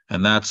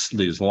 And that's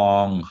these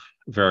long,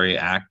 very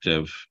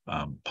active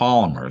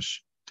polymers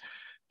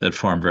that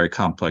form very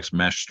complex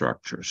mesh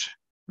structures,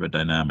 very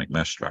dynamic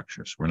mesh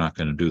structures. We're not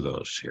going to do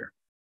those here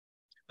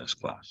in this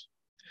class.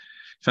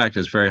 In fact,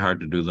 it's very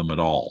hard to do them at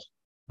all.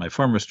 My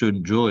former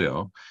student,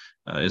 Giulio,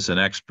 is an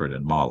expert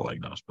in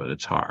modeling those, but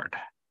it's hard,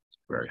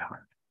 very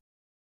hard.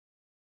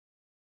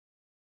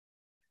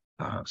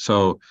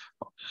 So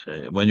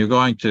when you're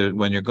going to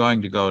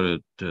go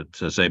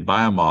to say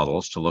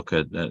BioModels to look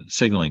at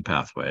signaling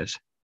pathways,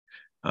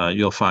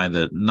 you'll find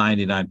that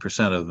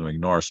 99% of them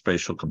ignore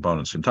spatial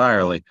components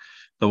entirely.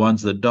 The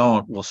ones that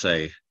don't will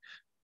say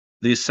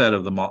these set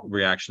of the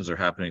reactions are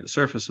happening at the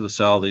surface of the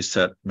cell. These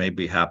set may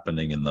be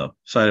happening in the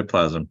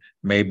cytoplasm.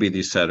 Maybe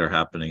these set are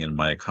happening in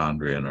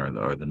mitochondria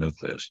or the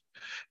nucleus,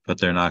 but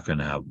they're not going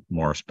to have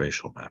more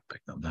spatial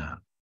mapping than that.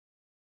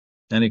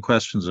 Any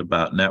questions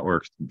about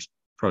network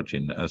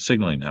protein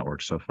signaling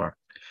networks so far?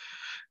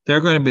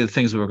 They're going to be the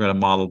things that we're going to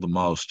model the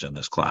most in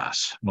this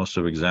class. Most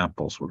of the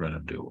examples we're going to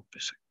do will be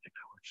signaling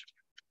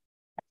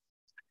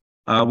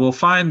networks. We'll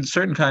find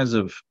certain kinds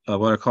of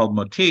what are called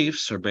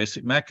motifs or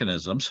basic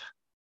mechanisms.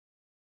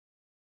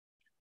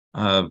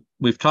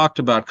 We've talked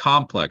about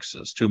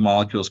complexes. Two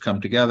molecules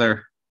come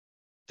together,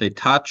 they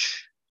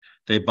touch,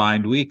 they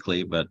bind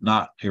weakly, but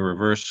not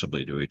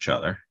irreversibly to each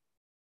other.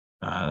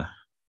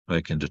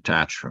 They can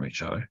detach from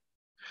each other.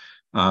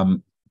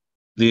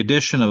 The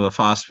addition of a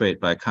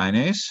phosphate by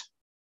kinase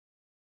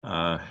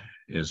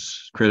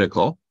is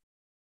critical.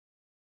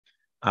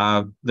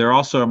 There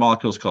also are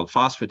molecules called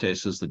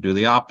phosphatases that do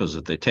the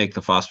opposite. They take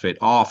the phosphate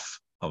off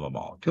of a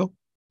molecule.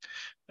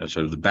 That's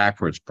sort of the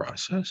backwards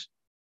process.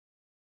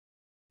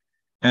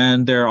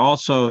 And there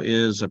also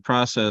is a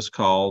process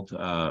called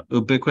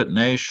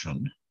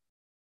ubiquitination,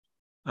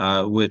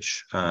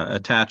 which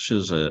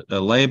attaches a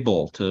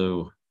label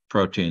to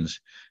proteins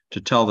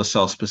to tell the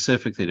cell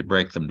specifically to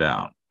break them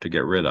down, to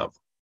get rid of.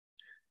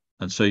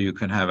 And so you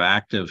can have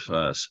active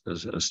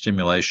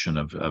stimulation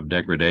of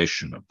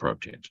degradation of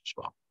proteins as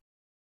well.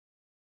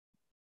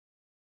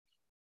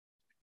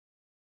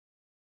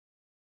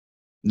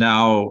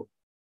 Now,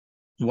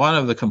 one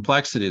of the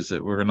complexities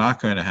that we're not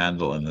going to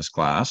handle in this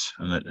class,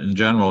 and that in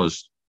general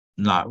is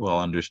not well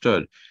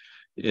understood,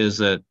 is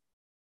that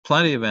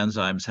plenty of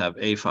enzymes have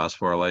a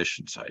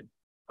phosphorylation site.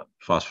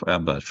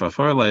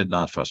 Phosphorylated,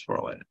 not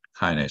phosphorylated.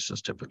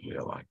 Kinases typically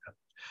are like that.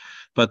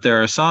 But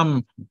there are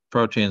some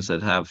proteins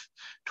that have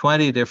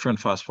 20 different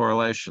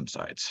phosphorylation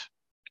sites.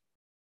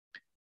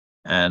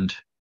 And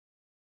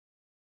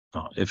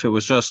if it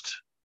was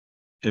just,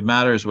 it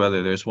matters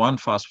whether there's one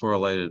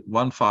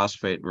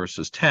phosphate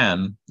versus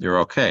 10, you're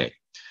okay.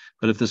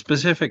 But if the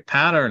specific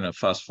pattern of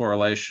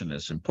phosphorylation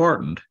is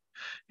important,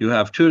 you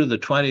have 2 to the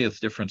 20th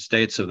different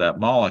states of that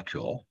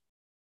molecule,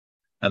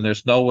 and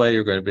there's no way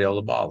you're going to be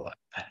able to model it.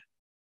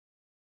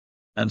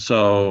 And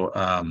so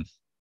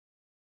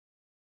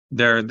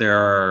there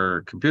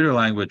are computer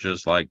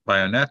languages like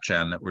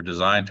BioNetGen that were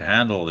designed to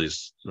handle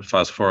these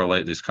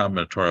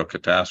combinatorial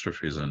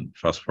catastrophes and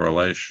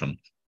phosphorylation.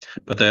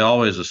 But they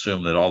always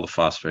assume that all the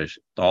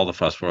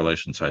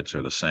phosphorylation sites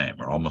are the same,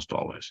 or almost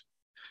always.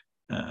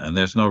 And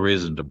there's no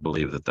reason to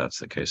believe that that's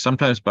the case.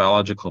 Sometimes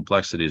biological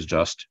complexity is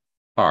just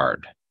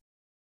hard.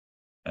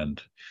 And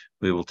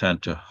we will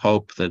tend to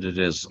hope that it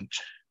isn't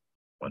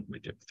when we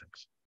do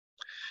things.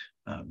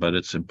 But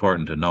it's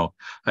important to know.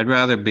 I'd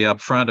rather be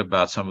upfront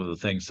about some of the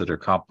things that are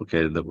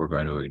complicated that we're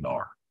going to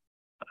ignore.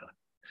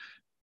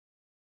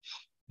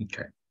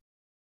 Okay.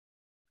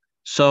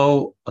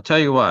 So I'll tell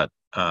you what.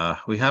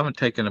 We haven't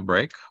taken a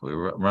break. We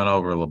run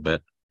over a little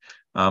bit.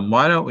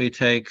 Why don't we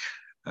take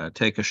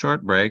a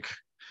short break?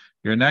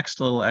 Your next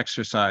little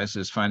exercise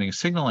is finding a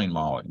signaling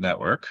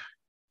network.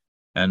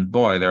 And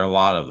boy, there are a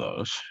lot of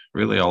those,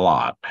 really a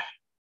lot.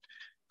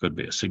 Could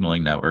be a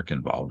signaling network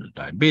involved in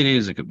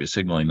diabetes. It could be a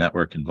signaling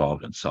network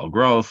involved in cell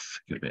growth.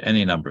 It could be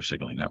any number of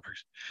signaling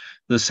networks.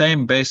 The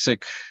same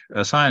basic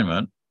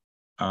assignment,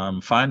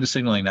 find a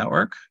signaling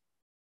network,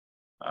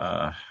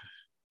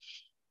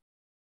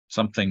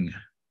 something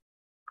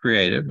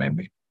creative,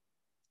 maybe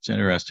it's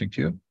interesting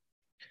to you,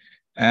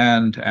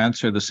 and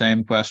answer the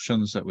same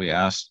questions that we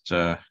asked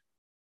for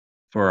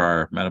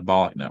our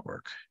metabolic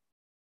network.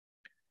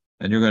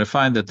 And you're going to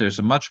find that there's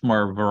a much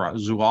more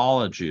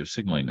zoology of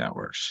signaling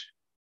networks.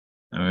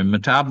 I mean,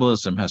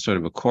 metabolism has sort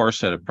of a core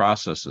set of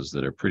processes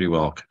that are pretty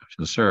well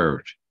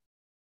conserved,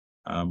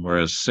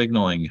 whereas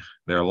signaling,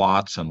 there are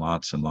lots and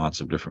lots and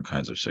lots of different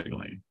kinds of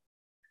signaling.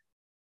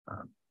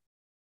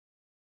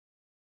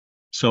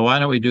 So why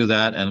don't we do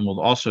that? And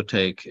we'll also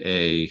take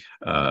a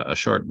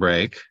short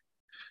break.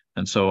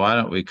 And so why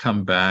don't we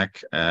come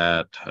back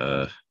at,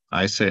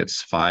 I say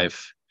it's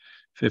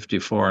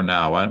 5:54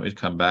 now. Why don't we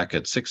come back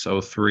at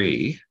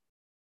 6:03?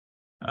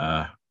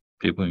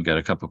 People can get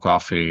a cup of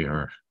coffee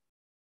or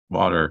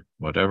water,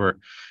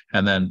 whatever.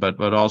 And then,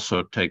 but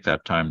also take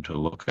that time to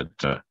look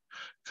at,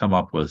 come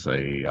up with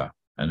an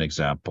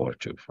example or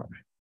two for me.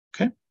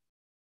 Okay.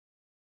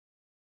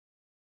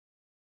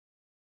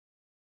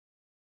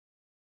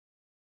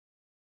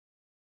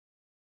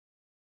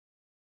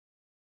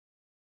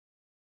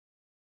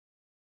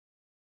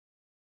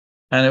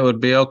 And it would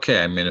be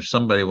okay. I mean, if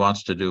somebody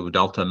wants to do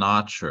delta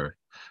notch or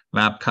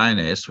MAP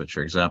kinase, which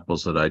are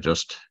examples that I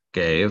just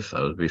gave,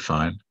 that would be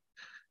fine.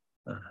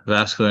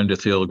 Vascular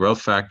endothelial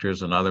growth factor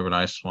is another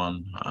nice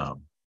one.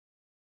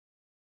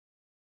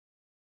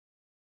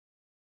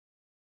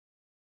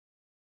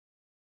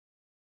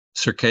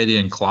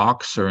 Circadian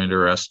clocks are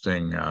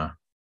interesting.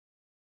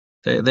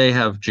 They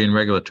have gene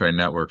regulatory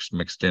networks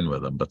mixed in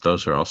with them, but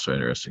those are also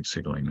interesting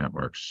signaling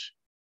networks.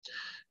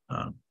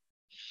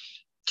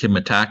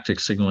 Chemotactic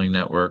signaling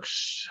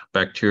networks,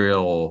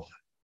 bacterial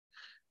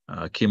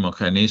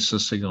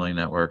chemokinesis signaling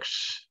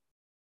networks,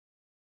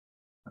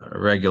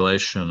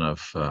 regulation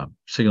of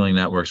signaling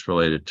networks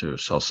related to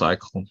cell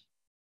cycle.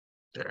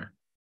 There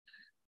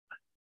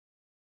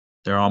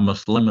are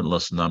almost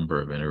limitless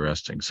number of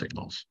interesting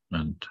signals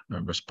and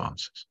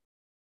responses.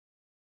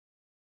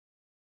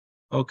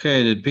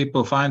 Okay, did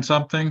people find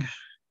something?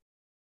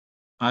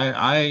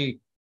 I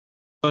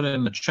put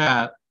in the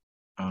chat.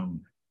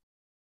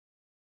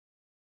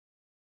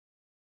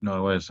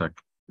 No, wait a sec.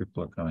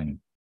 People are coming in.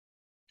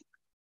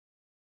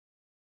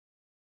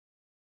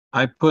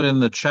 I put in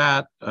the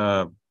chat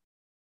a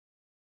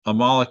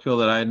molecule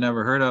that I had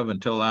never heard of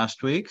until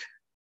last week.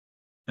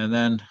 And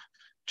then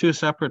two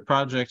separate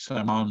projects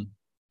I'm on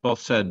both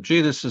said,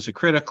 gee, this is a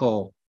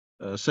critical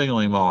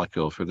signaling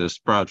molecule for this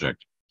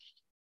project.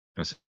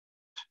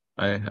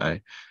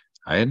 I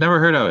had never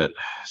heard of it.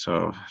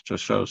 So it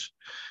just shows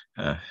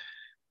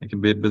it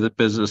can be a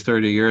business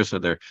 30 years. So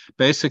they're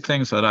basic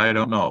things that I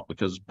don't know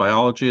because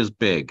biology is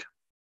big.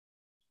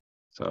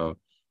 So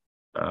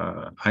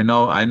I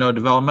know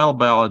developmental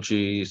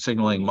biology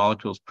signaling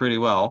molecules pretty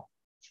well.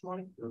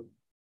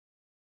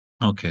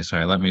 Okay,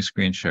 sorry, let me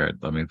screen share it.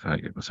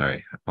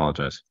 Sorry, I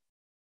apologize.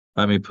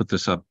 Let me put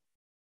this up.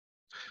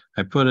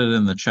 I put it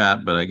in the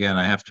chat, but again,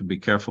 I have to be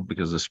careful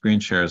because the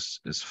screen share is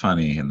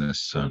funny in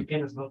this. You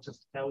can as well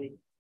just tell you.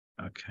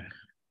 Okay.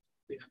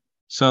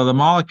 So the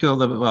molecule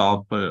that, well,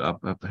 I'll put it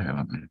up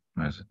there.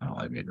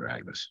 Let me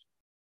drag this.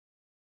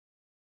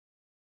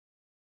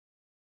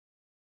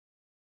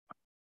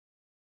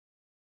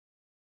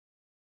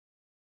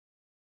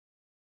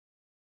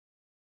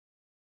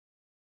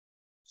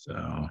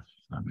 So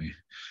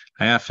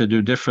I have to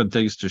do different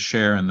things to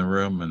share in the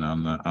room and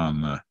on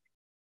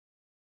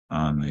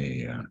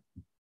the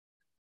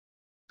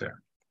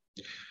there.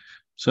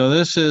 So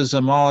this is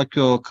a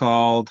molecule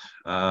called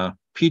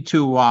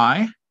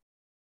P2Y.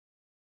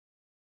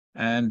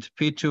 And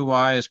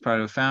P2Y is part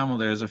of a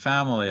family. There's a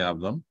family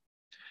of them.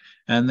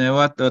 And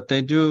what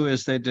they do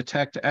is they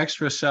detect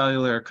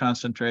extracellular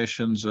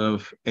concentrations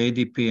of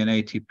ADP and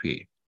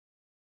ATP.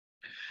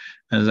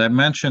 As I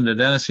mentioned,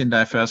 adenosine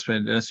diphosphate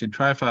and adenosine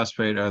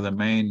triphosphate are the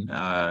main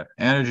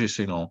energy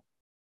signal,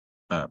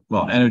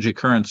 energy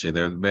currency.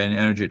 They're the main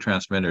energy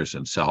transmitters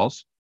in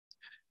cells.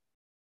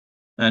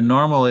 And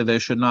normally they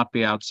should not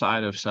be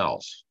outside of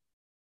cells.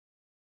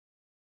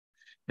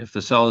 If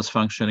the cell is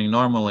functioning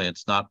normally,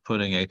 it's not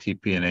putting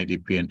ATP and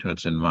ADP into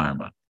its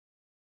environment.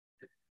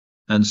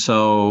 And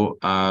so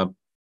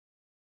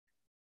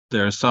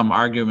there's some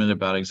argument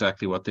about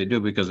exactly what they do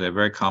because they have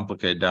very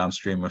complicated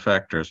downstream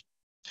effectors.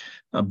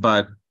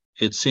 But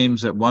it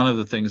seems that one of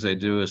the things they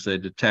do is they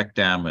detect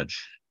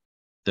damage.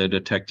 They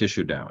detect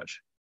tissue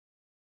damage.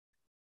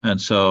 And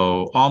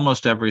so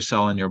almost every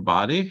cell in your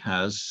body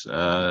has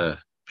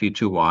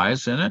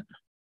P2Ys in it.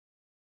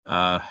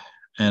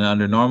 And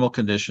under normal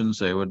conditions,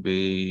 they would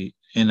be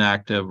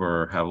inactive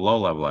or have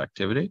low-level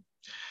activity.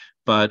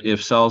 But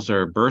if cells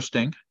are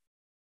bursting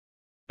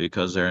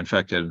because they're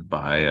infected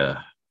by a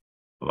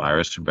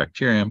virus or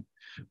bacterium,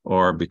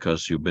 or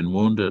because you've been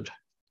wounded,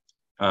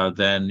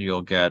 then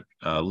you'll get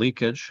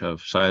leakage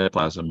of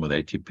cytoplasm with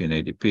ATP and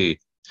ADP,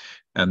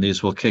 and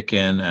these will kick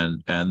in,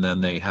 and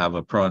then they have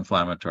a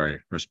pro-inflammatory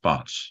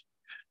response.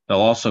 They'll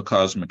also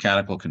cause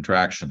mechanical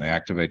contraction. They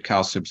activate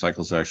calcium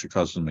cycles that actually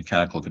causes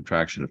mechanical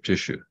contraction of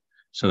tissue.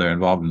 So they're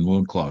involved in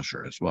wound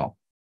closure as well.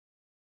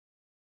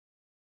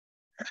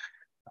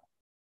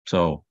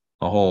 So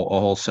a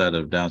whole set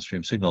of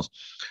downstream signals.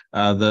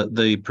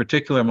 The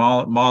particular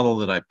model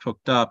that I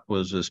picked up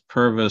was this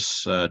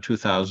Purvis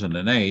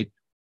 2008.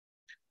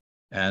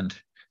 And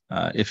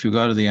if you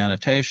go to the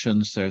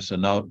annotations, there's a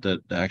note that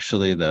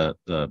actually the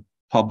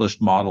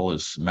published model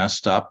is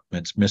messed up.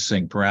 It's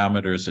missing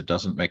parameters. It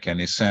doesn't make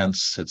any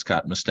sense. It's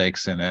got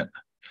mistakes in it.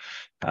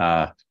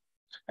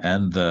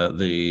 And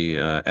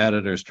the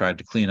editors tried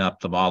to clean up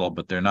the model,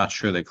 but they're not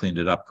sure they cleaned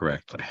it up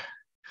correctly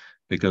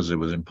because it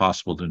was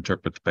impossible to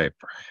interpret the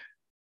paper.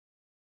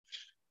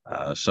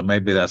 So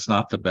maybe that's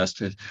not the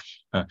best.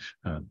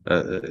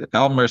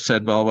 Elmer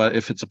said, well,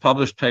 if it's a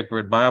published paper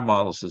in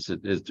BioModels,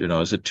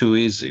 is it too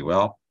easy?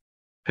 Well,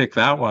 pick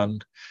that one.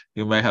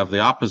 You may have the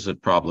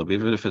opposite problem.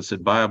 Even if it's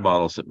in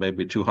BioModels, it may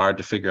be too hard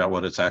to figure out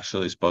what it's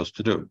actually supposed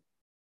to do.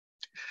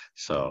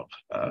 So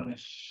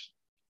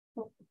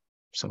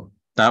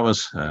that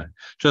was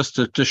just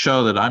to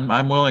show that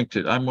I'm willing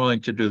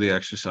to do the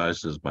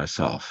exercises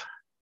myself.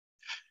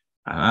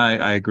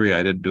 I agree.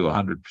 I didn't do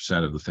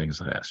 100% of the things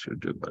I asked you to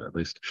do, but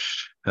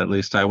at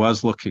least I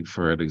was looking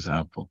for an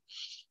example,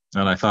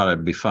 and I thought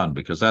it'd be fun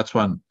because that's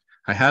one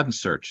I hadn't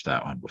searched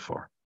that one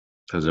before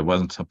because it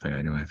wasn't something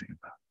I knew anything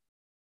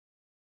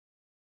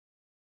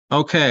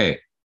about. Okay,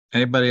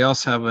 anybody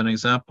else have an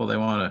example they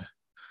want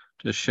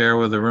to share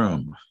with the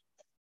room?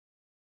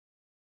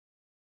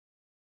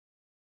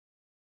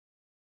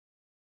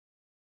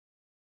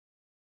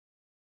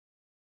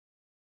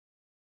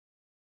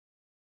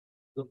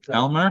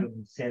 Elmer?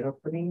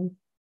 Serotonin.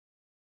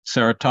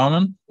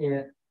 Serotonin?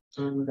 Yeah,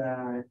 and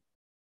I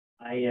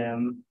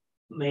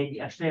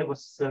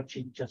was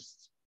searching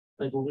just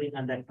by Googling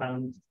and I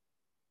found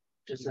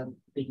just a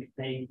big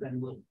page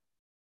and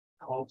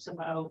hopes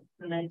about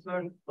the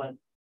network, but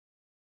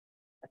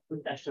I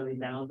put actually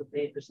down the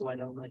paper, so I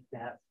don't like to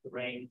have the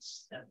range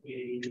that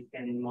you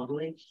can in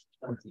modeling.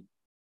 But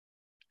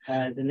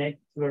the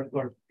network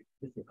or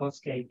the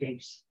cascade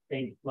takes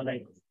what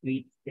I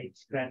tweet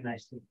takes quite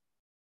nicely.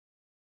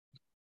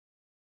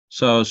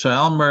 So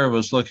Elmer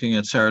was looking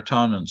at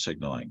serotonin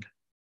signaling,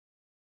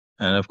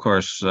 and of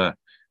course,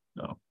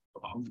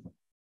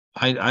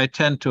 I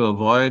tend to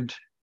avoid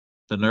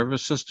the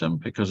nervous system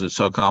because it's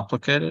so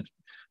complicated.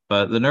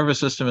 But the nervous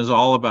system is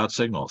all about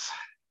signals.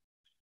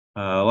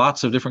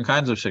 Lots of different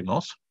kinds of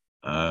signals,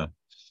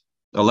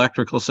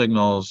 electrical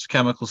signals,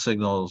 chemical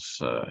signals,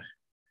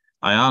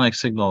 ionic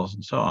signals,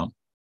 and so on.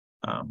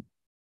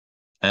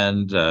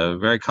 And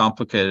very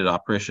complicated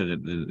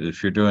operation.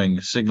 If you're doing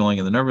signaling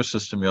in the nervous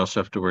system, you also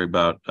have to worry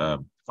about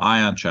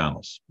ion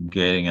channels,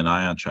 gating and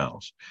ion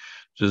channels,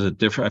 which is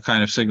a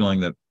kind of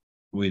signaling that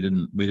we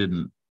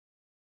didn't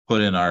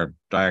put in our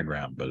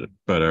diagram,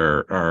 but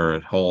are a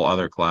whole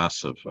other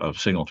class of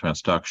signal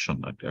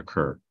transduction that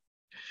occur.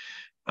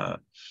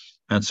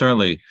 And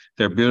certainly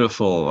they're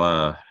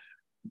beautiful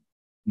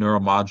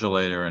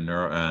neuromodulator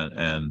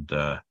and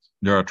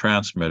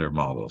neurotransmitter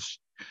models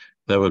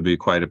that would be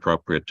quite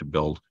appropriate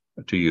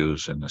to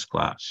use in this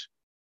class.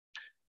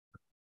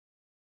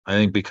 I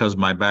think because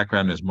my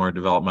background is more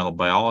developmental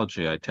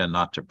biology, I tend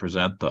not to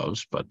present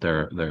those, but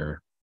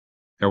they're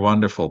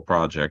wonderful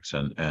projects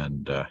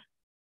and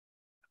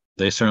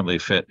they certainly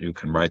fit. You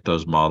can write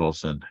those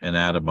models in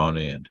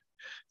Antimony, and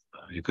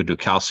you could do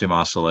calcium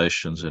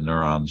oscillations in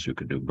neurons. You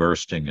could do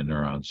bursting in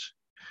neurons,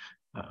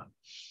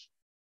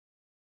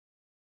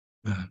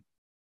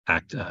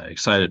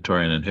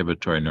 excitatory and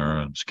inhibitory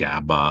neurons,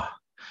 GABA,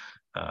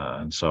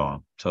 and so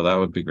on. So that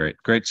would be great.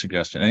 Great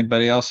suggestion.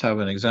 Anybody else have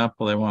an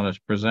example they want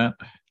to present?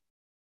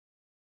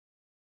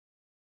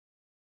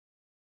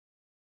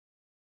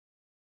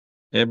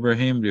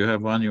 Ibrahim, do you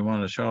have one you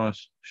want to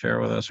share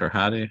with us, or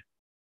Hadi?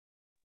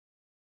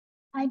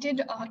 I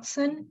did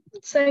auxin.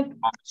 It's like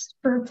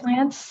for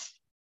plants.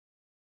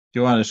 Do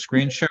you want to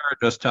screen share or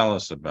just tell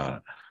us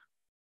about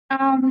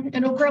it?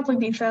 It'll probably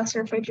be faster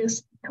if I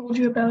just told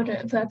you about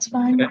it, if that's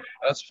fine. Okay,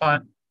 that's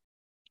fine.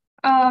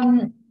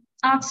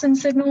 Auxin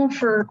signal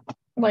for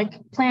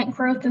like plant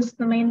growth is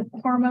the main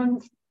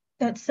hormone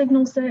that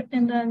signals it,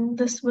 and then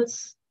this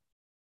was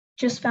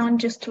just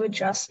found just to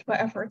adjust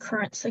whatever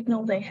current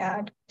signal they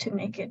had to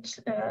make it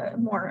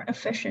more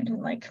efficient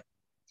and like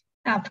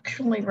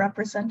actually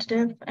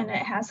representative, and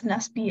it has an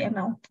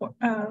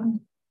SBML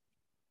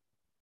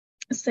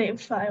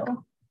save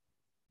file.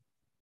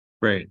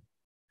 Great.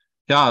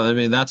 Yeah, I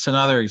mean that's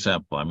another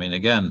example. I mean,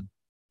 again,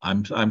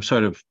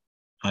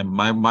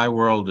 my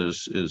world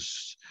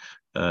is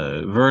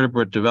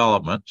vertebrate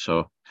development,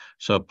 so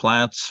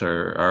plants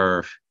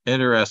are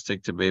interesting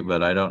to me,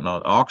 but I don't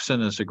know.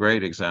 Auxin is a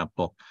great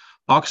example.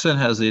 Auxin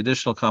has the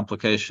additional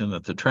complication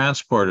that the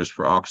transporters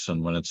for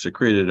auxin, when it's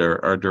secreted,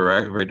 are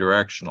very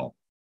directional.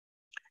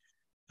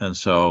 And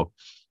so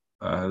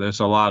there's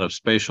a lot of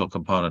spatial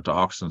component to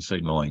auxin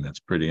signaling that's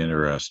pretty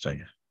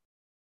interesting.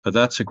 But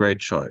that's a great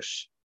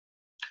choice.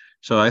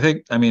 So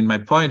I mean, my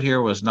point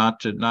here was not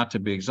to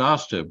be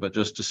exhaustive, but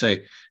just to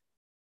say,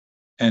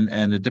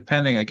 and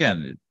depending,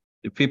 again,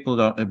 if people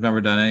have never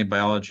done any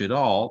biology at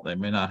all, they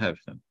may not have,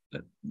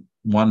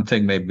 one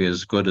thing may be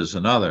as good as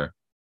another.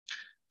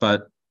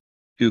 But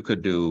you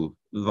could do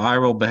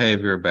viral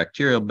behavior,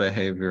 bacterial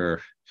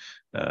behavior,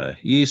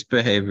 yeast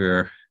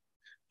behavior,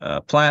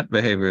 plant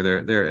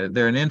behavior.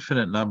 There are an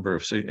infinite number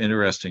of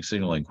interesting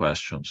signaling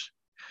questions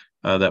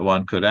that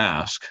one could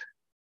ask.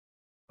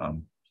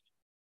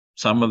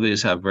 Some of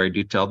these have very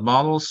detailed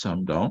models,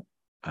 some don't.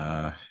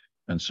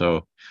 And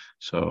so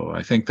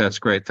I think that's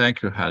great.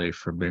 Thank you, Hadi,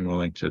 for being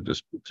willing to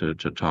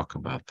talk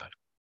about that.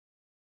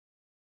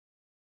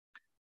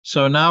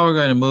 So now we're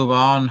going to move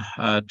on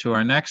to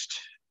our next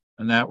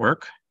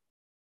network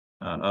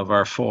of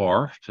our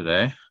 4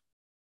 today.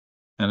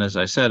 And as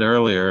I said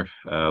earlier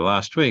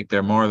last week,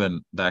 they're more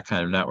than that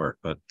kind of network,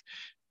 but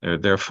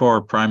there are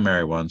 4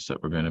 primary ones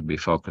that we're going to be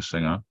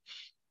focusing on.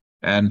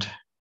 And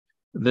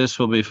this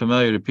will be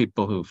familiar to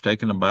people who've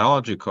taken a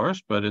biology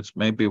course, but it's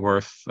maybe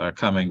worth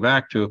coming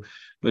back to,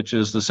 which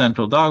is the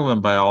central dogma in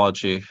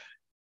biology.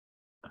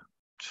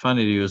 It's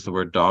funny to use the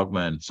word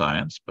dogma in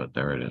science, but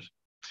there it is.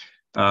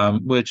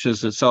 Which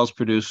is that cells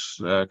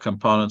produce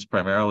components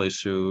primarily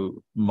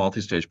through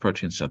multi-stage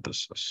protein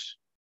synthesis.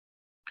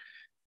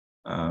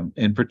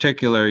 In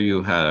particular,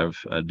 you have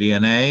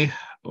DNA,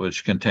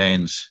 which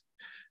contains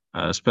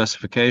a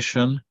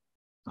specification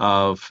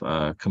of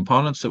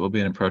components that will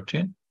be in a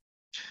protein.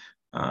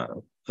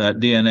 That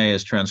DNA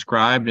is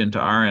transcribed into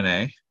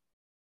RNA.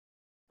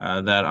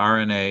 That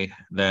RNA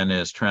then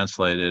is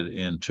translated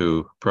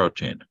into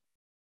protein.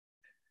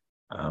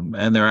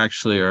 And there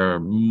actually are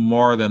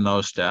more than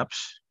those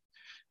steps.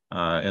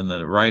 In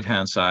the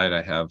right-hand side,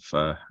 I have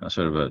a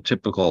sort of a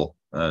typical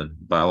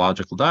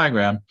biological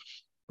diagram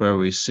where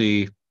we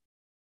see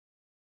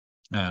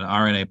an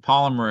RNA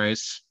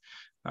polymerase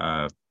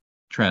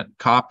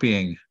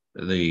copying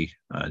the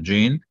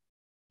gene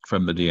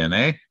from the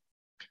DNA.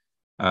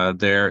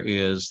 There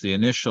is the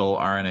initial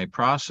RNA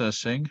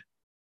processing,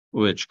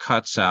 which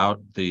cuts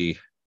out the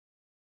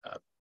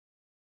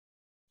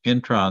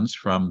introns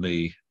from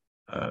the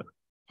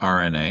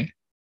RNA,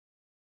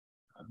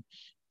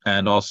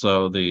 and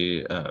also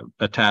the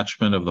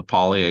attachment of the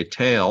poly A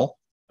tail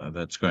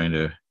that's going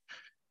to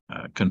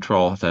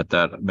control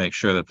that make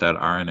sure that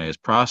RNA is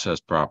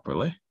processed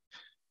properly.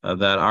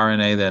 That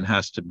RNA then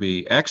has to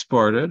be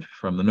exported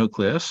from the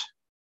nucleus.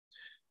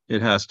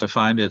 It has to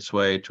find its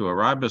way to a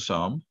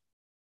ribosome,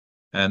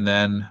 and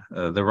then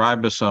the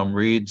ribosome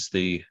reads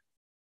the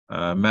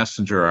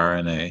messenger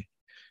RNA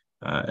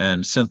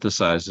and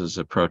synthesizes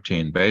a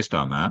protein based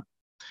on that.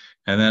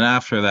 And then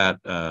after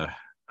that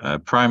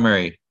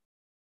primary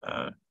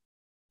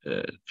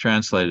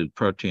translated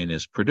protein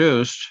is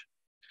produced,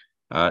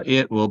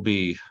 it will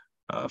be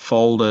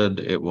folded,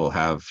 it will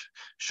have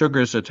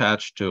sugars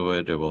attached to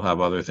it, it will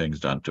have other things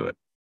done to it.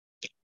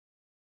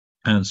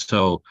 And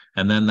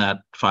then that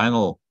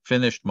final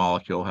finished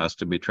molecule has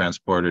to be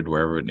transported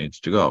wherever it needs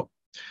to go.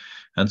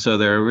 And so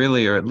there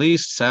really are at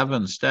least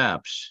 7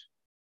 steps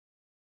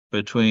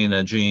between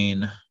a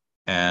gene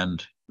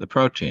and the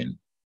protein.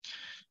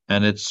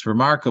 And it's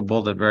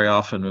remarkable that very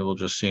often we will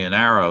just see an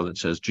arrow that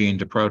says gene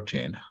to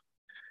protein,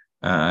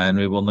 and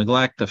we will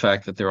neglect the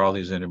fact that there are all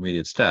these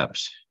intermediate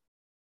steps.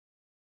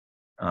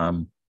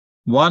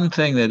 One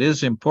thing that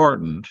is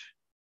important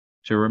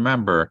to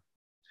remember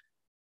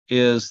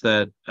is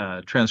that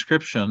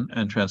transcription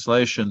and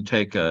translation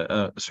take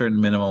a certain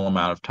minimal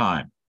amount of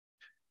time,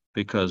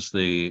 because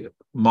the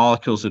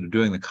molecules that are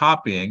doing the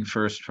copying,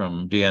 first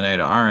from DNA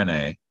to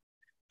RNA,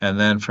 and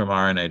then from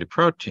RNA to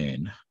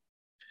protein,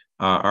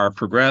 are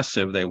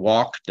progressive. They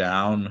walk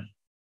down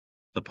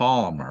the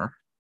polymer,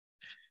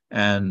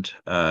 and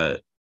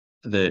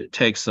it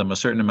takes them a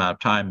certain amount of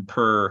time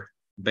per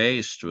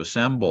base to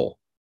assemble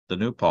the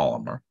new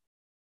polymer.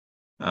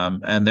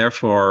 And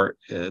therefore,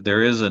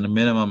 there is a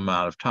minimum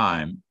amount of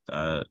time,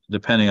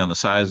 depending on the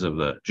size of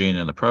the gene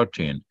and the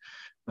protein,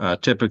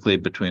 typically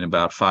between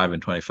about 5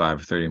 and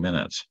 25 or 30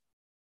 minutes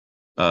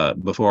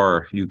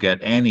before you get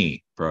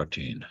any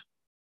protein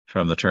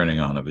from the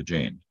turning on of a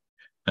gene.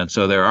 And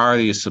so there are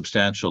these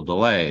substantial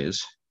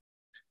delays,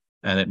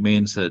 and it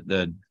means that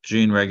the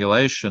gene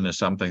regulation is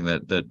something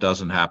that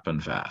doesn't happen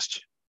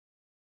fast.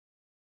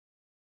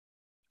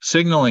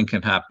 Signaling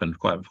can happen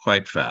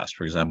quite fast.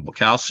 For example,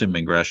 calcium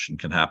ingression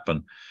can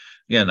happen.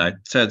 Again, I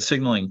said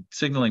signaling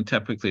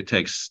typically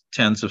takes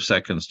tens of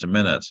seconds to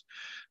minutes,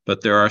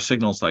 but there are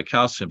signals like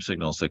calcium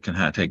signals that can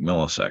take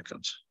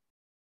milliseconds,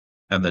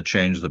 and that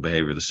change the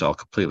behavior of the cell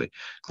completely.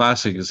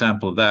 Classic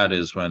example of that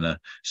is when a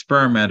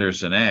sperm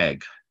enters an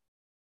egg.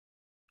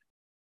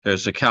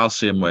 There's a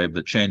calcium wave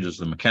that changes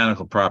the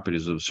mechanical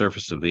properties of the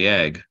surface of the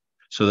egg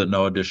so that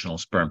no additional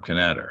sperm can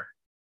enter.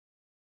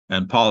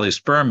 And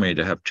polyspermy,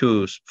 to have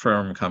 2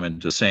 sperm come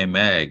into the same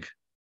egg,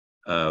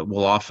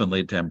 will often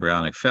lead to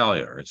embryonic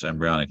failure. It's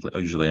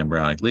usually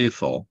embryonic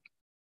lethal.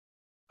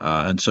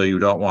 And so you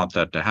don't want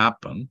that to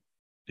happen.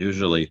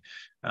 Usually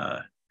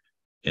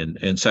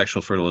in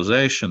sexual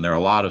fertilization, there are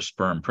a lot of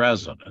sperm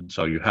present. And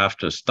so you have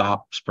to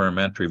stop sperm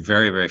entry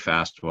very, very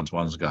fast once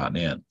one's gotten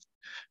in.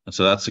 And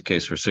so that's the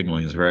case where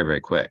signaling is very, very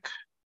quick.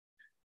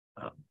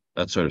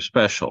 That's sort of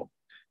special.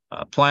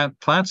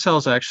 Plant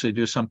cells actually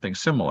do something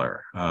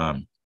similar.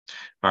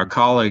 Our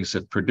colleagues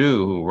at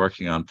Purdue who are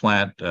working on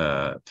plant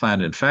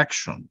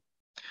infection,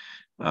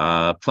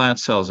 plant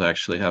cells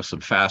actually have some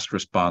fast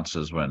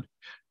responses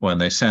when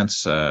they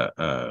sense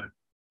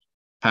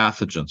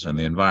pathogens in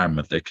the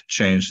environment. They can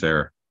change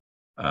their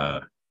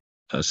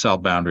cell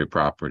boundary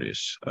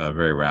properties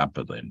very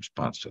rapidly in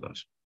response to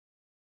those.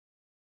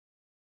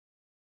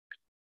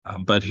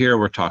 But here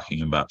we're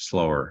talking about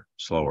slower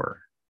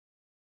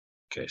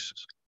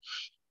cases.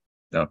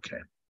 Okay.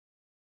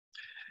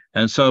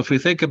 And so if we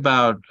think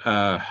about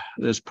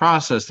this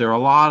process, there are a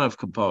lot of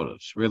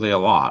components, really a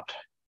lot.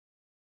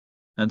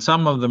 And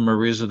some of them are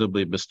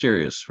reasonably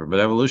mysterious. From an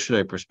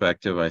evolutionary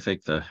perspective, I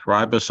think the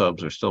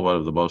ribosomes are still one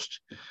of the most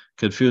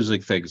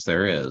confusing things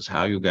there is.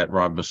 How you get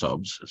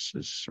ribosomes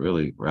is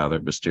really rather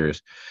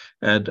mysterious.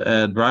 And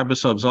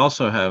ribosomes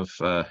also have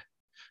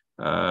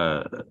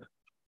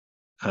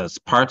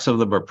parts of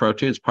them are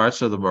proteins,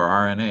 parts of them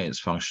are RNAs,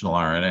 functional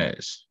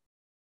RNAs.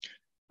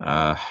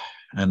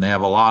 And they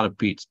have a lot of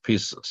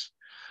pieces.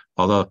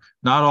 Although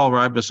not all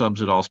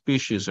ribosomes in all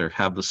species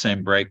have the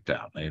same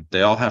breakdown.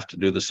 They all have to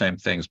do the same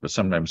things, but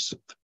sometimes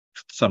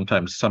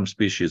some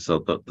species, the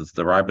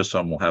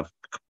ribosome will have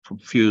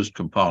fused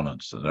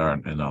components that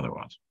aren't in other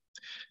ones.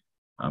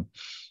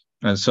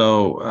 And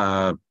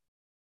so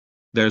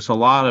there's a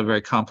lot of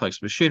very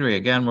complex machinery.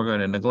 Again, we're going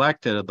to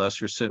neglect it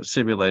unless you're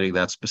simulating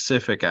that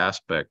specific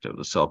aspect of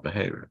the cell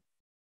behavior.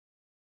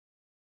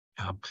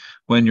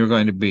 When you're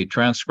going to be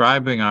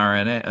transcribing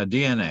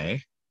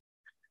DNA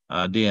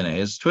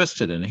is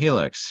twisted in a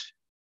helix.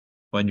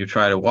 When you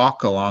try to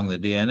walk along the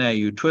DNA,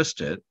 you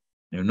twist it.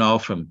 You know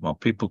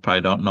people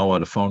probably don't know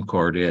what a phone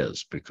cord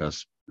is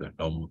because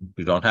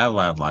we don't have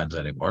landlines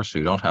anymore, so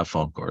you don't have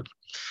phone cords.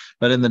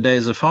 But in the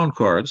days of phone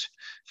cords,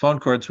 phone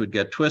cords would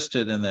get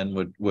twisted and then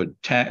would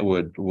get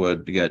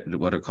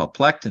what are called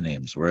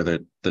plectinemes, where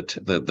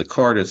the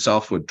cord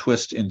itself would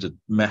twist into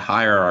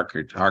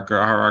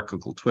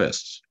hierarchical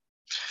twists.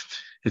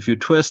 If you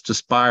twist a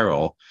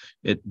spiral,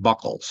 it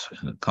buckles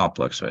in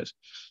complex ways.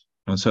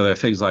 And so there are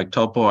things like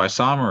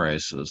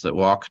topoisomerases that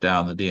walk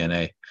down the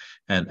DNA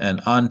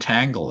and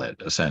untangle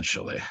it,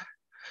 essentially.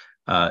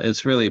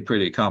 It's really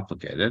pretty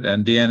complicated.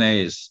 And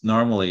DNA is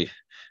normally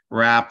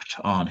wrapped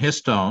on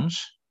histones,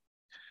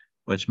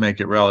 which make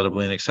it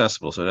relatively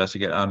inaccessible. So it has to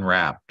get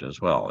unwrapped as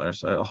well.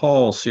 There's a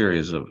whole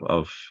series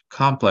of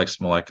complex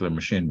molecular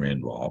machinery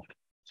involved,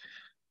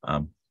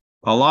 a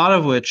lot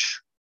of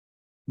which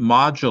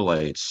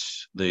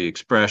modulates the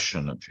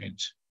expression of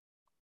genes.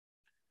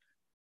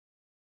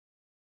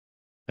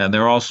 And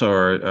there also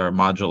are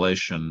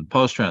modulation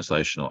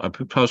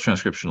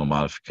post-transcriptional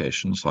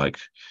modifications like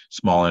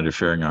small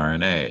interfering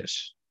RNAs.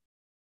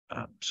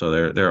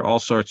 So there are all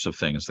sorts of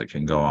things that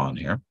can go on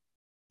here.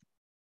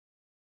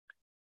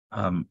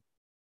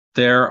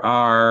 There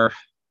are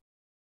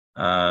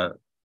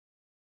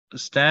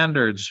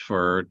standards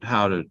for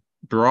how to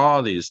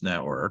draw these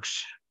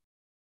networks,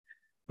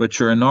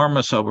 which are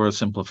enormous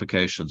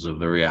oversimplifications of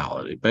the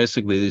reality.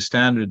 Basically, these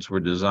standards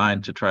were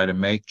designed to try to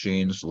make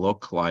genes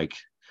look like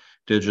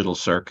digital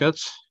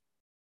circuits,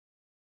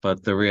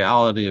 but the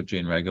reality of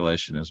gene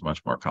regulation is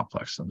much more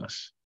complex than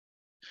this.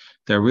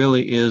 There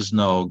really is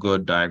no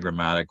good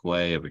diagrammatic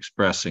way of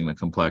expressing the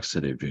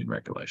complexity of gene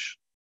regulation.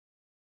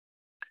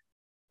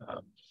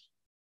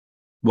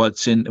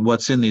 What's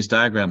in these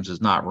diagrams is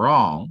not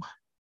wrong,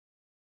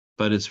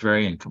 but it's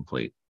very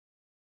incomplete.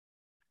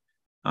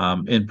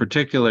 In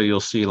particular, you'll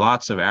see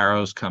lots of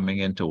arrows coming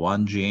into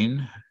one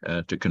gene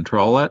to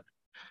control it.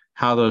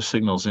 How those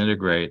signals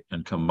integrate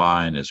and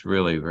combine is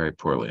really very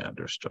poorly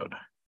understood.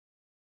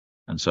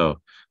 And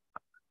so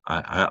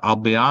I'll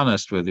be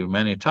honest with you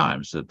many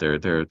times that there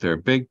are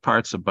big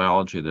parts of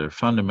biology that are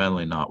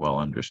fundamentally not well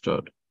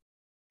understood.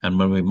 And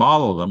when we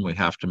model them, we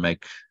have to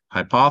make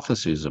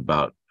hypotheses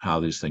about how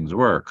these things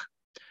work.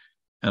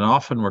 And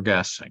often we're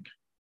guessing.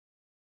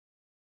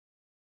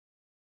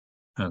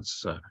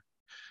 That's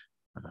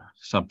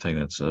something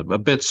that's a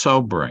bit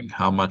sobering,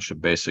 how much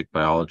of basic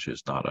biology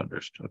is not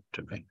understood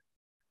to me.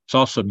 It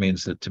also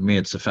means that to me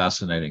it's a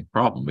fascinating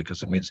problem,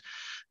 because it means,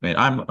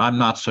 I'm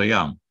not so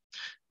young,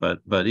 but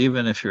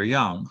even if you're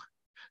young,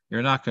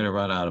 you're not going to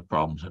run out of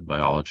problems in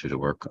biology to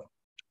work on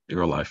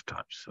your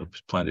lifetime. So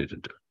there's plenty to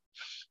do.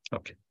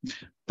 Okay.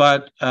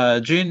 But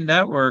gene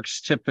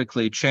networks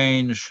typically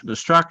change the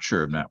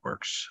structure of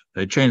networks.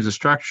 They change the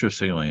structure of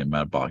signaling in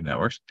metabolic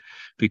networks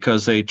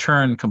because they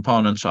turn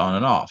components on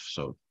and off.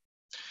 So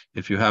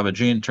if you have a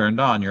gene turned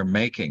on, you're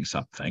making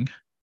something,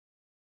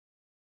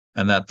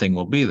 and that thing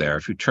will be there.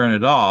 If you turn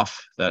it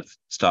off, that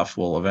stuff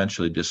will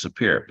eventually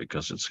disappear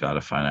because it's got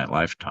a finite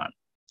lifetime.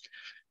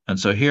 And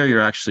so here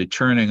you're actually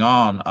turning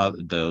on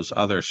those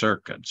other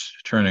circuits,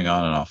 turning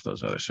on and off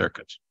those other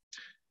circuits.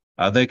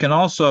 They can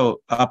also,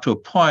 up to a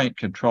point,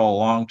 control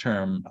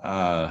long-term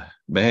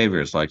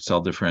behaviors like cell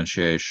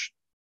differentiation.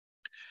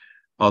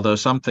 Although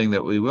something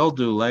that we will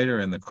do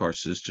later in the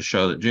course is to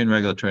show that gene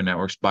regulatory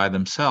networks by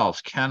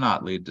themselves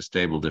cannot lead to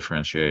stable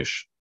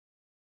differentiation.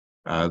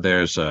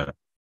 There are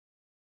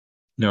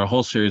a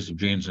whole series of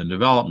genes in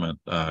development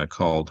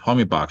called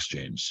homeobox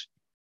genes,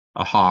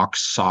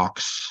 HOX,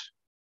 SOX,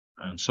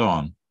 and so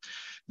on,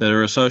 that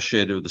are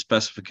associated with the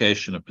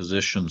specification of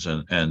positions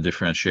and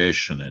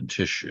differentiation in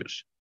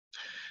tissues.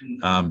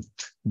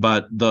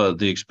 But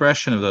the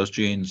expression of those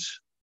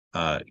genes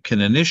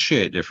can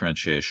initiate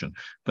differentiation,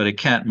 but it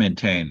can't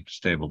maintain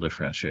stable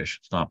differentiation.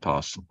 It's not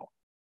possible.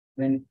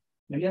 When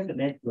you have a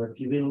network,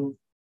 you will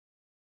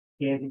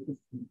be able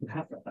to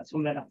have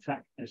some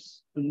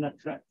attractors. An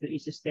attractor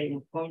is a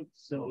stable point,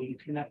 so you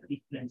can have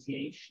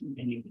differentiation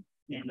and you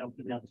end up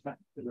with an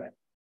attractor, right?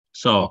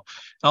 So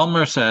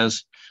Elmer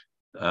says,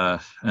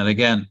 and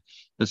again,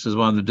 this is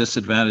one of the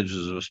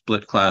disadvantages of a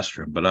split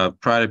classroom, but I'll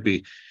try to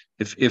be,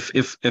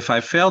 if I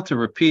fail to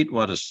repeat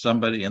what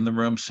somebody in the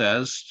room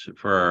says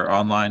for our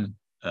online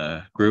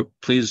group,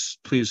 please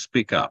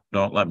speak up.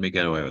 Don't let me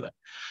get away with it.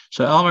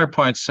 So Elmer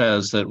Point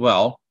says that,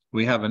 well,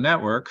 we have a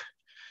network,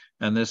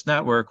 and this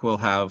network will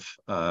have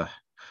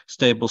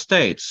stable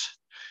states.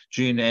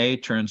 Gene A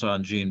turns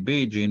on gene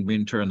B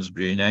turns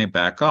gene A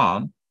back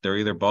on. They're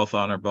either both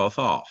on or both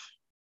off.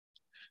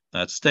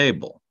 That's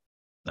stable.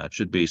 That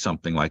should be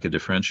something like a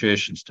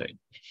differentiation state.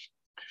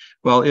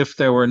 Well, if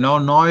there were no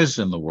noise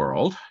in the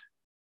world,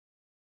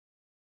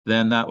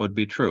 then that would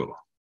be true.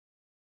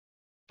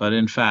 But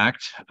in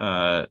fact,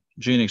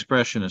 gene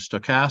expression is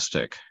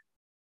stochastic,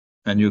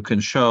 and you can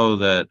show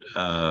that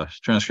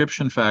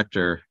transcription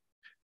factor,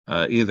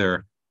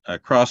 either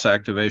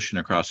cross-activation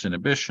or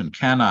cross-inhibition,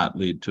 cannot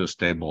lead to a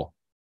stable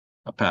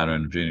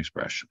pattern of gene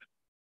expression.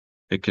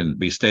 It can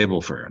be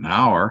stable for an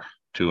hour,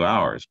 2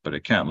 hours, but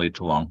it can't lead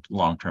to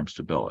long-term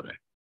stability.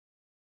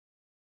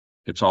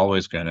 It's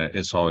always going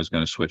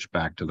to switch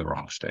back to the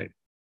wrong state.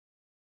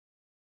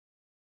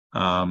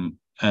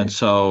 And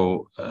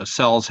so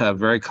cells have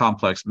very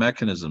complex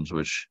mechanisms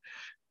which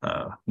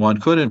one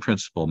could in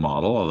principle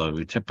model, although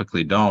we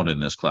typically don't in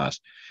this class,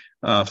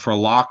 for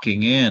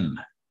locking in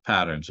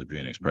patterns of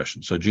gene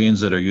expression. So genes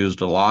that are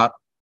used a lot,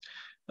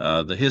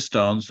 the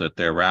histones that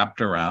they're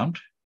wrapped around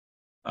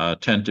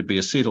tend to be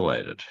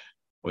acetylated,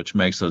 which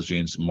makes those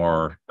genes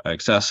more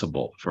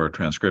accessible for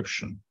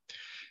transcription.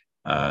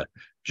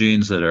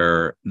 Genes that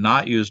are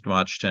not used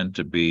much tend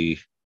to be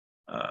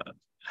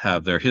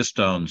have their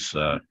histones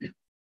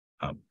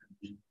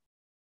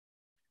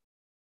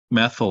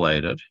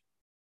methylated,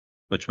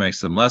 which makes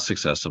them less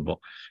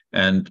accessible.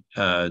 And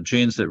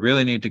genes that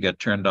really need to get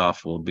turned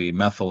off will be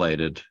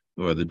methylated,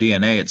 or the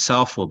DNA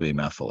itself will be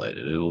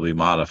methylated. It will be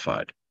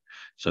modified.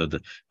 So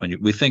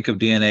we think of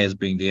DNA as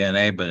being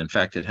DNA, but in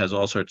fact, it has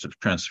all sorts of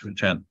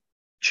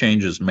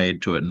changes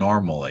made to it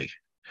normally.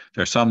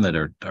 There are some that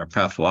are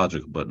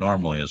pathological, but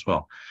normally as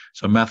well.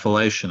 So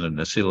methylation and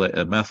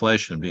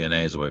methylation of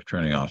DNA is a way of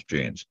turning off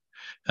genes,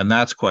 and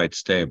that's quite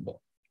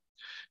stable.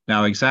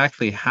 Now,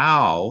 exactly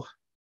how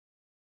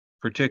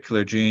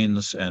particular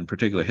genes and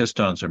particular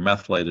histones are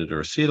methylated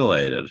or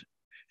acetylated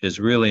is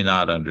really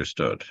not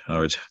understood. In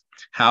other words,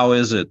 how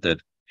is it that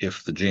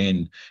if the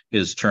gene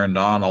is turned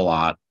on a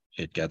lot,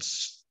 the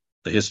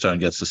histone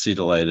gets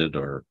acetylated,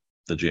 or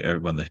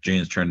when the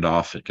gene is turned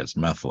off, it gets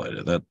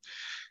methylated?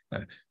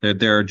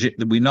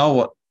 We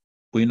know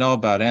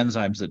about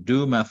enzymes that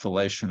do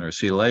methylation or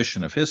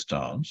acetylation of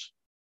histones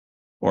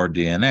or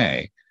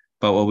DNA,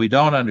 but what we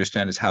don't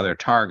understand is how they're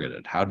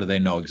targeted. How do they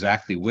know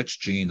exactly which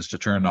genes to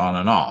turn on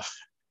and off?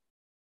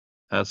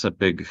 That's a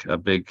big,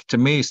 to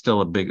me, still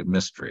a big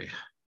mystery.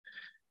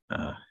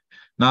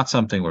 Not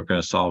something we're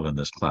going to solve in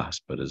this class,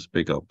 but is a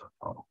big open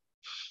problem.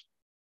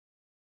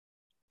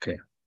 Okay.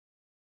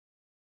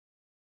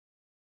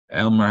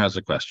 Elmer has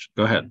a question.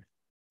 Go ahead.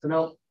 So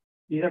now,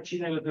 these are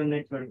gene regulatory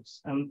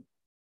networks.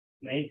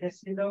 May I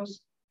test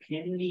those?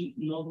 Can we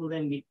model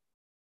them with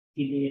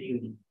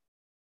Tellurium?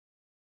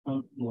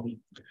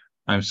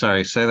 I'm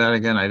sorry, say that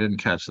again. I didn't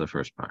catch the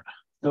first part.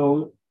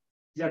 So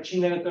these are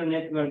gene regulatory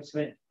networks,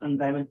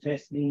 and I'm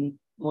interested in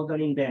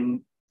modeling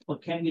them.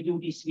 But can we do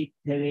this with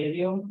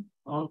Tellurium,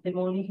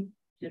 Antimony,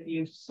 the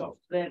new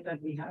software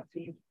that we have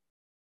here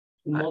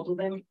to model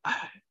them?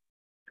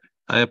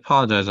 I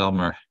apologize,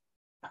 Elmer.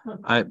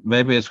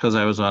 Maybe it's because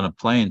I was on a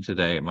plane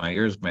today. My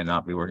ears may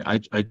not be working.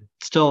 I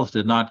still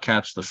did not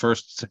catch the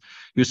first.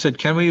 You said,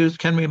 can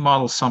we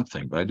model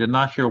something? But I did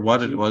not hear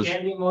what it was.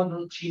 Can we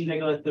model gene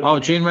regulatory? Oh,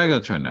 gene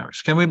regulatory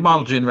networks. Can we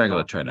model gene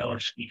regulatory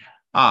networks?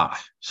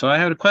 So I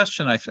had a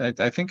question. I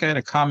think I had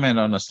a comment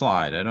on a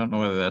slide. I don't know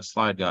whether that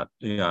slide got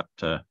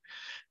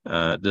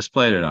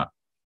displayed or not,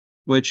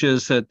 which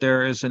is that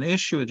there is an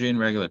issue with gene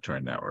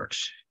regulatory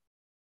networks,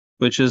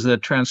 which is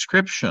that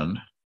transcription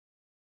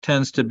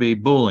tends to be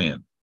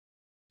Boolean.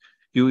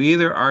 You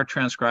either are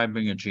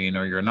transcribing a gene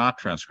or you're not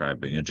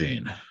transcribing a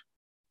gene.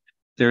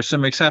 There are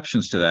some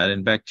exceptions to that.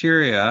 In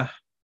bacteria,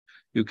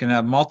 you can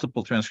have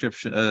multiple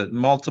transcription,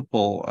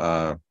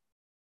 RNA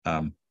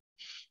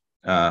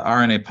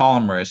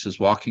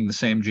polymerases walking the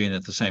same gene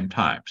at the same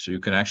time. So you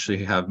can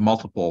actually have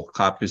multiple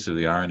copies of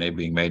the RNA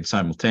being made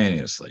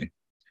simultaneously,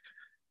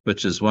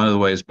 which is one of the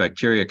ways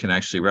bacteria can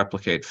actually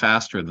replicate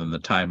faster than the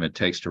time it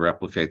takes to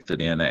replicate the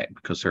DNA,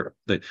 because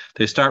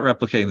they start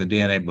replicating the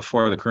DNA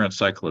before the current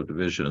cycle of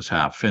division is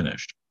half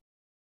finished.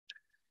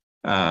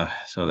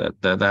 So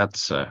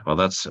that's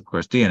of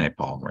course DNA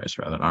polymerase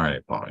rather than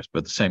RNA polymerase,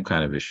 but the same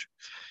kind of issue.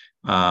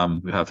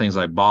 We have things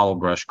like bottle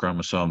brush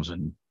chromosomes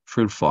and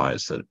fruit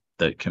flies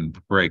that can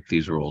break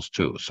these rules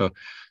too. So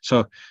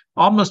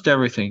almost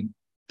everything.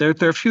 There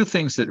are a few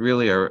things that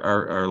really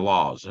are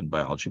laws in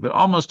biology, but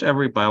almost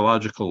every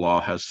biological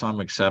law has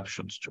some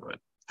exceptions to it.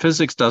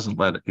 Physics doesn't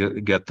let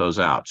it get those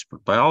out,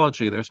 but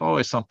biology, there's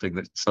always something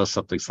that says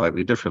something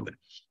slightly differently.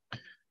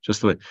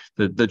 Just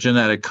the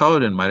genetic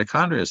code in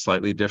mitochondria is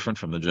slightly different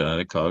from the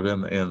genetic code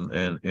in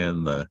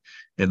the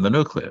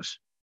nucleus.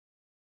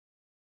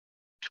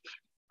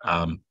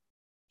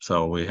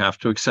 So we have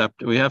to accept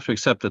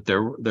that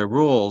they're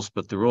rules,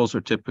 but the rules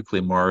are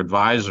typically more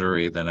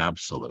advisory than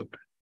absolute.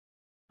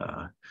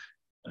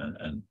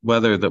 And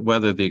whether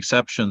the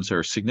exceptions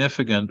are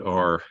significant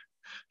or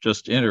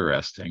just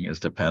interesting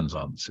depends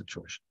on the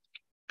situation.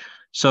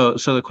 So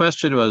the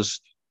question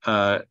was,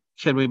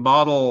 can we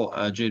model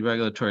gene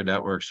regulatory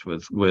networks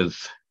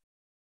with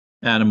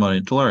antimony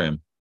and tellurium?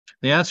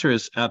 The answer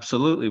is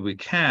absolutely we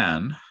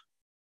can.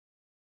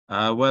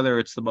 Whether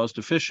it's the most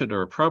efficient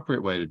or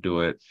appropriate way to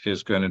do it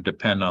is going to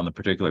depend on the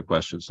particular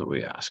questions that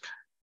we ask.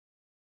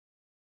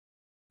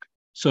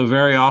 So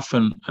very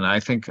often, and I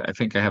think I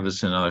have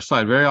this in another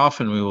slide, very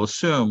often we will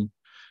assume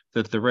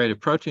that the rate of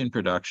protein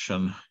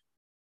production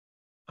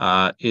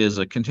is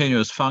a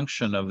continuous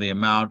function of the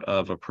amount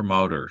of a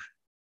promoter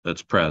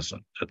that's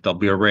present. That there'll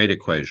be a rate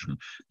equation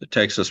that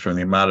takes us from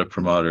the amount of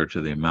promoter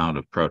to the amount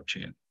of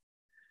protein.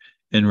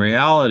 In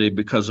reality,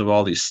 because of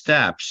all these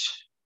steps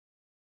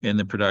in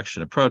the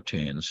production of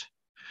proteins,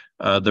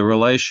 the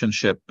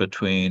relationship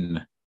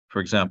between,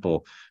 for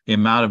example, the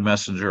amount of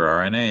messenger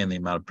RNA and the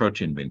amount of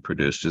protein being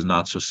produced is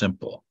not so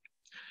simple.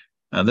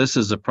 And this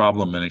is a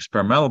problem in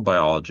experimental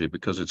biology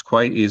because it's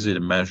quite easy to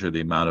measure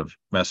the amount of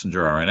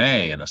messenger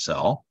RNA in a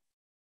cell,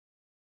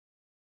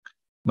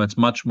 but it's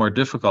much more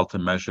difficult to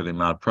measure the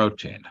amount of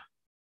protein.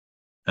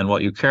 And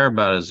what you care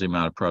about is the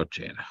amount of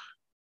protein.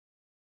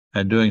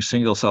 And doing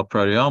single cell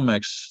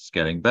proteomics is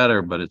getting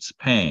better, but it's a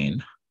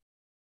pain.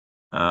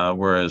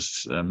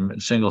 Whereas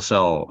single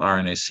cell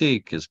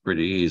RNA-seq is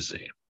pretty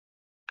easy.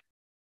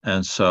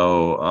 And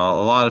so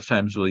a lot of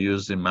times we'll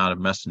use the amount of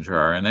messenger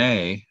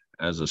RNA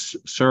as a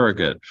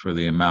surrogate for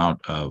the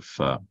amount of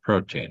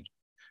protein.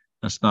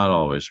 That's not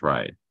always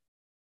right.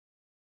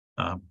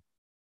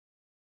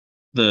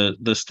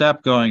 The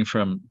step going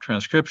from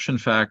transcription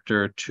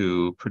factor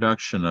to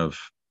production of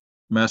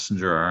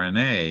messenger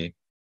RNA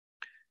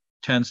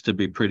tends to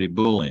be pretty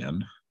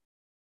Boolean.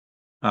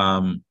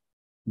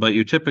 But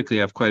you typically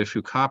have quite a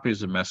few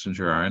copies of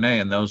messenger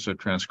RNA, and those are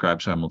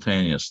transcribed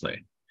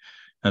simultaneously.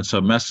 And so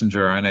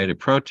messenger RNA to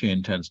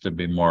protein tends to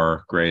be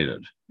more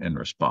graded in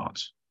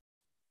response.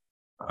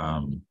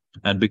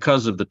 And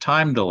because of the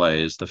time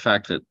delays, the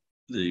fact that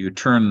you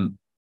turn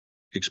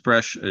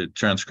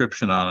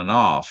transcription on and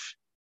off,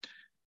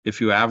 if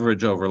you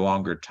average over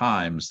longer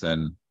times,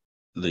 then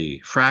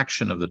the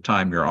fraction of the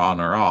time you're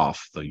on or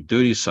off, the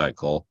duty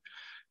cycle,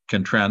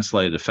 can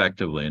translate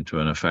effectively into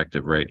an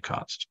effective rate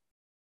constant.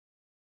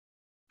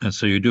 And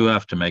so you do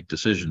have to make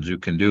decisions. You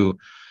can do,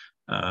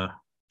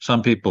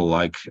 some people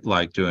like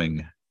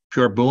doing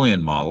pure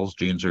Boolean models.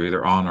 Genes are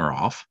either on or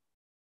off.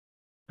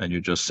 And you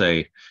just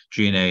say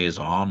gene A is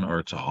on or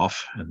it's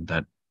off, and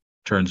that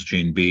turns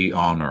gene B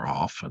on or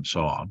off, and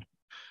so on.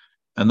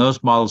 And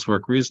those models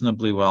work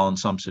reasonably well in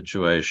some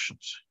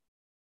situations.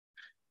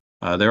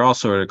 They're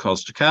also what are called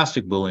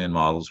stochastic Boolean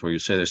models, where you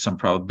say there's some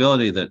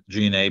probability that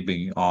gene A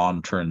being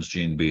on turns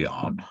gene B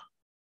on.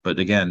 But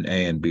again,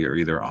 A and B are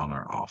either on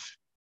or off.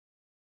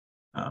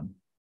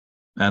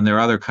 And there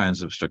are other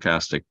kinds of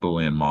stochastic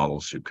Boolean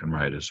models you can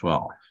write as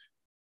well.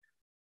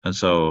 And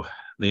so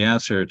the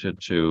answer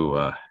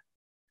to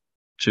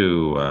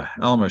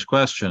Elmer's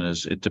question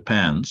is it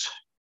depends.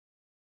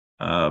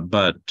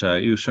 But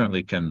you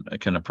certainly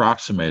can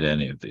approximate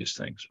any of these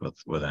things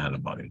with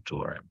Antimony and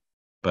Tellurium.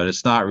 But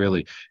it's not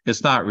really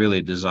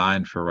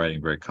designed for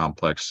writing very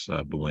complex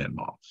Boolean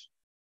models.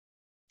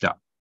 Yeah.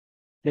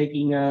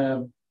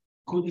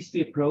 Could this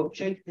be a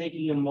project,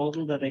 taking a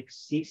model that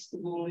exists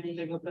in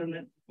the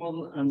government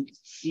model and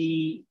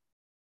see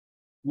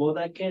what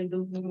I can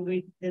do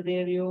with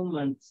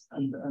Tellurium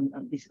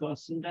and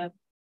discussing that?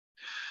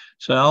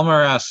 So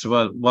Elmer asks,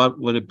 what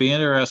would it be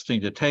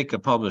interesting to take a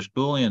published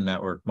Boolean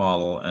network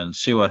model and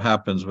see what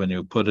happens when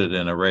you put it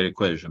in a rate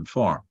equation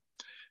form?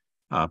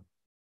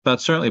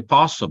 That's certainly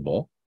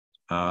possible,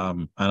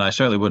 and I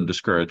certainly wouldn't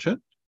discourage it.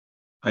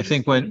 I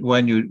think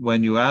when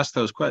you ask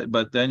those questions,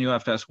 but then you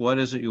have to ask, what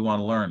is it you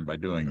want to learn by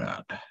doing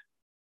that?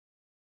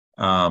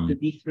 The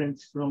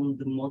difference from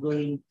the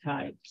modeling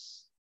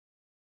types.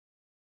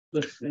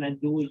 Because when I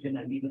do it, then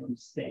I didn't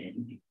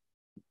understand.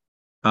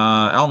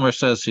 Elmer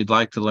says he'd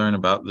like to learn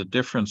about the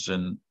difference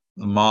in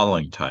the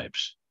modeling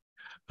types.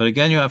 But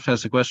again, you have to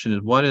ask the question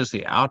is, what is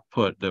the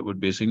output that would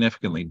be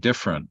significantly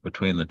different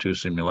between the two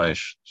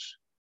simulations?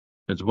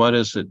 It's what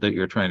is it that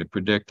you're trying to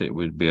predict that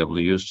we'd be able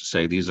to use to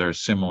say these are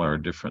similar or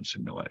different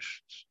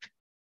simulations?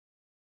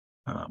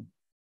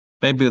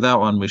 Maybe that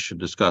one we should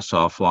discuss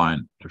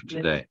offline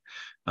today.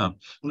 I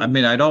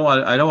mean, I don't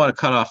want to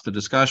cut off the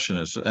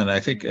discussion, and I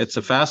think it's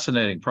a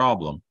fascinating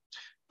problem.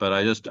 But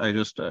I just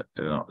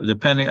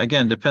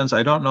depends.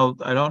 I don't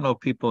know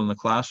people in the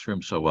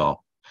classroom so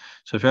well.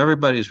 So if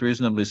everybody's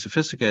reasonably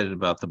sophisticated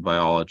about the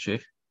biology,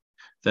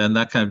 then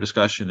that kind of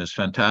discussion is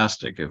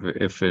fantastic.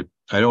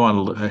 I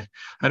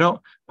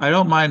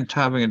don't mind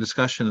having a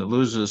discussion that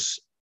loses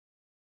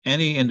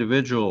any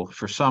individual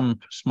for some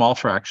small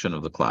fraction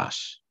of the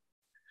class.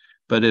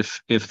 But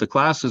if the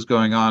class is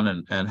going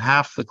on and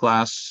half the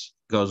class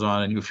goes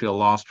on and you feel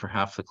lost for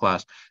half the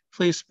class,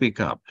 please speak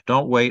up.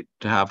 Don't wait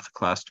to have the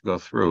class to go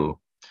through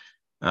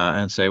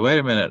and say, wait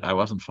a minute, I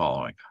wasn't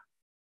following.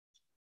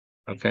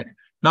 Okay.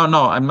 No,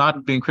 I'm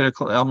not being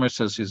critical. Elmer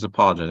says he's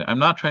apologizing. I'm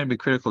not trying to be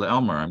critical to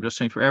Elmer. I'm just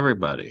saying for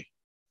everybody.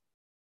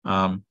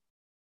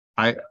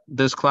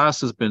 This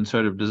class has been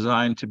sort of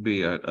designed to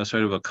be a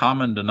sort of a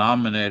common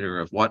denominator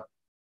of what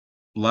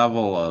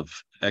level of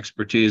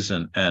expertise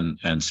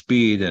and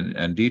speed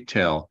and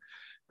detail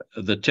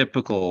the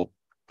typical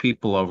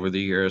people over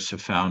the years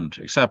have found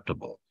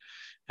acceptable.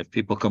 If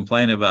people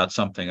complain about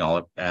something,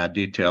 I'll add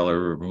detail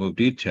or remove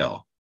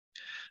detail.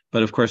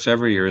 But of course,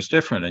 every year is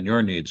different and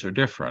your needs are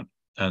different.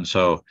 And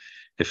so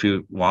if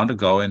you want to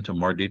go into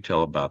more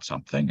detail about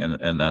something,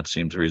 and that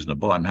seems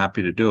reasonable, I'm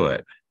happy to do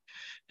it.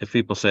 If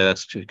people say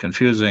that's too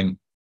confusing,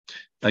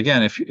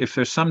 again, if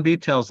there's some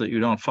details that you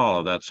don't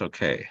follow, that's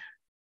okay.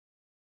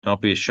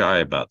 Don't be shy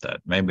about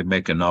that. Maybe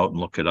make a note and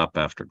look it up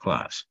after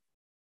class.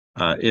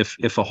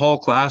 If a whole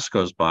class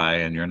goes by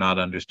and you're not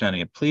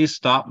understanding it, please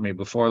stop me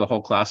before the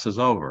whole class is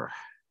over.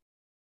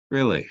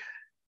 Really.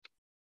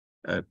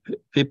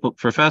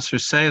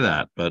 Professors say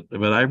that, but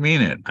I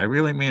mean it. I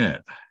really mean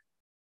it.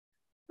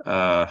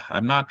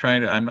 I'm not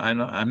trying to,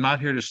 I'm not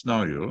here to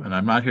snow you, and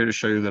I'm not here to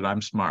show you that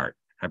I'm smart.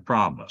 I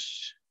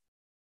promise.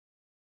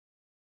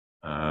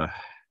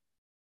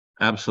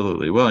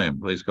 Absolutely. William,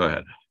 please go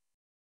ahead.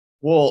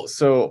 Well,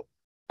 so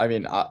I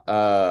mean,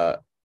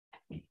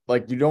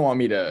 like you don't want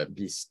me to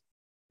be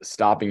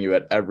stopping you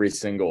at every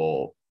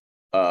single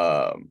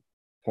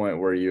point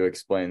where you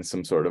explain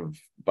some sort of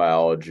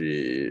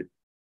biology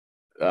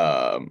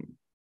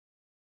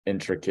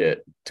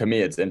intricate. To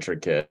me, it's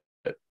intricate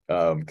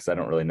because I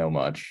don't really know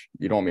much.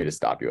 You don't want me to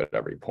stop you at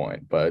every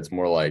point, but it's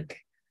more like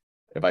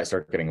if I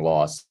start getting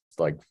lost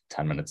like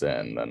 10 minutes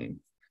in, then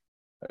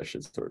I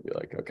should sort of be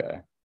like, okay.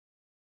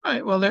 All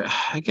right. Well, there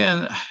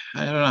again,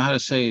 I don't know how to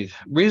say.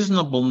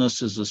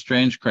 Reasonableness is a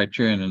strange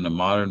criterion in the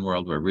modern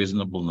world where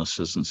reasonableness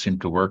doesn't seem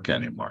to work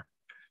anymore.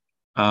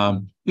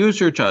 Use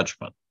your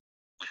judgment.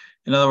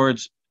 In other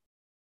words,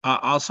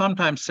 I'll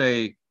sometimes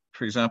say,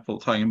 for example,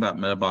 talking about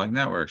metabolic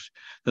networks,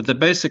 that the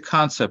basic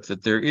concept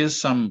that there is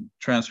some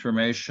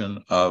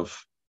transformation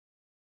of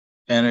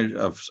energy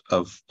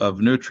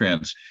of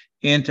nutrients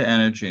into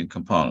energy and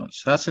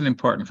components. That's an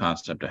important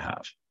concept to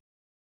have.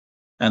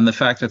 And the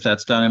fact that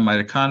that's done in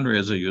mitochondria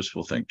is a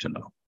useful thing to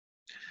know.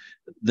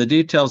 The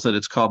details that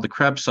it's called the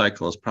Krebs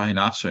cycle is probably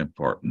not so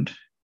important.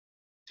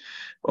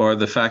 Or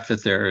the fact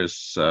that there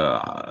is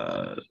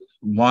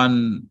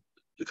one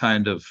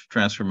kind of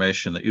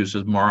transformation that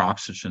uses more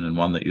oxygen and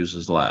one that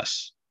uses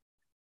less.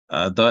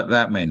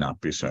 That may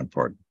not be so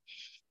important.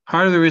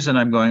 Part of the reason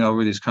I'm going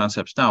over these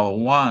concepts now,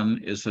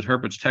 one is that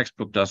Herbert's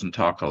textbook doesn't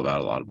talk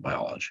about a lot of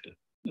biology.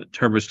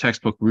 Herbert's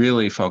textbook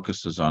really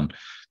focuses on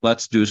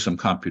let's do some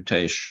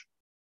computation.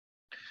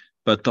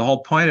 But the whole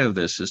point of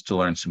this is to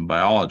learn some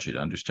biology, to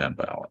understand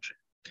biology.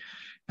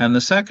 And the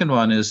second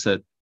one is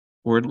that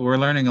we're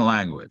learning a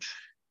language.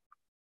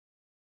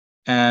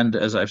 And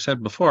as I've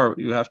said before,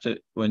 you have to,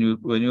 when you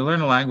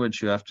learn a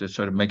language, you have to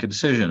sort of make a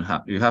decision.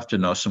 You have to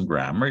know some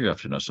grammar, you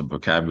have to know some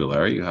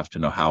vocabulary, you have to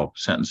know how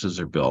sentences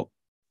are built.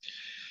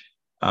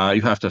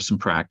 You have to have some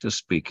practice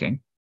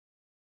speaking.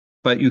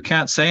 But you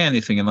can't say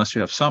anything unless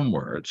you have some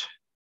words.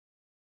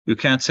 You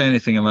can't say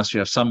anything unless you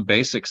have some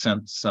basic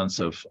sense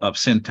of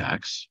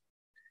syntax.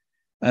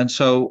 And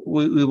so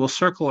we will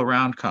circle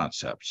around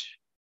concepts.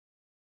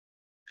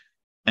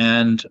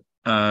 And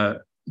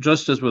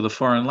just as with a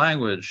foreign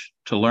language,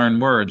 to learn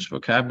words,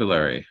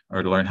 vocabulary,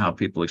 or to learn how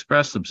people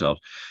express themselves,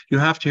 you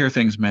have to hear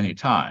things many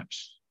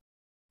times.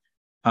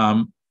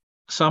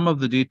 Some of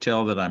the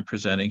detail that I'm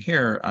presenting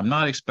here, I'm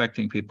not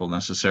expecting people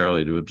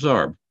necessarily to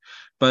absorb,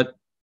 but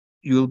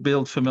you'll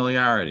build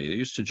familiarity. They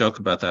used to joke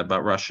about that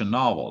about Russian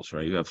novels,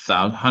 right? You have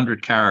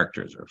 100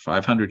 characters or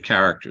 500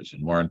 characters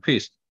in War and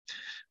Peace.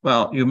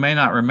 Well, you may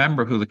not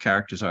remember who the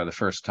characters are the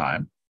first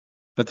time,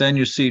 but then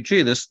you see,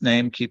 gee, this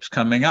name keeps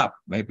coming up.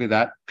 Maybe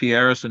that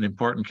Pierre is an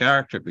important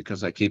character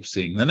because I keep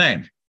seeing the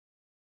name.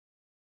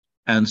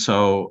 And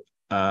so,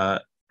 right,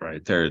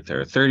 there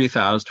are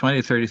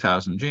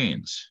 30,000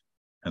 genes,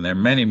 and there are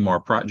many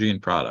more gene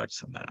products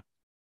than that.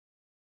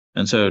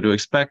 And so to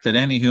expect that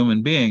any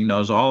human being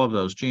knows all of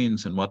those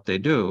genes and what they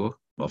do,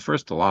 well,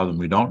 first, a lot of them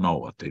we don't know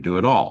what they do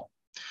at all.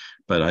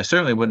 But I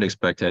certainly wouldn't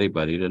expect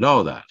anybody to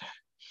know that.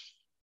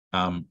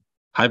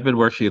 I've been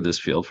working in this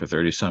field for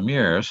 30 some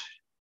years,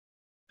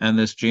 and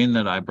this gene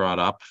that I brought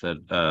up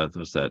that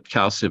was that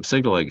calcium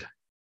signaling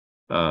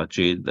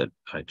gene that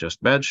I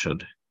just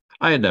mentioned,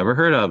 I had never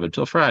heard of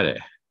until Friday.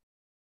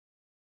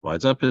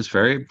 What's up is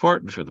very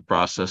important for the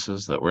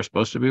processes that we're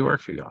supposed to be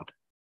working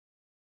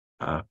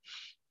on.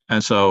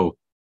 And so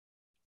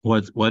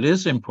what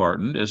is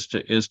important is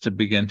to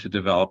begin to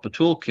develop a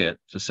toolkit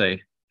to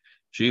say,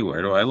 gee,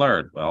 where do I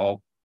learn?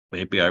 Well,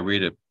 maybe I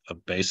read a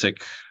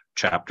basic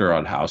chapter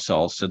on how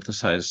cells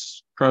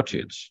synthesize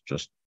proteins,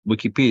 just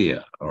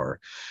Wikipedia or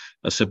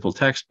a simple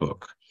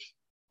textbook.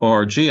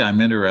 Or, gee,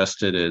 I'm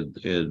interested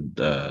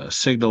in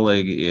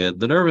signaling in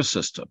the nervous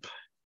system.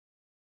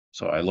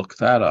 So I look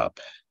that up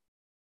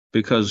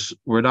because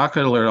we're not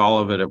going to learn all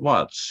of it at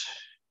once.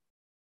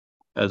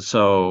 And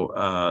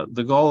so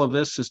the goal of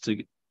this is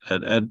to,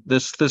 and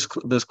this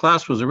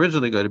class was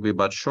originally going to be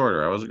much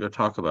shorter. I wasn't going to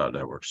talk about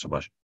networks so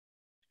much,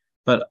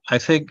 but I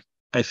think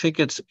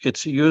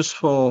it's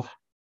useful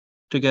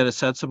to get a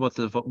sense of what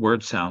the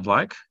words sound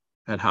like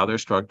and how they're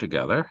strung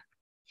together,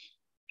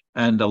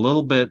 and a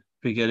little bit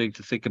beginning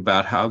to think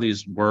about how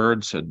these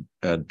words and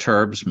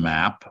terms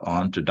map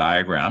onto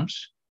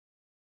diagrams,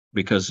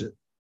 because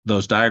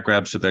those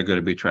diagrams are then going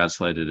to be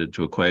translated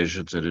into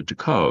equations and into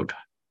code.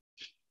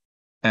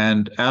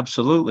 And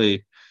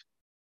absolutely,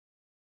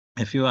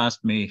 if you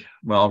asked me,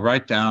 well,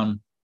 write down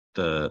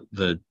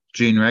the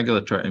gene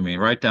regulatory,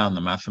 write down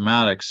the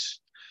mathematics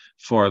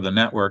for the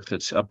network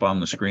that's up on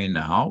the screen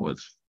now with,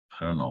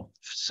 I don't know,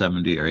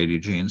 70 or 80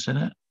 genes in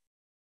it.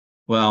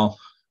 Well,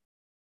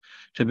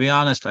 to be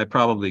honest, I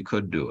probably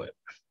could do it,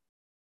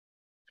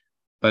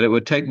 but it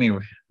would take me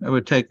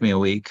a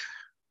week,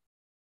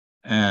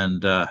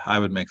 and I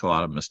would make a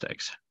lot of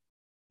mistakes,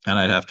 and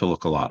I'd have to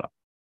look a lot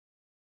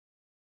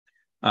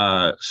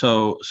up.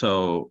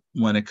 So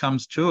when it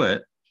comes to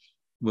it,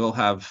 we'll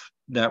have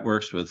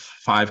networks with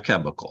 5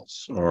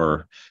 chemicals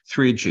or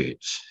 3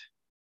 genes.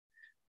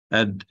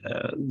 And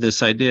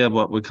this idea of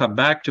what we come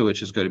back to,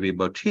 which is going to be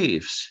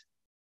motifs,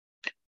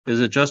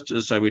 is it just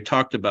as we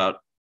talked about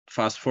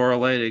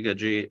phosphorylating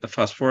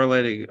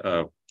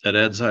an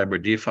enzyme or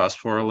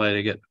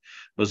dephosphorylating it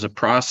was a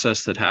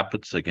process that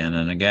happens again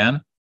and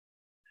again.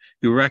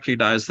 You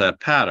recognize that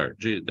pattern.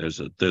 Gee, there's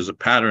a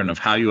pattern of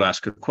how you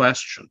ask a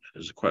question.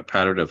 There's a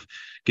pattern of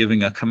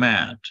giving a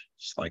command.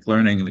 It's like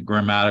learning the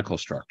grammatical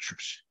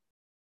structures.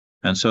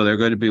 And so they're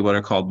going to be what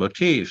are called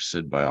motifs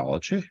in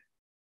biology,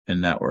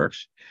 in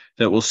networks,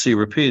 that we'll see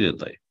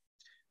repeatedly.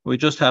 We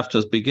just have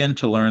to begin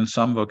to learn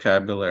some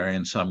vocabulary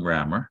and some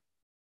grammar.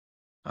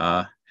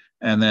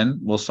 And then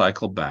we'll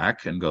cycle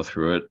back and go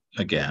through it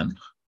again.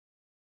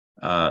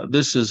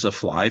 This is a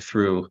fly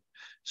through,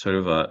 sort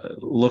of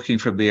looking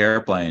from the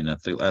airplane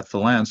at the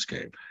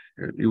landscape.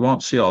 You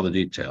won't see all the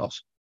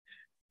details.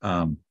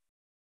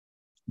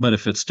 But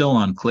if it's still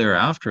unclear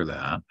after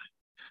that,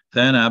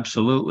 then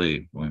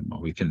absolutely,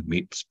 we can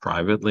meet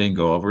privately and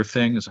go over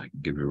things. I can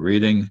give you a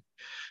reading,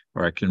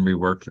 or I can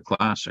rework the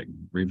class. I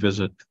can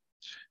revisit.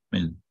 I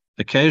mean,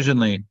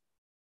 occasionally,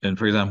 and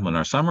for example, in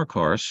our summer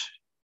course,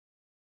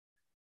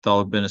 there'll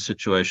have been a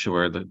situation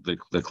where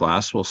the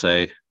class will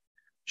say,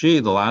 gee,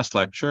 the last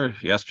lecture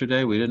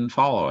yesterday, we didn't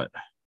follow it.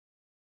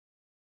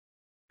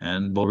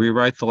 And we'll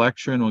rewrite the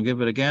lecture and we'll give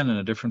it again in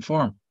a different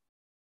form.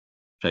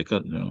 Take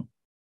a,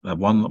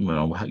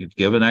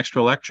 give an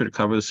extra lecture to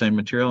cover the same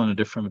material in a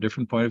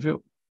different point of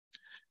view.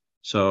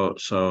 So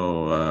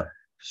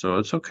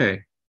it's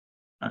okay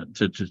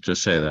to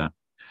say that.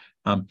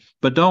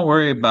 But don't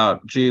worry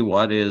about, gee,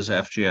 what is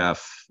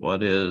FGF?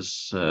 What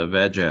is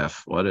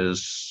VEGF? What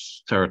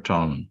is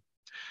serotonin?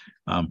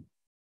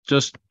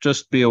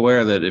 Just be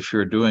aware that if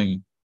you're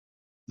doing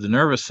the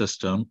nervous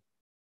system,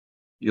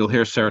 you'll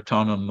hear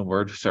serotonin, the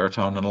word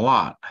serotonin, a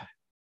lot.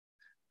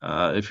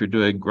 If you're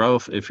doing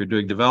growth, if you're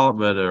doing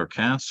development or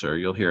cancer,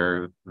 you'll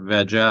hear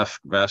VEGF,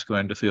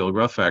 vascular endothelial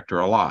growth factor,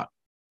 a lot.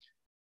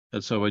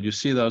 And so when you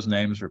see those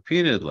names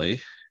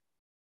repeatedly,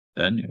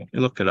 then you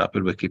look it up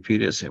in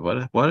Wikipedia and say,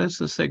 what does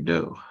this thing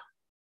do?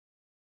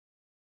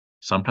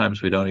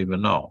 Sometimes we don't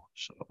even know.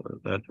 So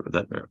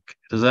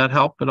does that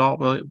help at all,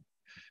 William?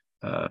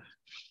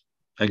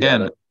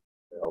 Again,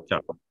 yeah.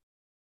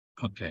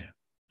 Okay.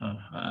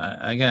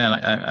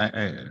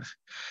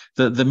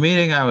 The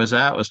meeting I was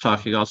at was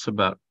talking also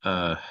about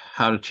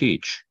how to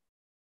teach,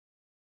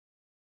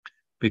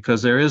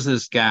 because there is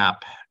this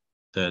gap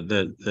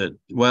that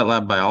wet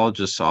lab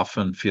biologists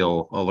often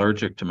feel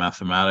allergic to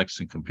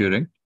mathematics and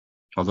computing,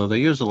 although they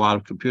use a lot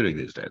of computing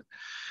these days.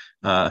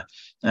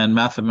 And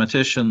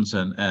mathematicians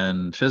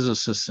and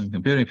physicists and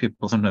computing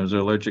people sometimes are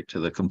allergic to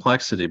the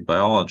complexity of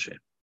biology.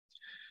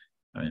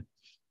 I mean,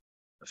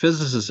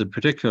 physicists in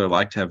particular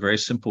like to have very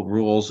simple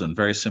rules and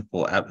very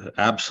simple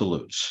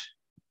absolutes.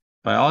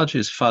 Biology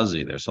is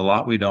fuzzy. There's a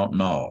lot we don't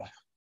know.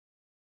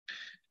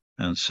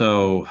 And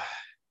so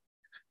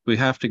we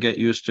have to get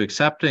used to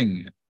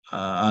accepting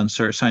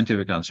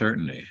scientific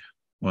uncertainty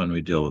when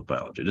we deal with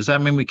biology. Does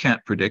that mean we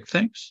can't predict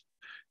things?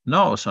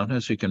 No,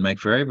 sometimes we can make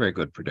very, very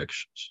good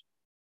predictions.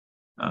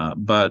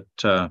 But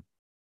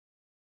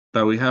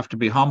we have to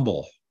be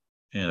humble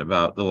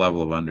about the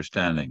level of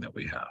understanding that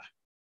we have.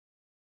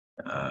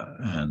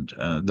 And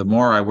the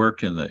more I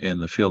work in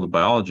the field of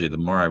biology, the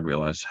more I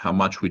realize how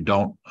much we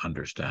don't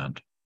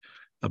understand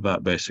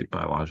about basic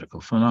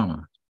biological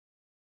phenomena.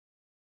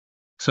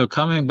 So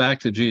coming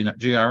back to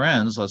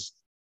GRNs,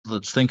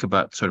 let's think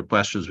about sort of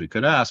questions we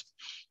could ask.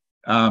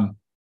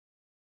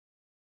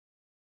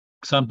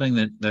 Something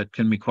that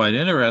can be quite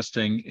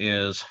interesting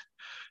is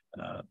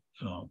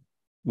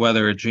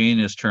whether a gene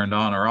is turned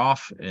on or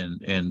off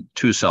in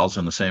 2 cells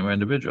in the same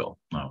individual.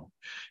 No,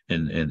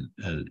 in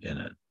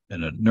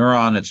a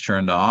neuron, it's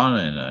turned on.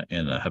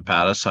 In a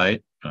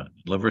hepatocyte,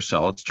 liver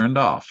cell, it's turned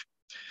off.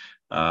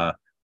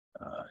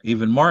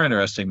 Even more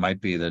interesting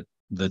might be that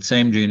the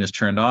same gene is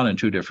turned on in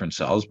 2 different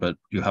cells, but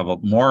you have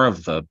more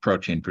of the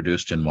protein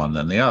produced in one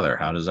than the other.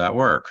 How does that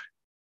work?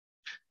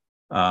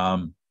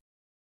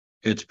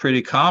 It's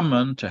pretty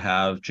common to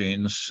have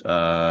genes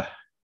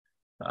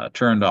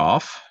turned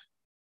off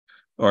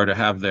or to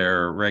have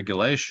their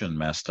regulation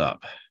messed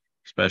up,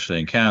 especially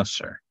in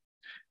cancer.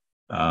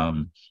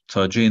 So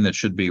a gene that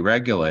should be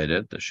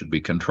regulated, that should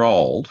be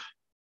controlled,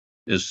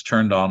 is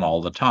turned on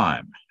all the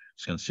time.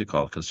 It's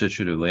called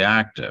constitutively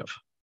active.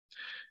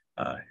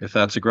 If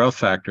that's a growth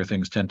factor,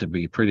 things tend to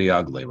be pretty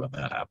ugly when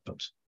that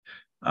happens.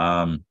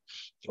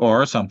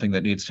 Or something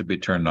that needs to be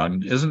turned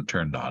on isn't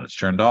turned on, it's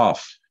turned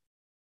off.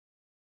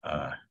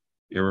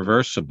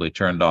 Irreversibly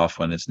turned off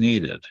when it's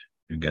needed.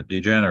 You get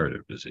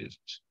degenerative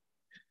diseases.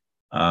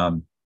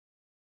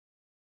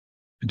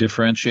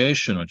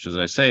 Differentiation, which, as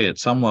I say, at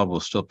some level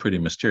is still pretty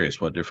mysterious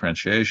what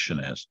differentiation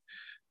is.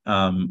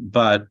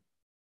 But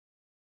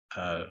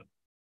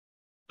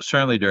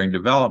certainly during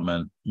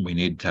development, we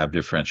need to have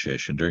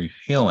differentiation. During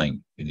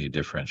healing, we need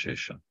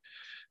differentiation.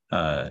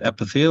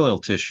 Epithelial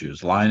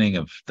tissues, lining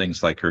of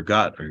things like your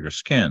gut or your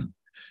skin,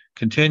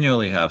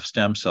 continually have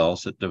stem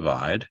cells that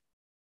divide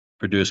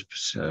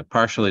produce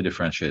partially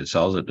differentiated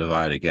cells that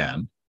divide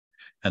again,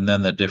 and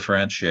then that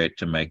differentiate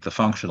to make the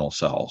functional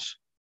cells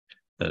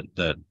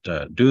that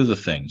do the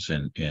things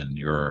in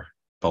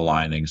the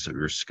linings of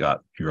your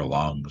gut, your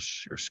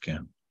lungs, your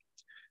skin.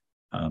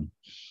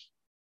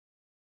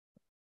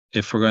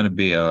 If we're going to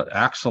be an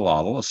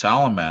axolotl, a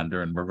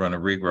salamander, and we're going to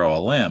regrow a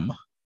limb,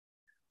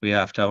 we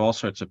have to have all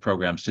sorts of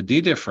programs to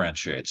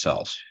de-differentiate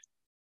cells.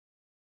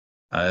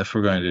 If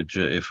we're going to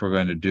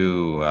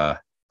do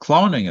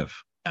cloning of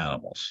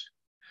animals,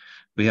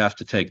 we have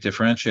to take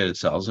differentiated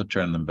cells and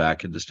turn them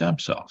back into stem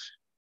cells.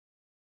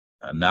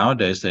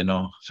 Nowadays, they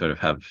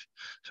have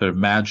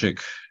magic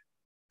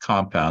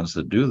compounds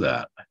that do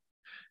that.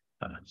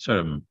 Sort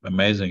of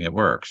amazing it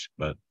works,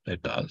 but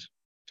it does.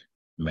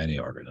 Many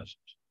organisms.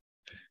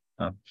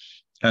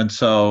 And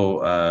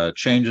so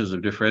changes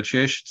of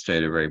differentiation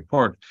state are very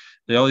important.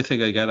 The only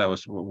thing I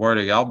was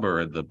warning Albert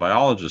and the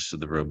biologists in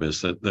the room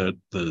is that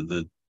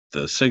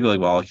the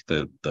signaling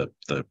molecule,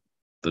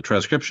 the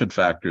transcription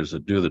factors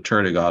that do the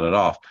turning on and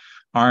off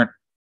aren't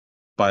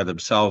by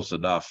themselves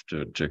enough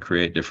to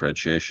create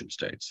differentiation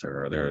states.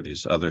 There are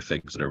these other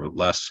things that are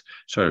less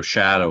sort of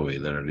shadowy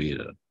that are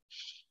needed.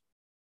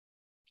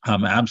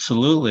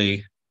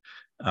 Absolutely,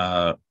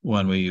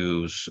 when we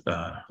use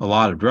a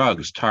lot of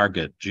drugs,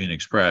 target gene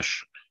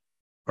expression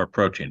or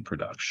protein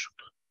production.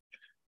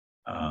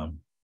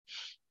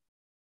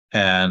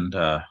 And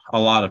a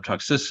lot of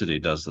toxicity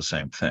does the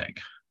same thing.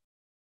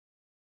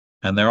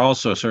 And there are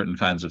also certain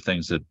kinds of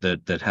things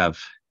that have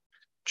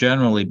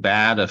generally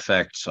bad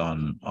effects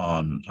on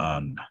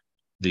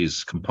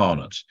these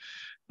components.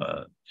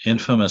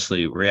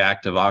 Infamously,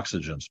 reactive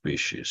oxygen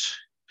species,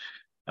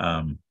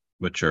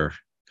 which are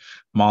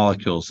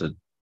molecules that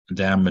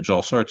damage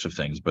all sorts of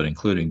things, but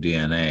including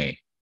DNA.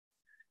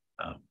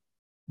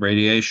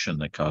 Radiation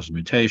that causes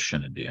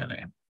mutation in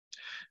DNA.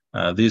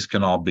 These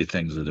can all be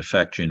things that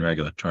affect gene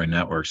regulatory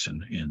networks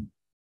in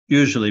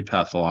usually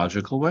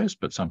pathological ways,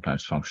 but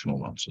sometimes functional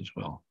ones as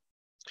well.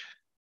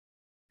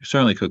 You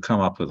certainly could come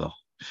up with a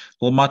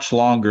much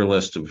longer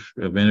list of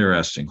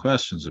interesting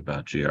questions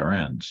about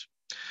GRNs.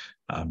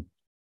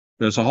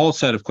 There's a whole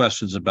set of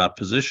questions about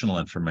positional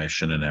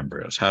information in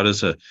embryos.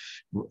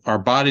 Our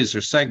bodies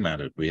are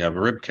segmented. We have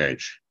a rib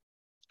cage.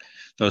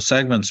 Those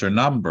segments are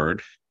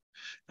numbered,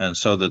 and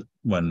so that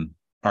when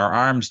our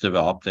arms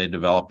develop, they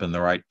develop in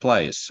the right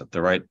place, at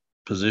the right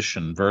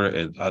position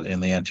in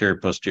the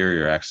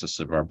anterior-posterior axis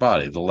of our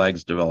body. The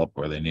legs develop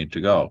where they need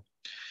to go.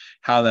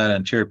 How that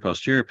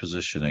anterior-posterior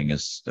positioning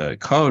is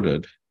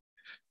coded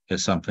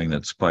is something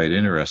that's quite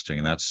interesting,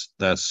 and that's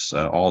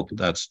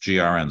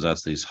GRNs.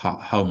 That's these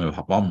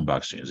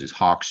homobox genes. These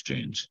Hox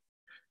genes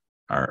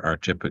are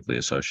typically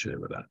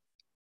associated with that.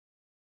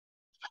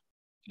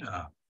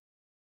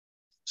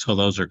 So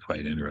those are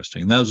quite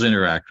interesting. Those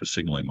interact with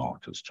signaling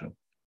molecules too.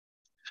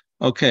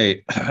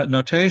 Okay,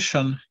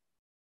 notation.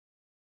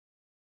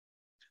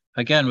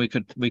 Again, we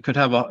could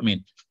have.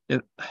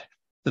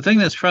 The thing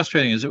that's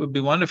frustrating is it would be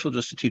wonderful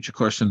just to teach a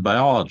course in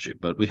biology,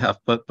 but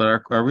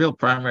our real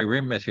primary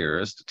remit here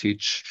is to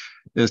teach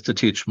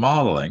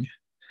modeling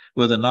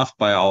with enough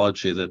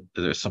biology that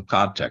there's some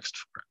context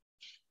for it.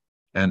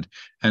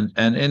 And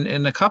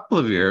in a couple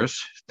of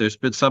years, there's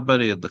been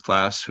somebody in the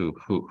class who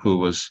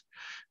was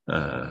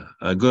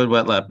a good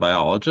wet lab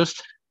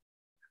biologist,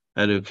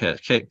 and who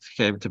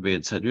came to me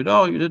and said, you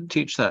didn't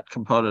teach that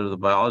component of the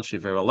biology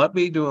very well. Let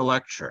me do a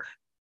lecture.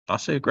 I'll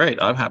say, great,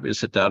 I'm happy to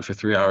sit down for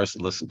 3 hours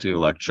and listen to your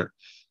lecture.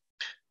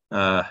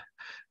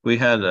 We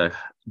had,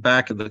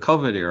 back in the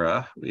COVID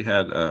era, we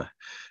had a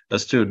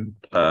student,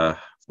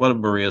 one of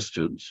Maria's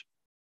students,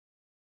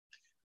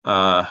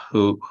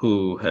 who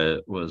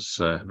was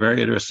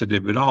very interested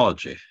in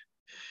immunology.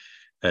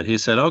 And he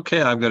said,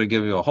 okay, I'm going to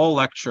give you a whole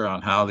lecture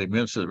on how the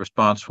immune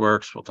response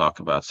works. We'll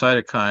talk about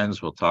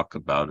cytokines. We'll talk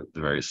about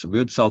the various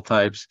immune cell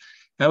types.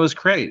 That was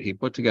great. He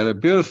put together a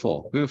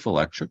beautiful, beautiful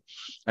lecture.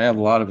 I have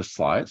a lot of his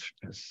slides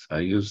because I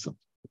use them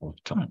all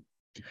the time.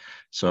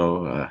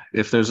 So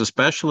if there's a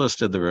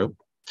specialist in the room,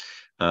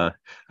 at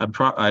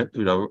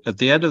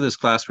the end of this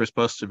class, we're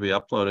supposed to be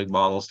uploading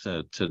models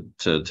to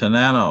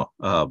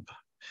NanoHub,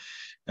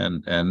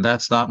 and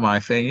that's not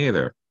my thing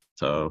either.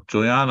 So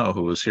Giuliano,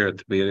 who was here at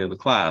the beginning of the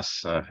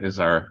class, is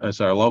our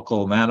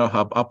local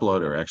NanoHub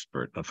uploader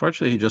expert.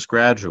 Unfortunately, he just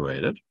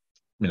graduated.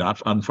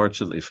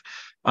 Unfortunately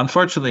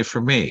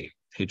for me,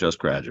 he just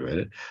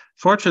graduated.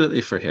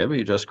 Fortunately for him,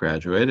 he just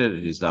graduated,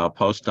 and he's now a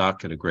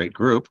postdoc in a great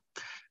group.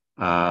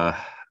 And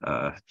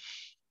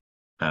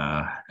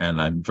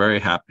I'm very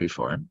happy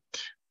for him.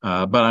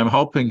 But I'm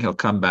hoping he'll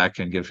come back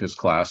and give his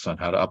class on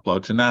how to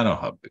upload to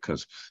NanoHub,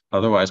 because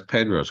otherwise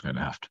Pedro's going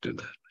to have to do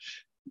that.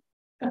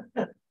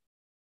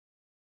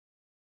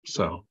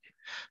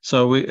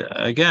 So we,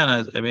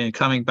 again,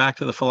 coming back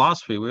to the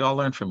philosophy, we all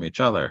learn from each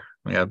other.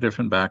 We have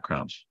different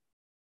backgrounds.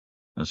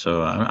 And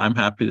so I'm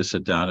happy to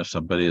sit down if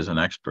somebody is an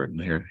expert and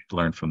here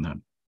learn from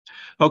them.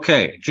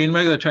 Okay, gene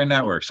regulatory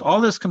networks.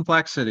 All this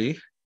complexity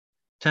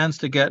tends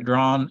to get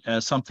drawn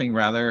as something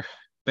rather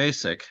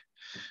basic,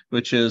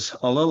 which is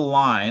a little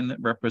line that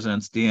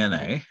represents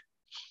DNA,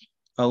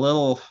 a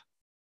little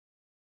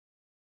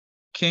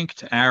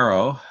kinked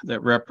arrow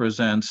that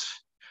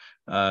represents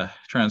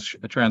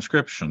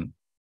transcription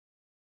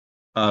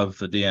of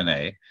the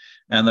DNA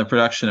and the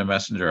production of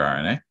messenger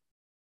RNA.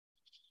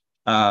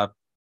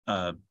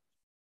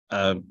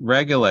 A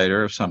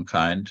regulator of some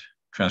kind,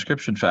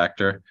 transcription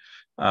factor,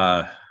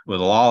 with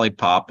a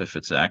lollipop if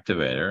it's an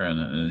activator,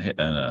 and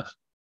a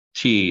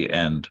T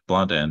and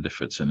blunt end if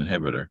it's an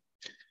inhibitor.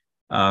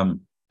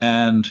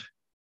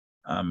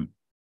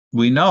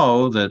 We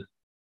know that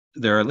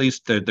there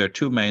are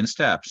two main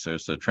steps.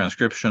 There's the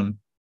transcription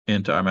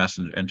into our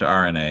messenger into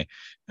RNA,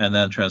 and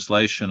then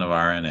translation of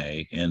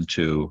RNA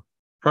into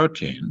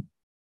protein,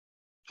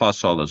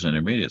 plus all those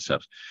intermediate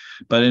steps.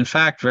 But in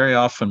fact, very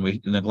often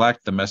we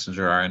neglect the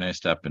messenger RNA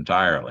step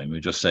entirely. We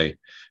just say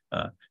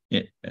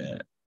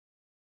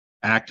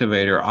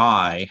activator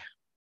I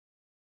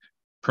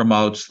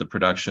promotes the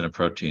production of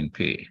protein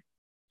P.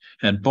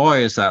 And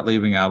boy, is that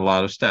leaving out a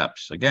lot of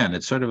steps. Again,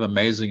 it's sort of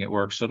amazing it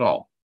works at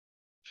all.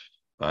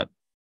 But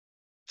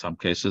in some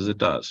cases it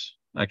does.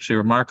 Actually, a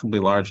remarkably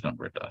large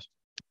number it does.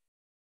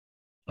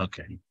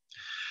 Okay.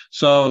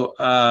 So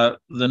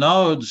the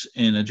nodes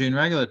in a gene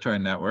regulatory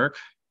network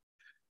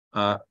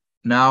now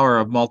are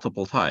of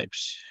multiple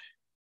types.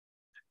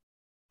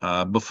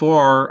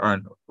 Before,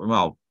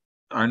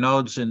 our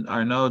nodes in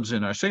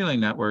our signaling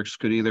networks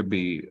could either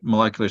be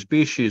molecular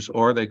species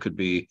or they could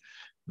be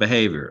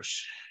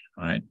behaviors,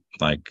 right?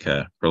 Like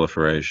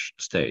proliferation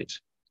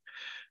states.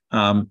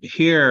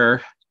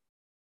 Here,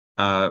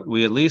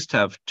 we at least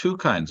have two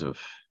kinds of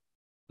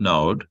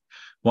node,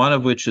 one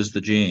of which is the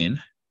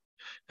gene,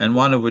 and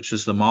one of which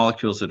is the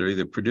molecules that are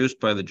either produced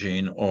by the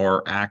gene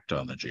or act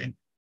on the gene.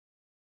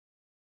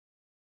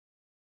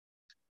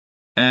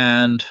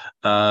 And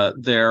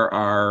there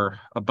are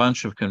a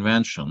bunch of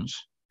conventions,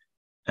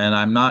 and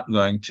I'm not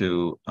going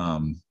to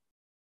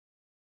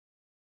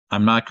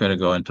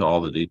go into all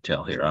the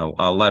detail here.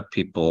 I'll let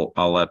people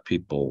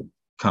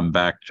come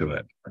back to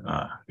it.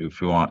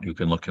 If you want, you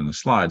can look in the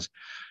slides.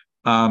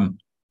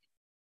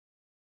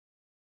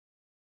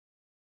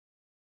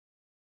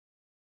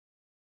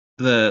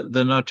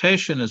 The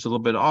notation is a little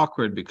bit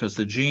awkward because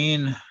the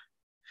gene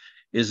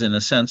is, in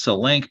a sense, a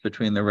link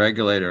between the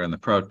regulator and the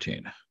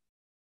protein.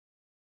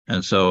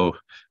 And so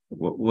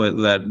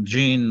that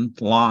gene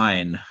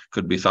line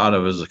could be thought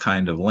of as a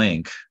kind of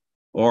link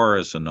or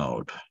as a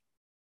node,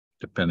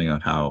 depending on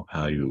how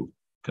you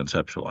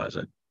conceptualize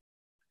it.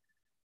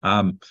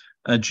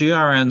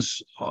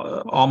 GRNs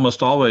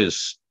almost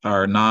always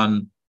are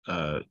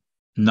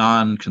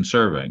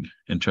non-conserving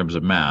in terms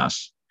of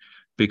mass,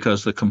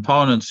 because the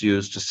components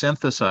used to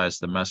synthesize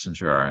the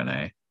messenger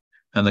RNA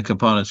and the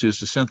components used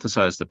to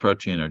synthesize the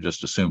protein are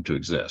just assumed to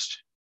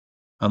exist.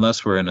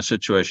 Unless we're in a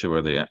situation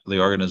where the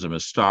organism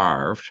is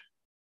starved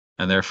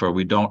and therefore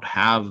we don't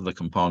have the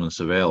components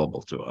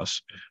available to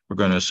us, we're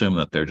going to assume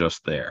that they're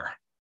just there.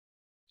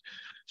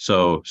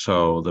 So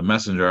the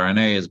messenger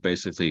RNA is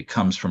basically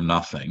comes from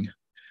nothing,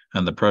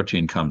 and the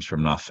protein comes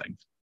from nothing.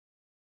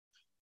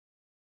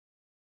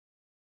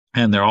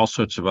 And there are all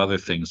sorts of other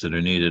things that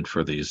are needed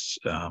for these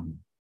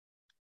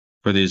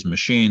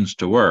machines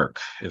to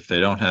work. If they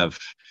don't have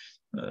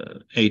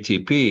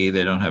ATP,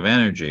 they don't have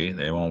energy,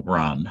 they won't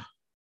run.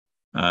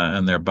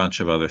 And there are a bunch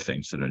of other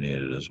things that are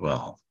needed as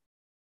well.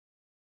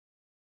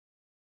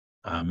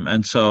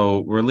 And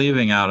so we're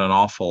leaving out an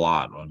awful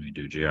lot when we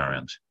do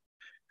GRNs.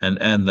 And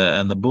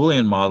the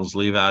Boolean models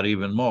leave out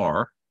even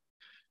more.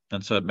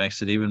 And so it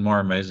makes it even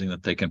more amazing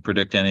that they can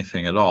predict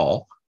anything at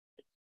all.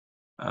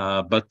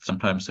 But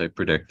sometimes they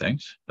predict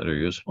things that are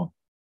useful.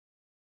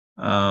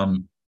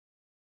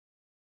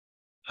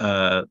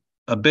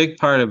 A big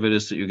part of it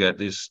is that you get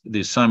these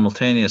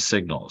simultaneous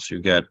signals. You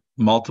get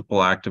multiple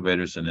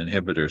activators and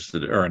inhibitors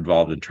that are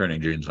involved in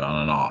turning genes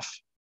on and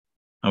off.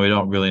 And we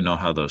don't really know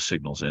how those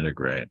signals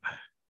integrate.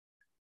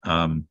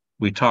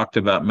 We talked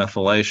about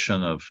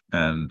methylation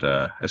and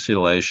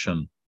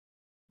acetylation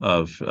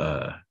of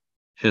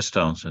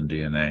histones in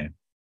DNA.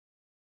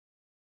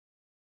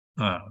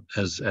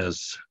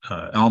 As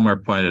Elmer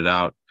pointed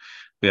out,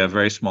 we have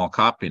very small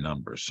copy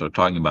numbers. So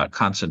talking about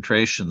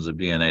concentrations of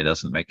DNA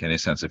doesn't make any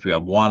sense. If you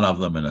have one of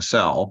them in a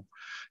cell,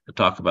 to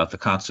talk about the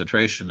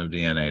concentration of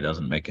DNA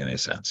doesn't make any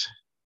sense.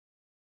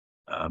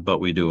 But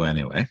we do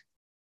anyway.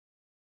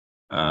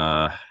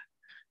 For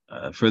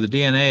the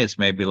DNA, it's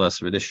maybe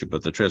less of an issue,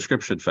 but the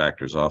transcription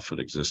factors often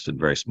exist in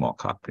very small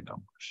copy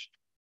numbers.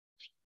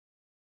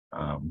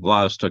 A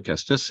lot of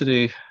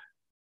stochasticity,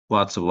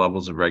 lots of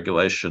levels of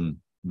regulation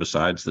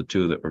besides the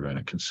two that we're going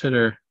to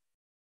consider.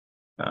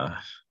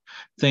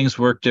 Things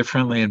work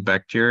differently in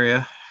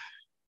bacteria.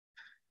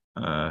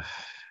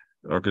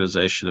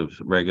 Organization of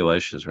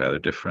regulation is rather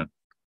different.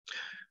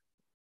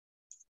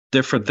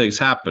 Different things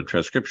happen.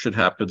 Transcription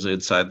happens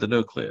inside the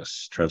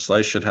nucleus.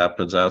 Translation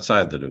happens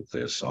outside the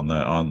nucleus on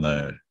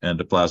the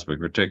endoplasmic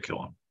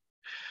reticulum.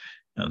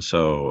 And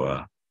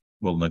so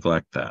we'll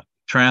neglect that.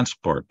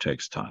 Transport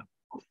takes time.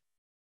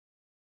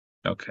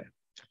 Okay.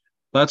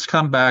 Let's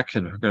come back,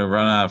 and we're going to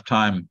run out of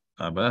time,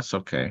 but that's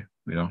okay.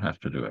 We don't have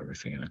to do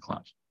everything in a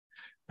class.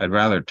 I'd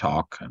rather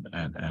talk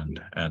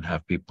and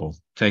have people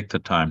take the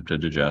time to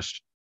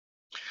digest.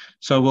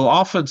 So we'll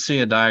often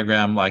see a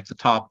diagram like the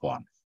top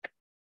one,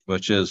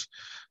 which is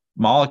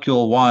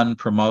molecule 1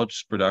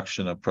 promotes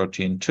production of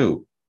protein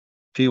 2.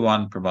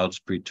 P1 promotes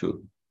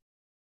P2.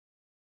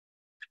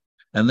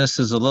 And this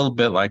is a little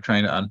bit like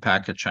trying to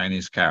unpack a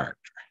Chinese character.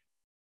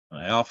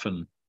 I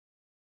often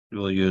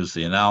will use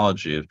the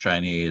analogy of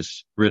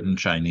Chinese, written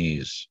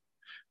Chinese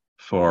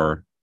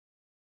for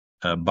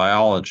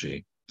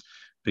biology,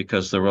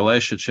 because the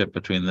relationship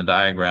between the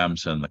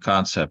diagrams and the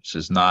concepts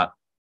is not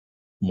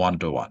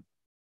one-to-one.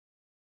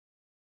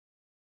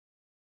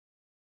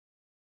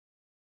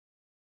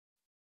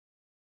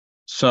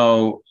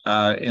 So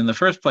in the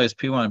first place,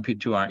 P1 and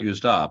P2 aren't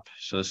used up.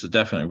 So this is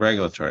definitely a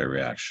regulatory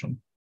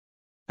reaction.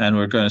 And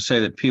we're going to say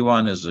that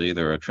P1 is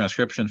either a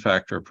transcription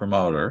factor or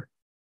promoter.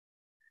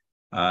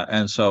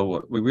 And so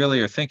what we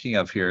really are thinking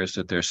of here is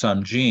that there's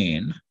some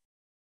gene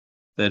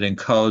that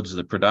encodes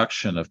the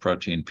production of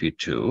protein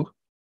P2.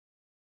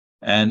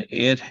 And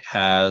it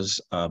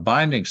has a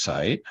binding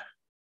site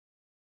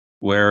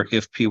where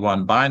if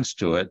P1 binds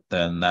to it,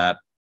 then that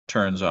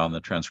turns on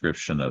the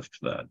transcription of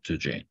the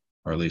gene,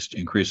 or at least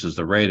increases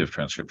the rate of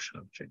transcription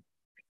of the gene.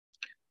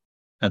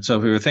 And so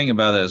if we were thinking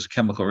about it as a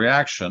chemical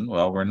reaction,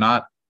 well, we're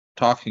not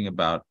talking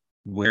about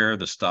where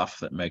the stuff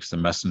that makes the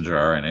messenger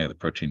RNA of the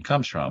protein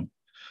comes from.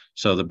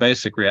 So the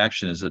basic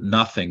reaction is that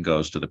nothing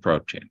goes to the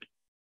protein.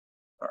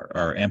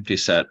 Our empty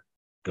set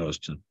goes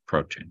to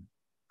protein.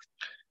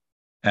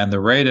 And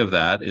the rate of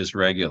that is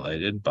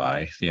regulated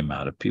by the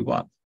amount of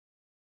P1.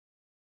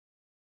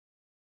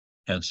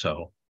 And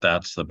so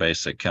that's the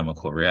basic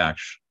chemical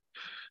reaction.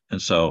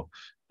 And so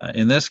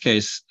in this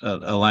case,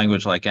 a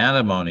language like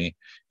antimony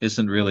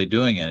isn't really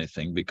doing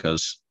anything,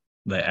 because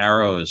the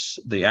arrow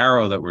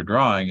that we're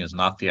drawing is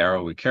not the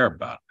arrow we care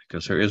about,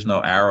 because there is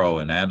no arrow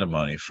in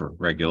antimony for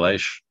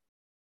regulation.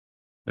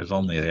 There's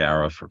only the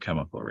arrow for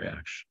chemical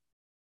reaction.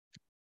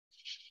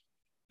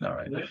 All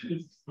right. Let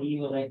me see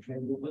what I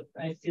can do, but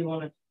I still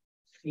want to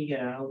figure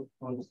out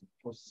what's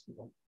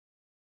possible.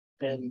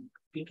 Then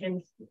we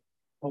can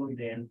hold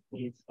then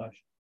the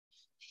discussion.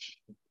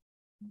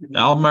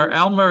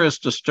 Elmer is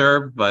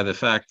disturbed by the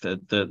fact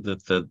that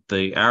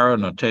the arrow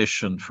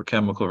notation for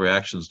chemical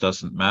reactions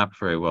doesn't map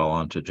very well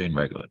onto gene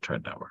regulatory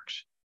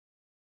networks.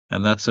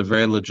 And that's a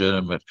very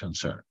legitimate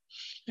concern.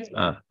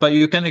 But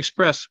you can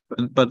express,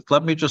 but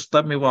let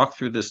me walk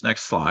through this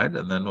next slide,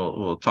 and then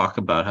we'll talk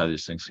about how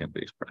these things can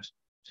be expressed.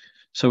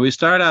 So we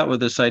start out with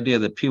this idea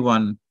that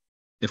P1,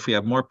 if we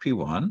have more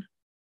P1,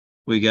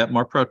 we get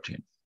more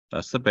protein.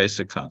 That's the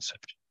basic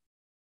concept.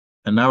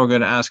 And now we're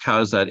going to ask, how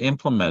is that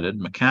implemented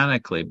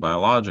mechanically,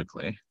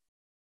 biologically?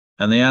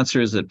 And the answer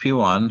is that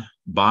P1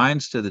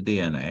 binds to the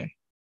DNA.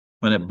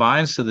 When it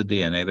binds to the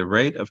DNA, the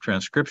rate of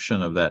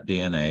transcription of that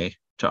DNA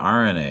to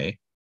RNA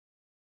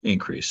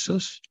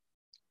increases.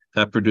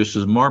 That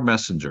produces more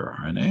messenger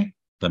RNA.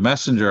 The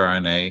messenger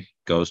RNA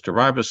goes to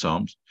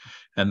ribosomes,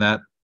 and that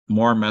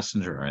more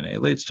messenger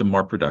RNA leads to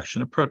more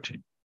production of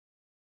protein.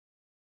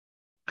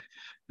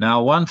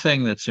 Now, one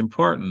thing that's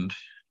important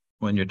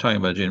when you're talking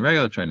about gene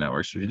regulatory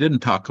networks, which you didn't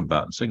talk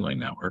about in signaling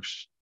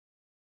networks,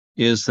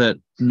 is that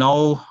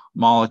no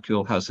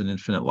molecule has an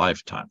infinite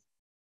lifetime.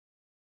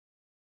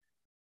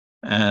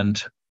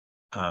 And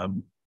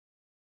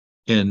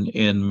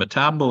in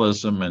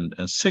metabolism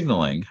and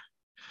signaling,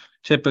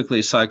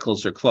 typically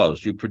cycles are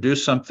closed. You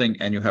produce something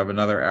and you have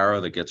another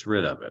arrow that gets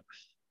rid of it.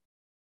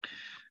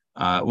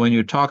 When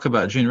you talk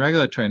about gene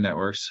regulatory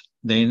networks,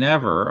 they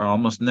never, or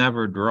almost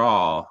never,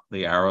 draw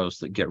the arrows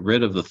that get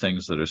rid of the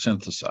things that are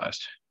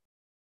synthesized.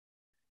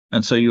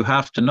 And so you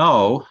have to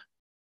know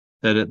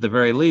that at the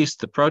very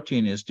least, the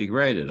protein is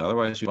degraded.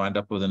 Otherwise, you wind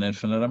up with an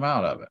infinite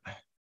amount of it,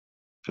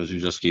 because you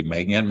just keep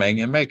making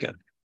it.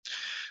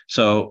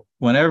 So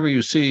whenever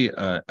you see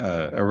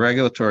a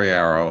regulatory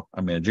arrow,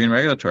 a gene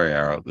regulatory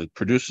arrow that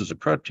produces a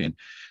protein,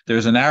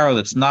 there's an arrow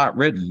that's not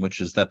written, which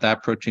is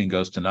that protein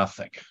goes to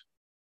nothing.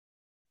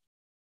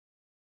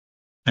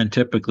 And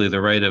typically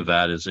the rate of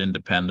that is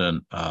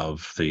independent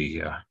of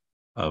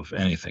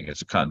anything.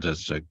 It's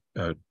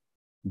a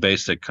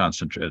basic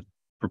concentrate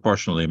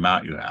proportional to the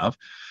amount you have.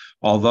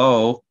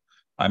 Although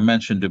I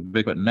mentioned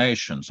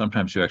ubiquitination,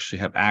 sometimes you actually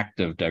have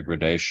active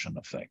degradation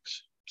of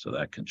things. So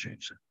that can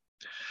change it.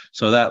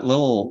 So that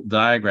little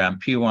diagram,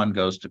 P1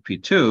 goes to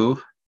P2,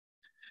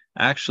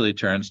 actually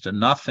turns to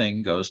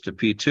nothing goes to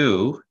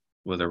P2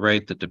 with a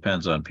rate that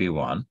depends on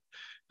P1,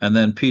 and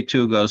then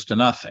P2 goes to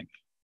nothing.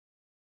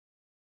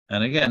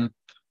 And again,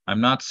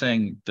 I'm not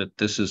saying that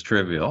this is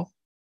trivial.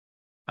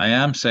 I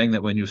am saying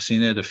that when you've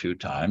seen it a few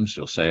times,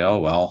 you'll say, oh,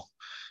 well,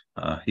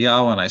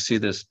 when I see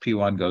this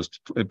P1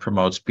 it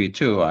promotes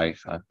P2,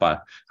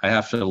 I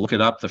have to look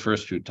it up the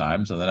first few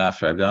times, and then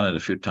after I've done it a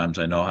few times,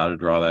 I know how to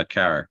draw that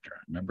character.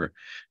 Remember,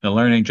 in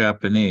learning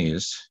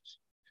Japanese,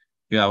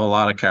 you have a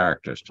lot of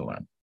characters to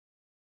learn.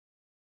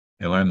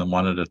 You learn them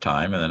one at a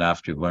time, and then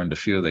after you've learned a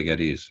few, they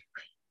get easier.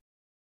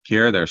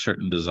 Here, there are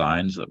certain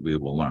designs that we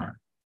will learn.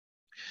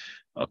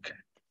 Okay.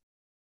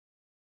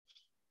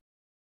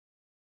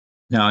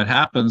 Now it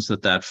happens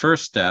that that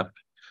first step,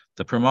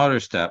 the promoter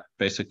step,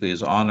 basically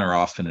is on or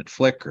off and it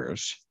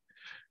flickers.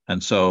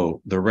 And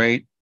so the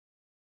rate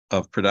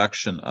of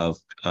production of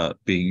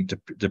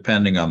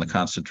depending on the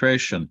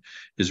concentration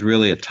is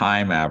really a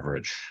time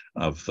average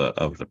of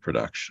the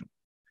production.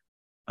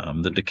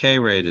 The decay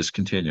rate is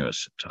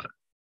continuous in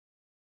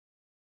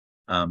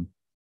time.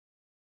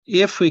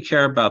 If we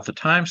care about the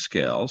time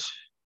scales,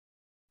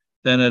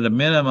 then at a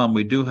minimum,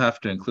 we do have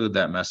to include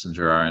that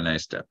messenger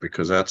RNA step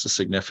because that's a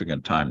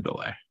significant time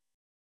delay.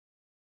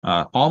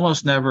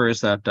 Almost never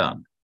is that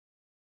done.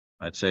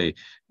 I'd say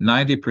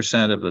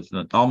 90% of it,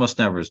 almost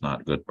never is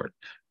not a good word.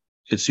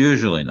 It's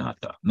usually not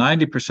done.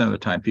 90% of the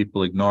time,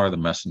 people ignore the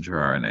messenger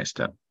RNA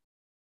step,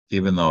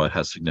 even though it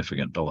has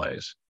significant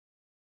delays.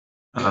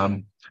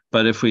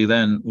 But if we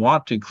then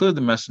want to include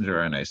the messenger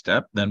RNA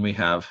step, then we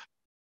have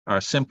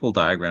our simple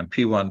diagram.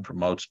 P1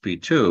 promotes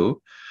P2,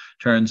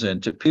 turns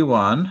into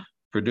P1,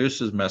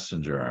 produces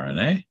messenger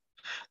RNA.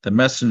 The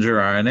messenger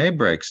RNA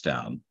breaks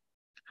down.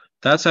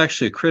 That's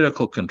actually a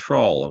critical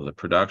control of the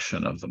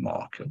production of the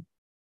molecule.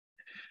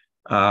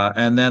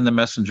 And then the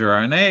messenger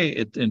RNA,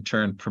 it in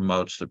turn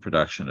promotes the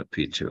production of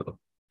P2,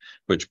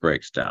 which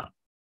breaks down.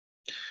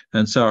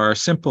 And so our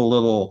simple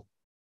little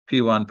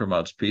P1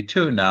 promotes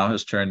P2 now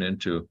has turned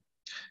into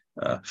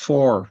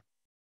 4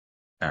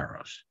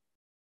 arrows.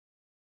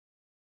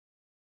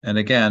 And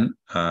again,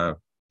 I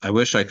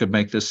wish I could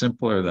make this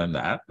simpler than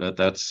that, but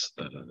that's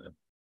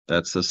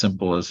as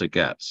simple as it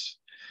gets.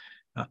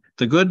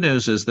 The good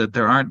news is that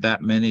there aren't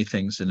that many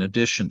things in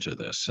addition to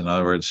this. In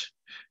other words,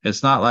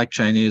 it's not like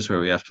Chinese where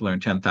we have to learn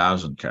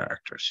 10,000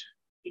 characters.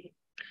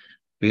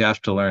 We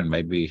have to learn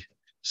maybe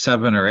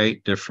 7 or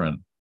 8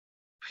 different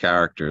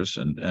characters.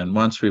 And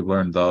once we've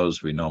learned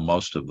those, we know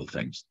most of the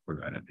things we're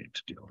going to need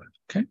to deal with.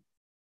 Okay.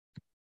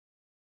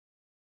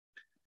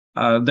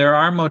 There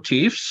are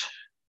motifs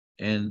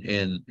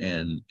in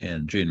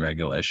gene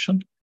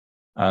regulation.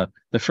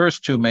 The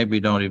first 2 maybe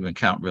don't even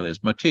count really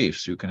as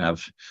motifs. You can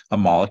have a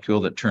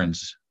molecule that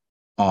turns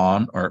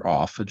on or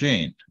off a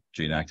gene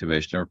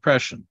activation or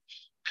repression.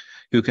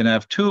 You can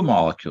have 2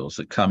 molecules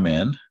that come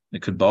in.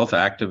 It could both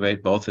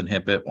activate, both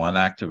inhibit, one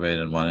activate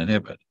and one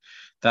inhibit.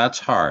 That's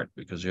hard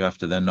because you have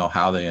to then know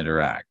how they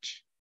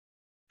interact.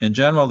 In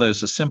general,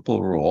 there's a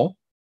simple rule,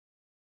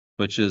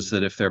 which is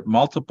that if there are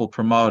multiple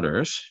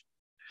promoters,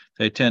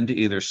 they tend to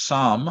either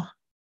sum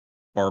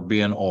or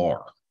be an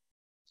OR.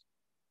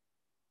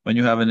 When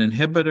you have an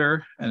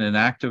inhibitor and an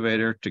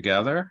activator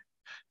together,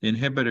 the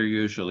inhibitor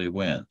usually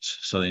wins.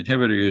 So the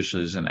inhibitor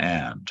usually is an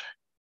AND.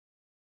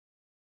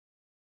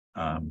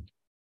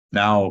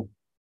 Now,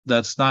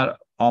 that's not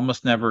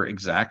almost never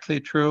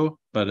exactly true,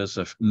 but as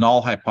a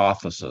null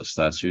hypothesis,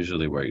 that's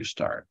usually where you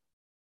start.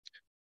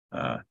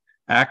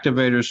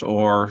 Activators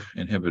or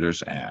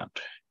inhibitors and.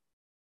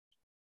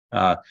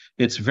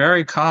 It's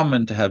very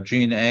common to have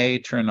gene A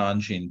turn on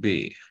gene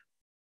B.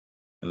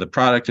 The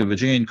product of a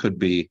gene could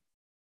be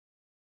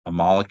a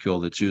molecule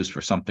that's used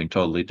for something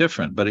totally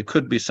different, but it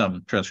could be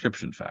some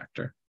transcription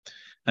factor.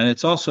 And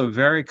it's also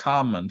very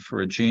common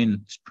for a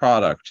gene's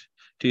product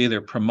to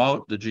either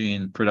promote the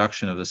gene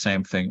production of the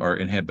same thing or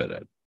inhibit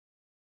it.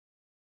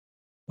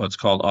 What's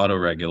called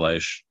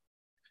autoregulation.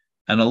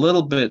 And a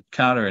little bit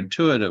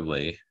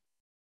counterintuitively,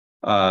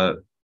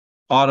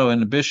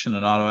 autoinhibition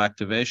and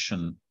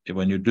autoactivation,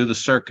 when you do the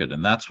circuit,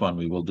 and that's one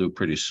we will do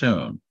pretty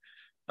soon,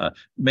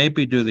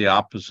 maybe do the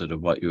opposite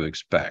of what you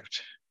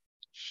expect.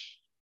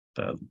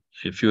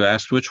 If you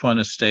asked which one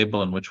is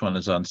stable and which one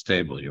is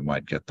unstable, you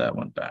might get that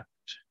one back.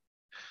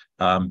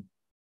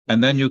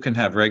 And then you can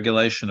have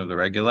regulation of the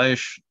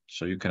regulation.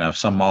 So you can have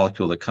some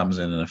molecule that comes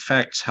in and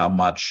affects how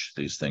much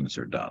these things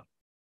are done.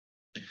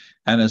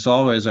 And as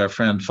always, our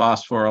friend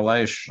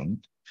phosphorylation,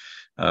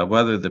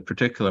 whether the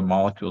particular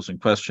molecules in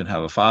question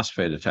have a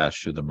phosphate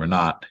attached to them or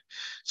not,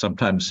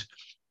 sometimes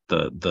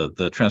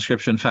the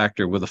transcription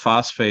factor with a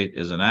phosphate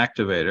is an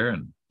activator,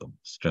 and the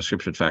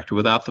transcription factor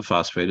without the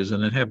phosphate is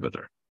an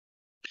inhibitor.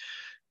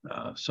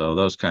 So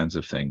those kinds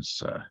of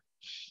things.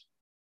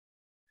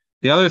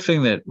 The other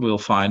thing that we'll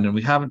find, and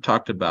we haven't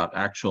talked about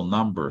actual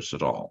numbers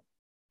at all,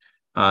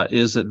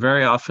 is that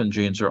very often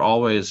genes are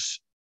always,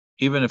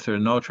 even if there are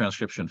no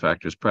transcription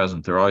factors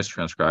present, they're always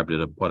transcribed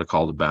at what are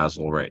called a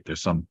basal rate.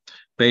 There's some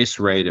base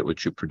rate at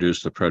which you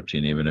produce the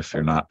protein, even if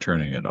you're not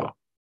turning it off.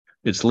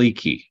 It's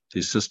leaky.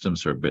 These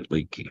systems are a bit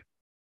leaky.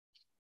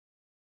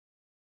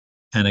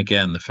 And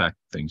again, the fact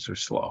that things are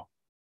slow.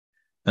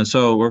 And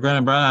so we're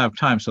going to run out of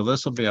time. So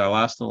this will be our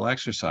last little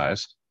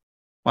exercise.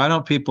 Why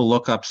don't people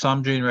look up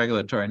some gene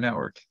regulatory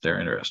network if they're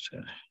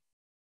interested?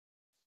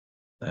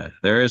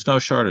 There is no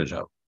shortage of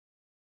them.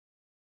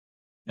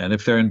 And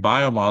if they're in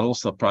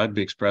BioModels, they'll probably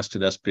be expressed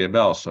at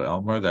SBML. So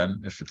Elmer,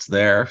 then if it's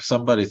there,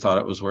 somebody thought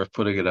it was worth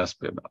putting at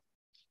SBML.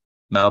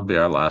 That'll be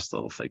our last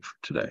little thing for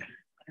today.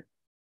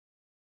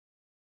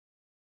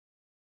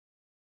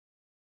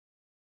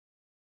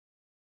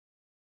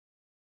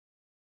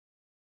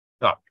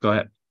 Oh, go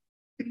ahead.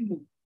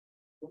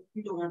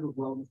 You don't have a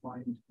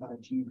well-defined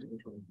gene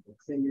regulatory.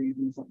 Say you're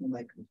using something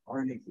like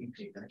RNA-seq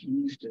data,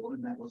 can you still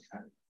in that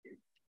locality?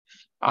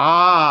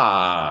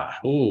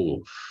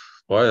 Ooh,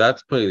 boy,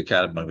 that's putting the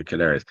cat among the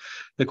canaries.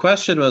 The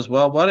question was,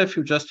 well, what if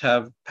you just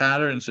have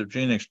patterns of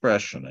gene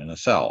expression in a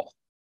cell?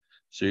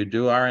 So you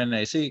do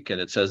RNA-seq, and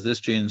it says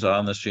this gene's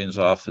on, this gene's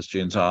off, this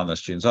gene's on,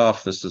 this gene's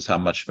off. This is how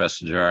much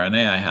messenger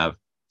RNA I have.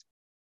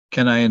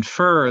 Can I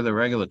infer the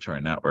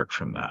regulatory network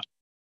from that?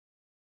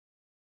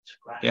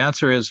 The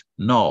answer is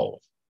no.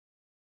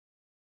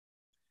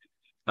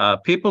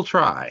 People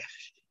try.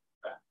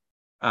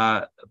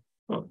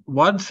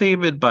 One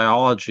theme in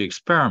biology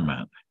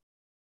experiment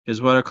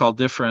is what are called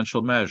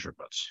differential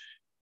measurements.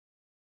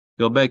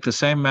 You'll make the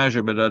same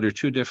measurement under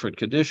two different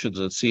conditions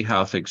and see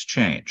how things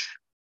change.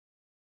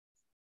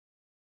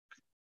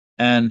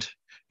 And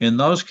in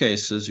those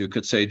cases, you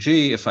could say,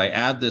 gee, if I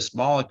add this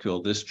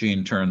molecule, this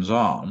gene turns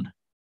on.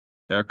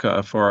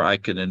 Therefore, I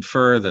can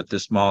infer that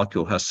this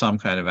molecule has some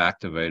kind of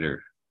activator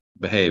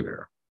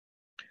behavior.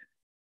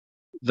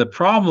 The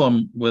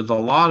problem with a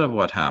lot of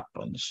what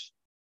happens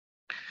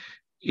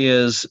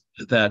is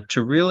that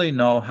to really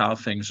know how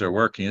things are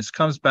working, this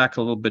comes back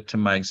a little bit to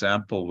my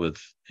example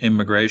with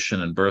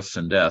immigration and births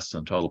and deaths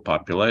and total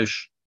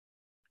population,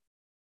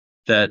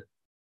 that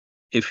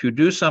if you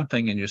do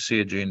something and you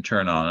see a gene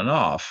turn on and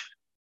off,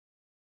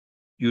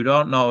 you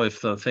don't know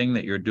if the thing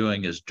that you're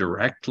doing is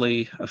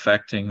directly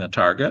affecting the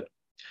target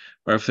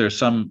or if there's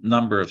some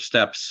number of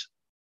steps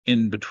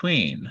in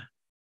between.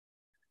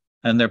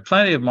 And there are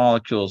plenty of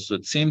molecules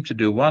that seem to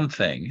do one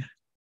thing,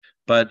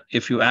 but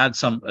if you add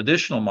some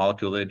additional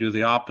molecule, they do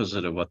the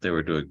opposite of what they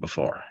were doing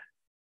before.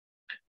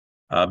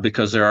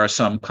 Because there are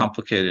some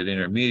complicated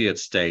intermediate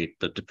state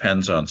that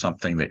depends on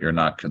something that you're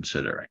not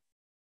considering.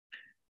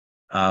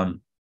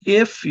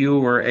 If you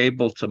were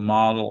able to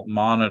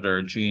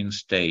monitor gene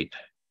state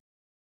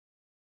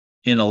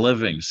in a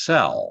living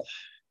cell,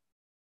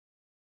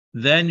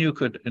 then you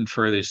could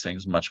infer these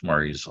things much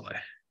more easily.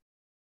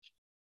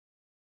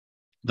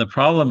 The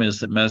problem is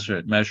that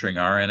measuring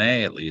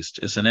RNA, at least,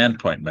 is an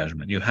endpoint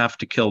measurement. You have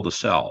to kill the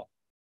cell.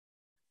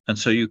 And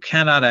so you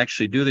cannot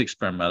actually do the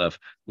experiment of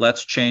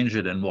let's change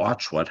it and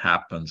watch what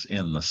happens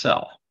in the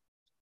cell.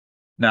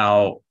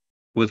 Now,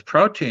 with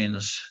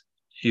proteins,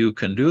 you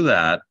can do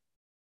that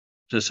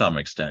to some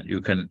extent. You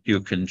can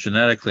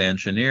genetically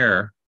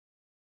engineer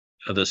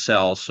the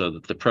cell so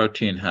that the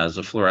protein has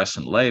a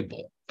fluorescent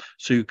label.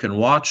 So you can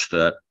watch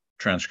that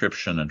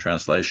transcription and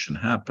translation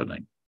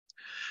happening.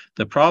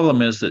 The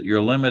problem is that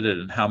you're limited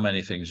in how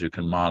many things you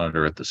can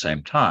monitor at the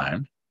same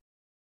time.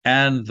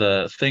 And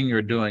the thing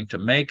you're doing to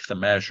make the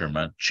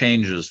measurement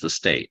changes the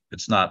state.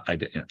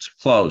 It's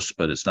close,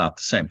 but it's not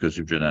the same because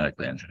you've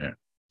genetically engineered.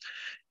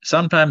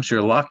 Sometimes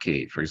you're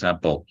lucky. For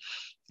example,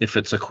 if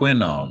it's a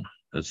quinone,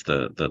 that's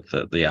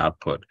the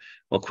output.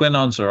 Well,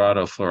 quinones are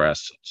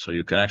autofluorescent, so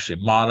you can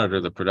actually monitor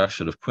the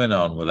production of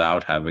quinone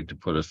without having to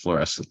put a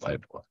fluorescent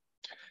label.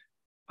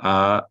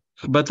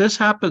 But this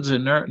happens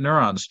in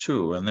neurons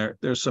too, and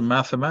there's some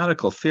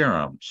mathematical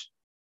theorems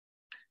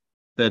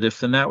that if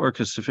the network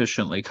is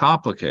sufficiently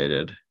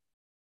complicated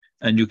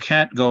and you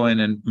can't go in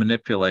and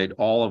manipulate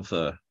all of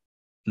the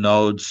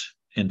nodes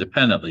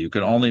independently, you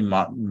can only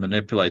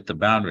manipulate the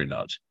boundary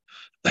nodes,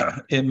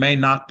 it may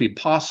not be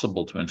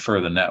possible to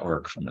infer the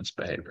network from its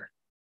behavior.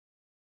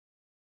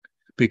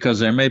 Because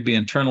there may be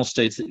internal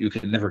states that you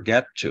can never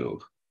get to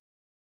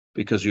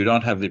because you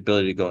don't have the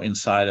ability to go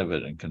inside of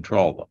it and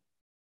control them.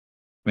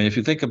 I mean, if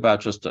you think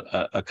about just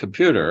a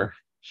computer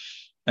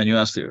and you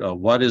ask,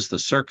 what is the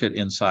circuit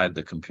inside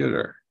the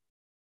computer?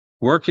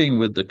 Working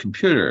with the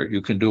computer,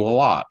 you can do a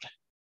lot,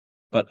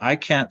 but I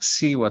can't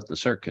see what the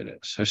circuit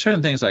is. There's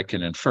certain things I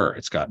can infer.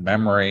 It's got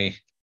memory.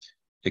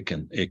 It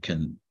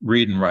can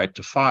read and write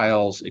to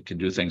files. It can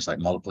do things like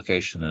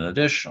multiplication and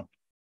addition.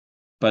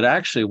 But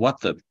actually what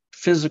the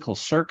physical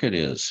circuit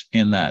is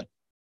in that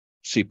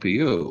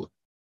CPU,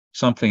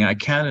 something I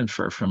can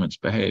infer from its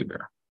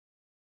behavior.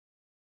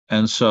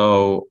 And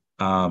so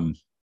now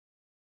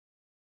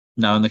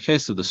in the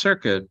case of the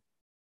circuit,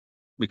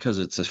 because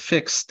it's a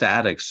fixed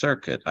static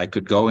circuit, I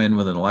could go in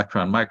with an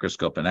electron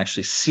microscope and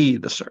actually see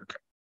the circuit.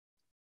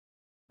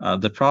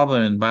 The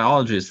problem in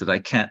biology is that I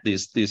can't,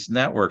 these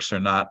networks are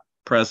not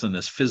present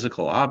as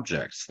physical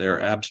objects.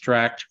 They're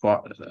abstract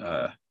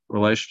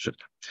relationships.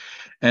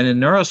 And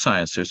in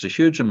neuroscience, there's a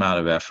huge amount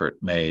of effort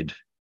made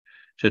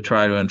to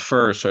try to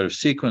infer sort of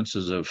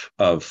sequences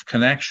of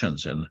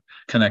connections in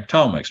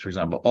connectomics. For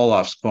example,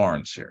 Olaf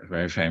Sporns here,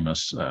 very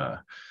famous brain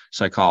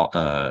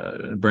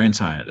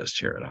scientist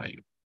here at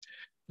IU,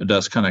 who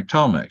does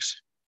connectomics.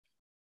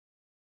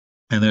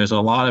 And there's a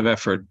lot of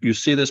effort. You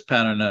see this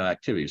pattern of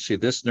activity. You see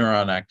this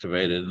neuron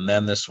activated, and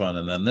then this one,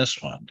 and then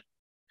this one.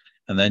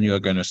 And then you're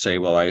going to say,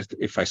 well,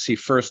 if I see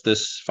first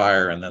this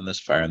fire, and then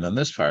this fire, and then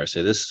this fire,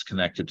 say this is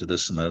connected to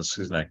this, and this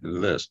is connected to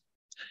this.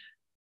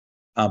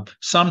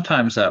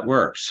 Sometimes that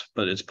works,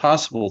 but it's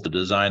possible to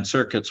design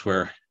circuits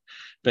where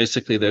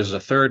basically there's a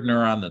third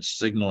neuron that's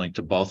signaling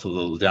to both of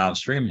the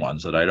downstream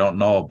ones that I don't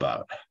know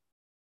about.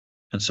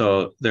 And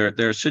so there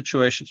are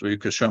situations where you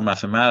could show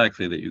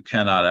mathematically that you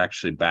cannot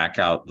actually back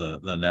out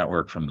the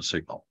network from the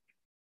signal.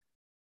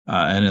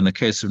 And in the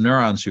case of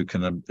neurons, you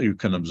can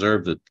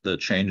observe the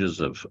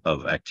changes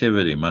of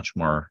activity much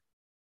more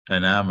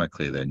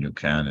dynamically than you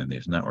can in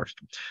these networks.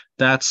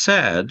 That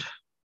said,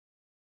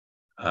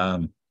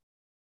 there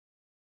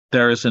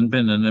has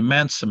been an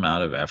immense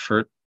amount of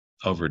effort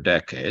over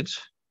decades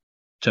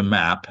to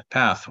map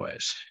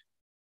pathways.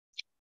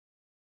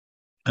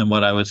 And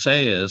what I would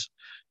say is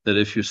that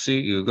if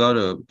you go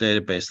to a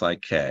database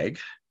like KEGG,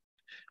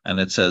 and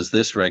it says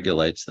this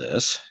regulates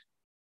this,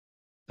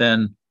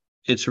 then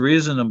it's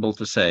reasonable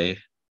to say,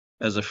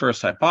 as a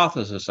first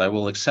hypothesis, I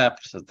will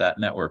accept that that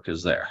network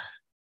is there.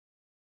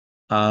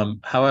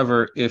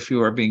 However, if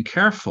you are being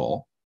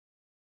careful,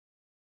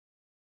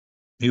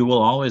 you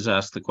will always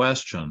ask the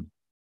question,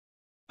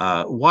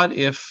 what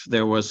if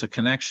there was a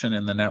connection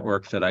in the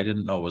network that I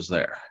didn't know was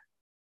there?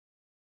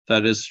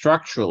 That is,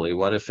 structurally,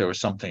 what if there was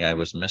something I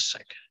was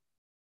missing?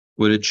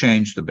 Would it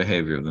change the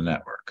behavior of the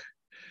network?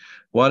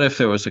 What if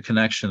there was a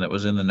connection that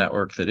was in the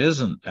network that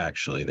isn't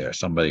actually there?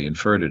 Somebody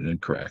inferred it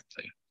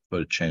incorrectly.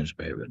 Would it change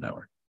the behavior of the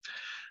network?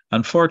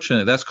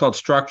 Unfortunately, that's called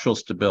structural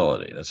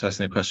stability. That's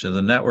asking the question, is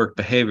the network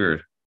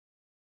behavior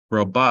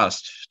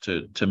robust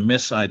to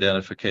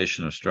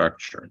misidentification of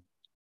structure?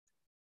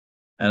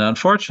 And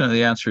unfortunately,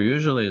 the answer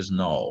usually is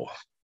no.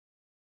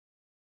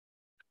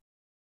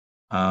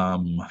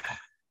 And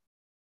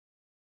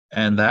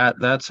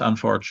that's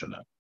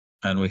unfortunate,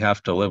 and we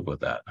have to live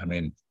with that. I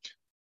mean,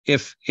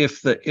 if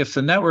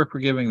the network were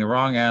giving the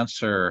wrong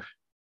answer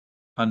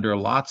under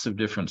lots of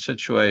different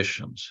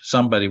situations,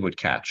 somebody would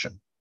catch him.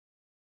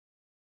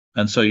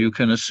 And so you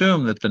can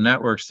assume that the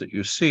networks that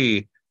you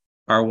see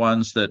are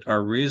ones that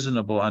are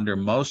reasonable under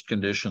most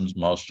conditions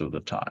most of the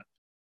time.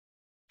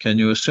 Can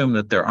you assume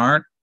that there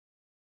aren't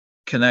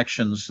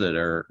connections that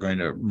are going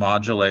to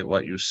modulate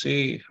what you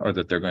see, or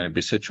that there are going to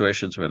be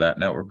situations where that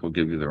network will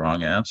give you the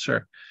wrong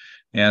answer?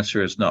 The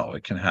answer is no,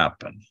 it can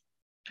happen.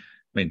 I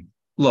mean,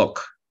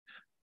 look,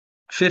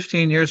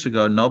 15 years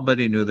ago,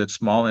 nobody knew that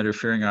small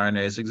interfering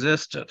RNAs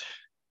existed.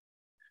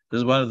 This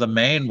is one of the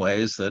main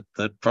ways that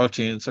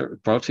protein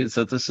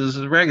synthesis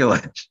is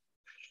regulated.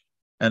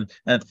 And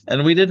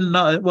we didn't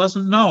know, it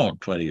wasn't known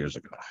 20 years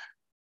ago.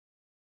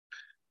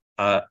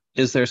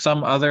 Is there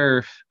some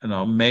other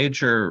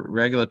major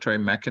regulatory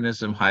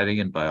mechanism hiding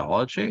in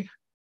biology?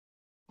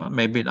 Well,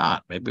 maybe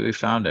not. Maybe we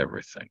found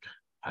everything.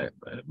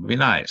 It'd be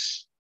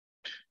nice.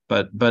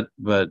 But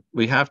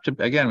we have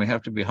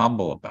to be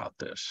humble about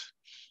this.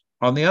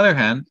 On the other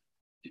hand,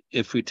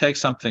 if we take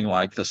something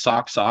like the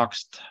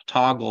SOX-OX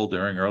toggle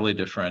during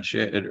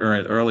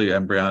early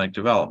embryonic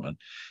development,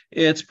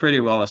 it's pretty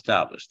well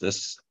established.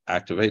 This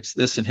activates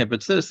this,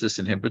 inhibits this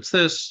inhibits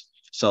this.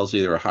 Cells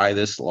either high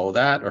this, low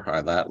that, or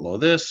high that, low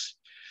this.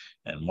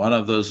 And one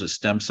of those is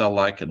stem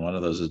cell-like, and one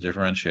of those is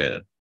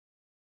differentiated.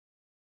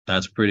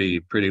 That's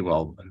pretty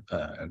well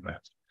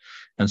advanced.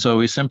 And so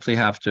we simply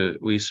have to,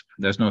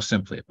 there's no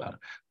simply about it.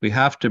 We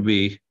have to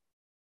be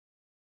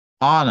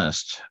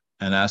honest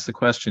and ask the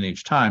question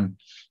each time,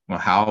 well,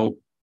 how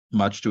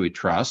much do we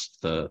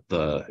trust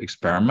the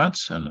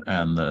experiments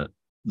and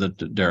the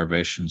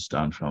derivations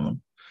done from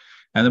them?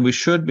 And then we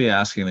should be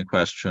asking the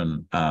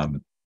question,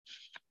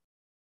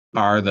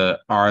 are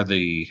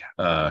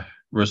the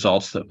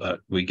results that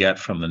we get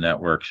from the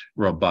network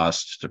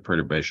robust to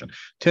perturbation?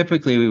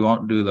 Typically, we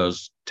won't do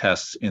those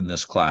tests in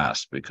this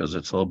class because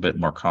it's a little bit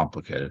more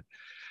complicated.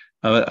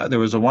 There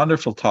was a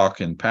wonderful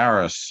talk in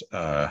Paris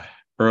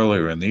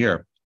earlier in the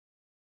year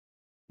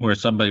where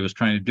somebody was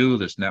trying to do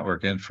this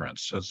network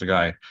inference. It's a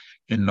guy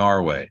in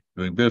Norway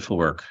doing beautiful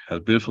work, has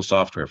beautiful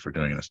software for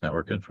doing this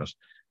network inference.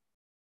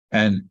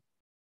 And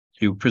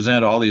you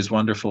present all these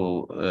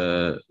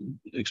wonderful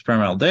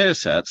experimental data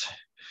sets,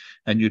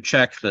 and you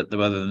check that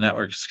whether the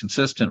network is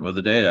consistent with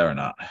the data or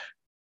not.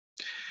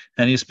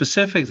 And he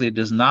specifically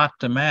does not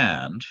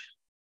demand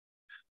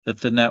that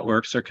the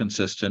networks are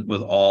consistent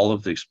with all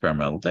of the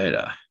experimental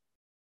data.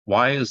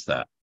 Why is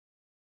that?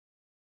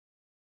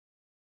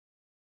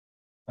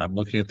 I'm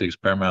looking at the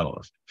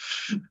experimentalist.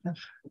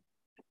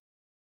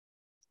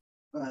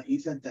 He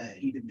said that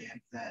he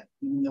demands that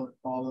even though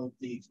all of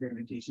the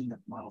experimentation, that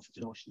models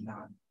still should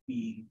not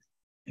be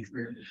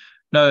experimented.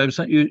 No,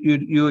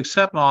 you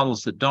accept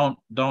models that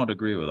don't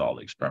agree with all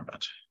the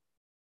experiments.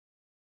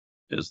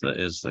 Is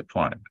the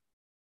point.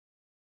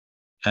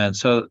 And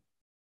so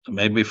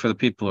maybe for the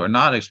people who are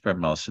not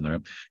experimentalists in the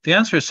room, the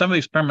answer is some of the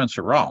experiments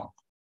are wrong.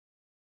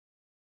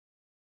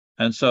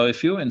 And so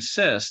if you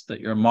insist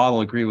that your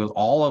model agree with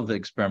all of the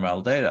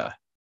experimental data,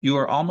 you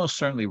are almost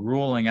certainly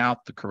ruling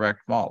out the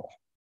correct model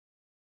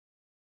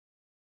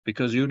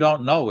because you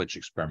don't know which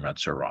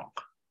experiments are wrong.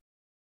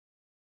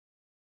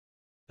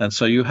 And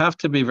so you have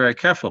to be very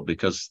careful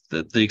because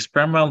the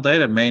experimental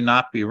data may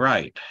not be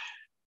right.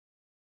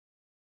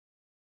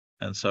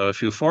 And so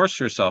if you force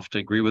yourself to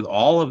agree with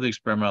all of the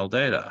experimental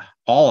data,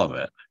 all of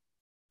it,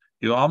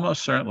 you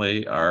almost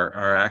certainly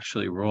are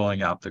actually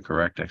ruling out the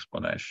correct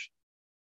explanation.